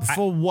all up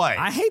for what?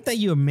 I hate that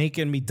you're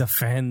making me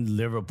defend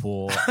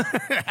Liverpool.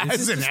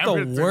 This is just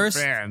the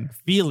worst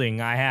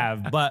feeling I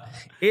have. But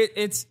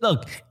it's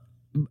look,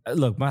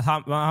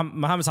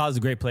 Mohamed Salah is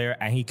a great player,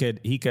 and he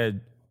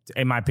could,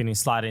 in my opinion,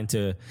 slot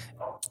into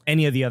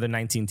any of the other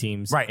 19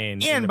 teams. Right.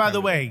 And by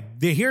the way,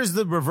 here's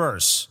the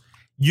reverse.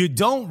 You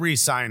don't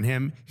re-sign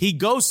him. He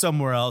goes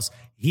somewhere else.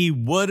 He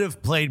would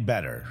have played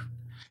better.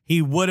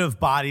 He would have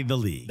bodied the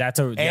league.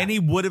 And he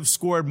would have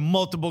scored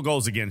multiple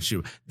goals against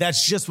you.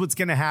 That's just what's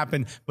going to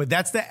happen. But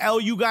that's the L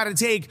you got to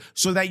take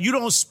so that you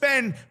don't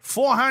spend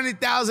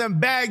 400,000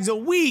 bags a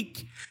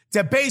week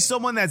to pay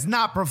someone that's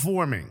not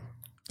performing.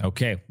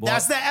 Okay, well,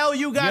 that's the L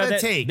you gotta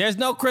take. There's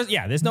no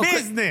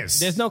business.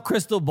 There's no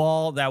crystal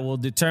ball that will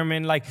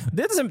determine. Like,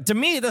 to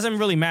me, it doesn't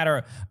really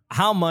matter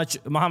how much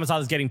Mohamed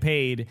Salah is getting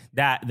paid.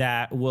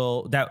 I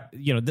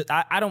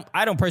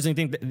don't personally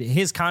think that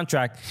his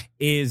contract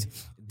is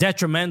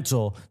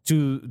detrimental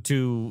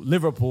to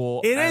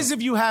Liverpool. It is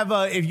if you have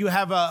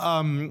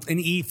an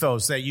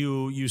ethos that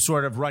you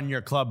sort of run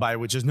your club by,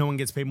 which is no one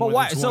gets paid more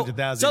than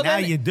 200,000. Now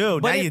you do.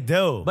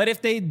 But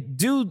if they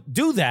do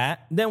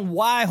that, then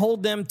why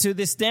hold them to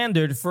this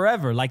standard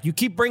forever? Like, you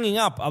keep bringing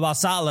up about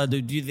Salah,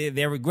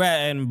 they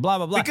regret and blah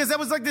blah blah. Because that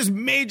was like this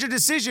major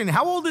decision.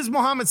 How old is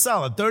Mohamed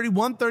Salah?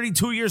 31,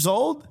 32 years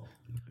old?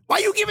 Why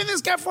are you giving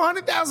this guy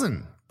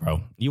 400,000?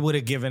 Bro, you would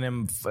have given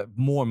him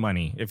more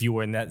money if you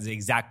were in that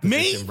exact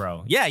position, me?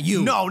 Bro. Yeah,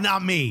 you. No,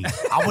 not me.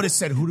 I would have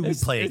said, who do we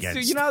play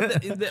against?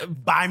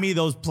 Buy me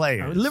those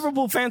players.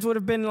 Liverpool fans would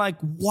have been like,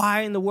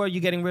 why in the world are you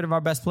getting rid of our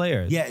best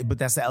players? Yeah, but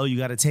that's the L you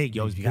got to take,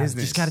 yo. It's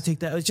business. Just got to take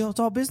that. It's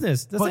all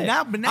business. That's it.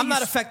 Now I'm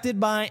not affected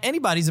by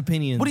anybody's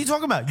opinion. What are you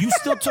talking about? You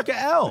still took an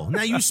L.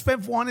 Now you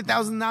spent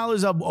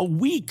 $400,000 a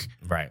week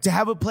to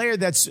have a player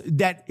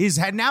that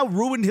had now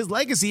ruined his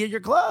legacy at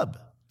your club.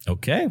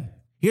 Okay.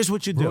 Here's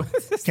what you do.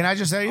 Can I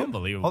just tell you?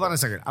 Unbelievable. Hold on a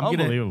second.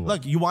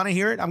 Look, you want to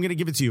hear it? I'm going to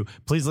give it to you.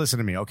 Please listen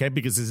to me, okay?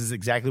 Because this is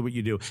exactly what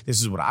you do. This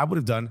is what I would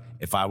have done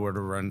if I were to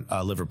run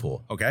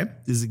Liverpool, okay?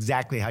 This is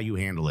exactly how you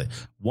handle it.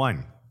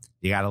 1,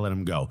 you got to let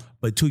him go.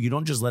 But 2, you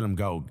don't just let him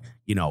go,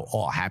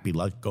 all happy,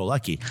 go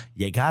lucky.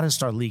 You got to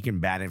start leaking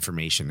bad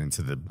information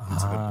into the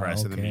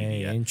press and the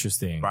media.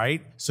 Interesting.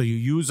 Right? So you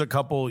use a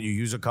couple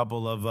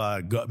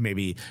of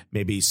maybe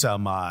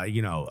some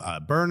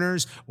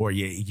burners, or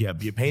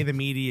you pay the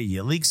media,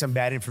 you leak some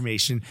bad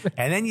information,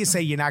 and then you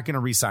say you're not going to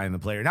re-sign the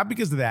player. Not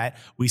because of that.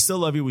 We still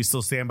love you, we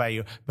still stand by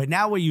you. But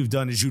now what you've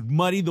done is you've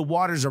muddied the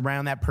waters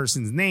around that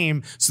person's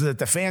name so that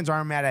the fans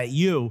aren't mad at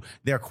you.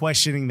 They're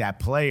questioning that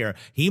player.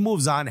 He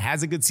moves on,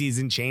 has a good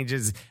season,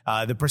 changes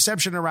the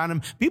perception around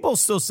him. People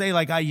still say,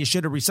 like, you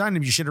should have resigned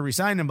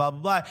him, blah, blah,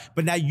 blah.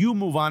 But now you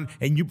move on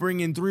and you bring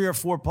in 3 or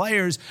 4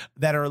 players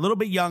that are a little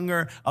bit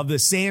younger, of the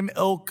same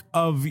ilk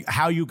of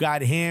how you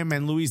got him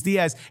and Luis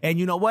Diaz. And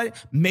you know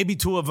what? Maybe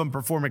 2 of them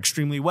perform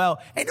extremely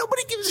well. And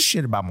nobody gives a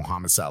shit about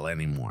Mohamed Salah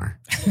anymore.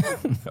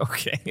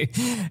 Okay.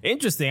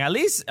 Interesting. At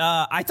least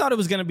I thought it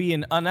was going to be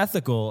an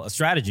unethical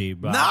strategy.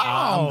 But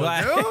I'm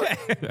glad.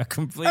 Dude.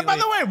 Completely. And by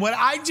the way, what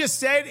I just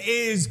said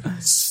is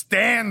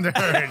standard.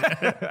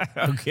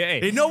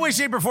 Okay. In no way,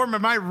 shape, or form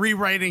am I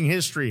rewriting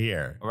history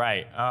here.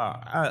 Right.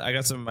 I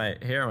got some of my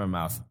hair in my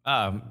mouth.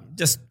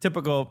 just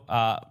typical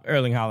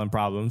Erling Haaland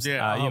problems.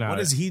 Yeah. What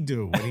does he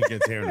do when he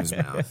gets hair in his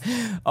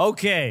mouth?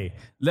 Okay.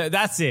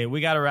 That's it.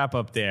 We got to wrap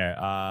up there.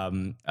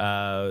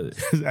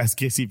 As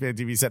KC Fan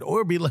TV said,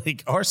 or be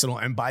like Arsenal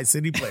and buy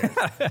City players.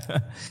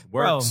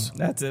 Works. Bro,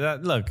 that's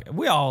it. Look,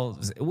 we all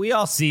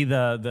see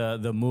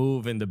the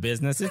move in the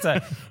business. It's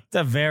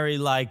a very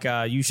like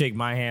you shake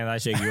my hand, I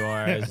shake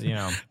yours. You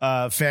know.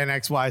 Fan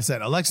XY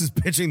said Alexis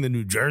pitching the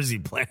New Jersey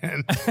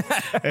plan,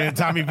 and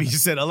Tommy B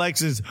said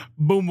Alexis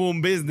boom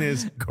boom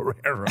business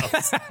Guerrero.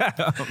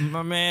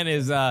 My man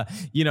is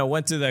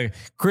went to the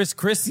Chris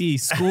Christie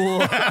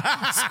school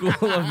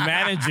of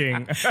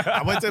managing.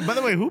 I went to. By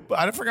the way,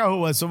 I forgot who it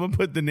was. Someone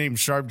put the name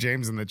Sharp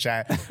James in the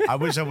chat. I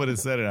wish I would have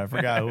said it. I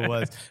forgot who it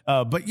was.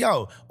 But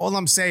yo, all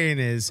I'm saying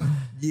is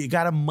you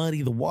got to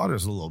muddy the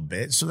waters a little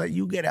bit so that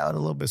you get out a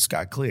little bit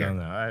scot clear. You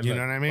know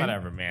what I mean?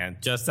 Whatever, man.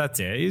 Just that's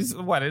it. He's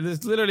it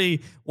is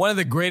literally one of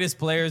the greatest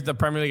players the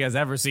Premier League has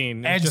ever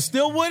seen. And just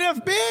still would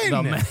have been.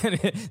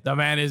 The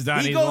man is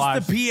done. He goes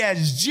to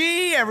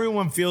PSG.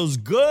 Everyone feels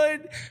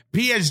good.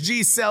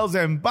 PSG sells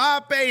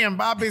Mbappe.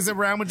 Mbappe's at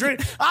Real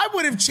Madrid. I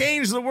would have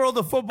changed the world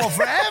of football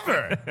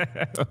forever.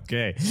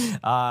 Okay.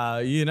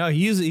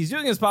 He's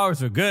doing his powers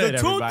for good. The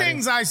two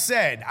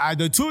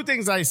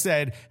things I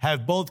said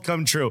have both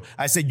come true.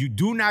 I said you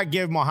do not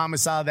give Mohamed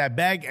Salah that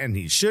bag, and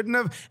he shouldn't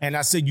have. And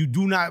I said you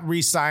do not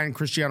re-sign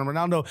Cristiano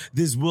Ronaldo.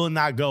 This will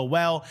not go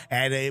well,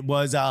 and it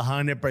was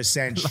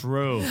 100%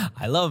 true.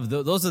 I love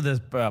those are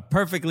the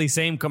perfectly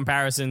same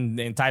comparison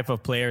and type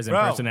of players and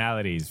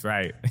personalities,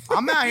 right?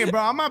 I'm out here,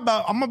 bro. I'm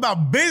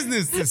about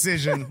business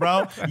decisions,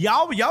 bro.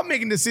 Y'all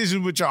making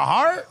decisions with your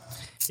heart.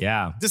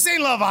 Yeah. This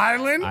ain't Love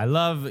Island. I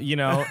love,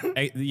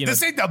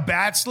 This ain't The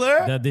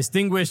Bachelor. The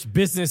distinguished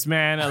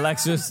businessman,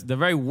 Alexis, the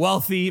very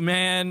wealthy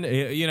man.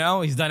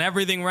 He's done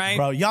everything right.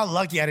 Bro, y'all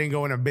lucky I didn't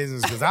go into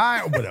business because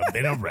I would have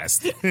been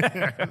arrested.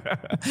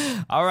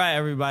 All right,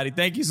 everybody.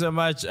 Thank you so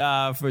much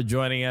for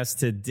joining us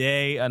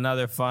today.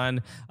 Another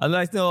fun, a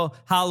nice little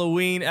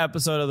Halloween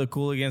episode of the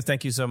Cooligans.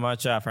 Thank you so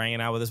much for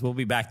hanging out with us. We'll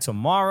be back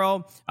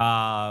tomorrow.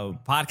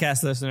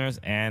 Podcast listeners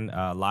and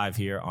live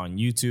here on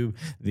YouTube.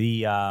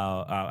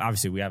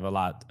 Obviously, we have a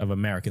lot of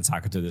American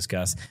soccer to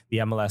discuss. The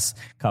MLS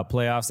Cup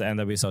playoffs, the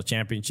NWSL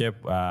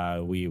Championship.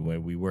 We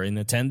were in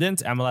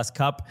attendance. MLS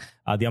Cup,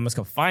 the MLS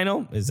Cup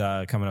final is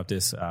coming up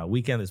this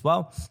weekend as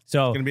well.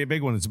 So it's going to be a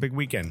big one. It's a big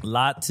weekend. A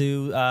lot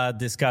to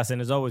discuss.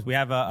 And as always, we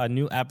have a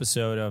new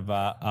episode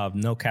of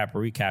No Cap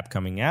Recap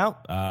coming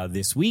out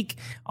this week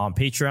on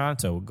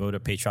Patreon. So go to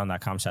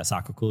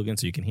patreon.com/soccercooligans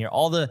so you can hear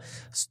all the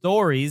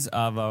stories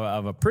of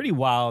a pretty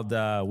wild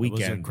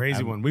weekend. It was a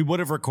crazy one. We would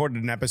have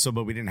recorded an episode,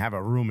 but we didn't have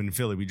a room in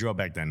Philly. We drove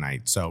back that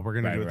night. So we're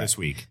going to do it this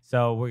week.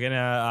 So we're going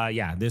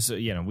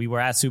to, we were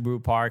at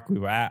Subaru Park. We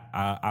were at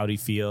Audi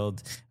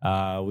Field.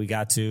 We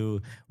got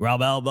to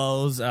rub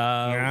elbows with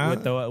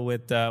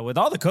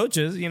all the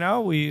coaches.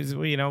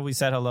 We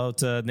said hello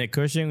to Nick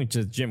Cushing, which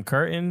is Jim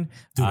Curtin.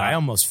 Dude, I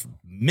almost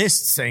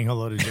missed saying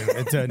hello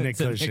to Nick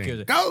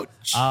Cushing.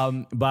 Coach.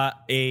 But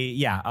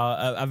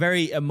a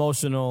very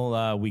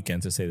emotional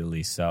weekend, to say the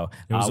least. So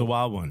it was a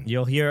wild one.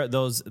 You'll hear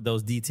those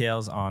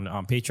details on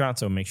Patreon.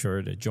 So make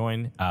sure to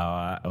join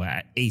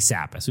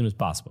ASAP as soon as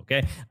possible.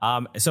 Okay.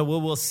 So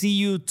we'll see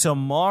you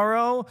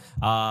tomorrow.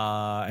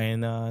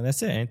 And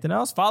that's it. Anything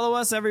else? Follow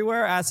us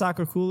everywhere at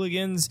Soccer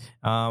Cooligans.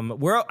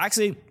 We're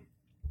actually.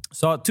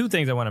 So two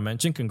things I want to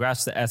mention.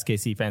 Congrats to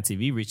SKC Fan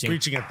TV reaching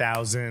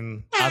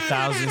 1,000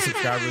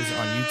 subscribers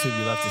on YouTube.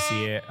 You love to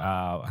see it.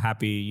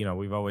 Happy,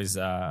 we've always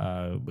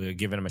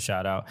given him a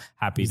shout out.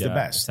 Happy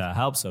to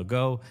help. So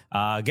go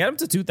get him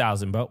to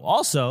 2,000. But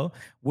also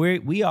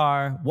we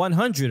are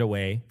 100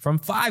 away from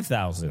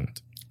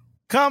 5,000.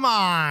 Come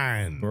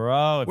on,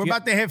 bro. We're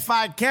about to hit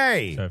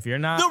 5K. So if you're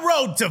not... The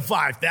road to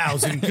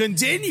 5,000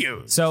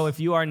 continues. So if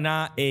you are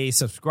not a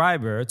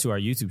subscriber to our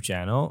YouTube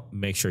channel,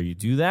 make sure you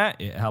do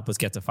that. It help us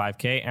get to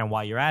 5K. And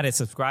while you're at it,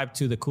 subscribe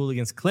to the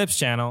Cooligans Clips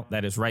channel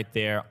that is right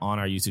there on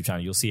our YouTube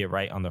channel. You'll see it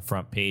right on the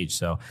front page.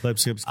 So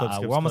clips.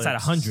 We're almost at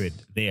 100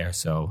 there.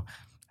 So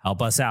help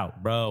us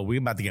out. Bro, we're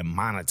about to get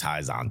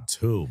monetized on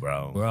 2,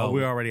 bro.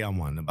 We're already on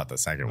 1, about the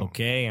second one.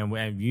 Okay, and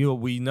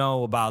we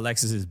know about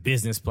Alexis's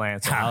business plan,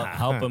 so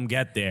help him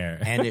get there.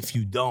 And if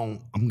you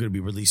don't, I'm going to be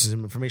releasing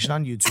some information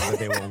on YouTube that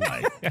they won't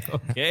like.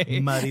 Okay.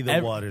 Muddy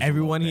the waters.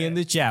 Everyone here in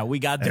the chat, we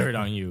got dirt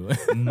on you.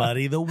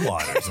 Muddy the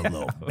waters a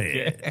little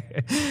bit.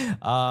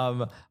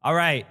 All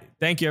right.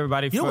 Thank you,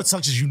 everybody. You know what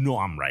sucks is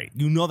I'm right.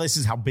 This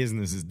is how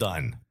business is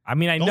done. I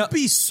mean, Don't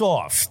be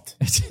soft.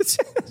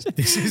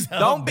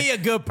 Don't be a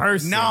good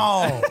person.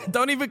 No.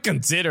 Don't even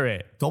consider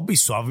it. Don't be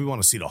soft. We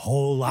want to see the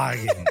whole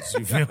logins.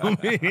 You feel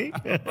me?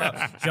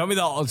 Show me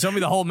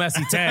the whole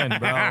messy 10,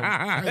 bro.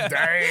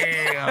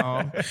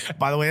 Damn.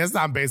 By the way, that's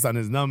not based on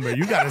his number.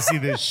 You got to see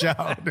this show.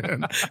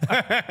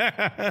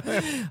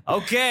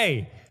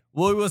 Okay.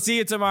 Well, we'll see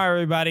you tomorrow,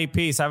 everybody.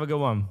 Peace. Have a good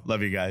one.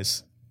 Love you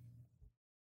guys.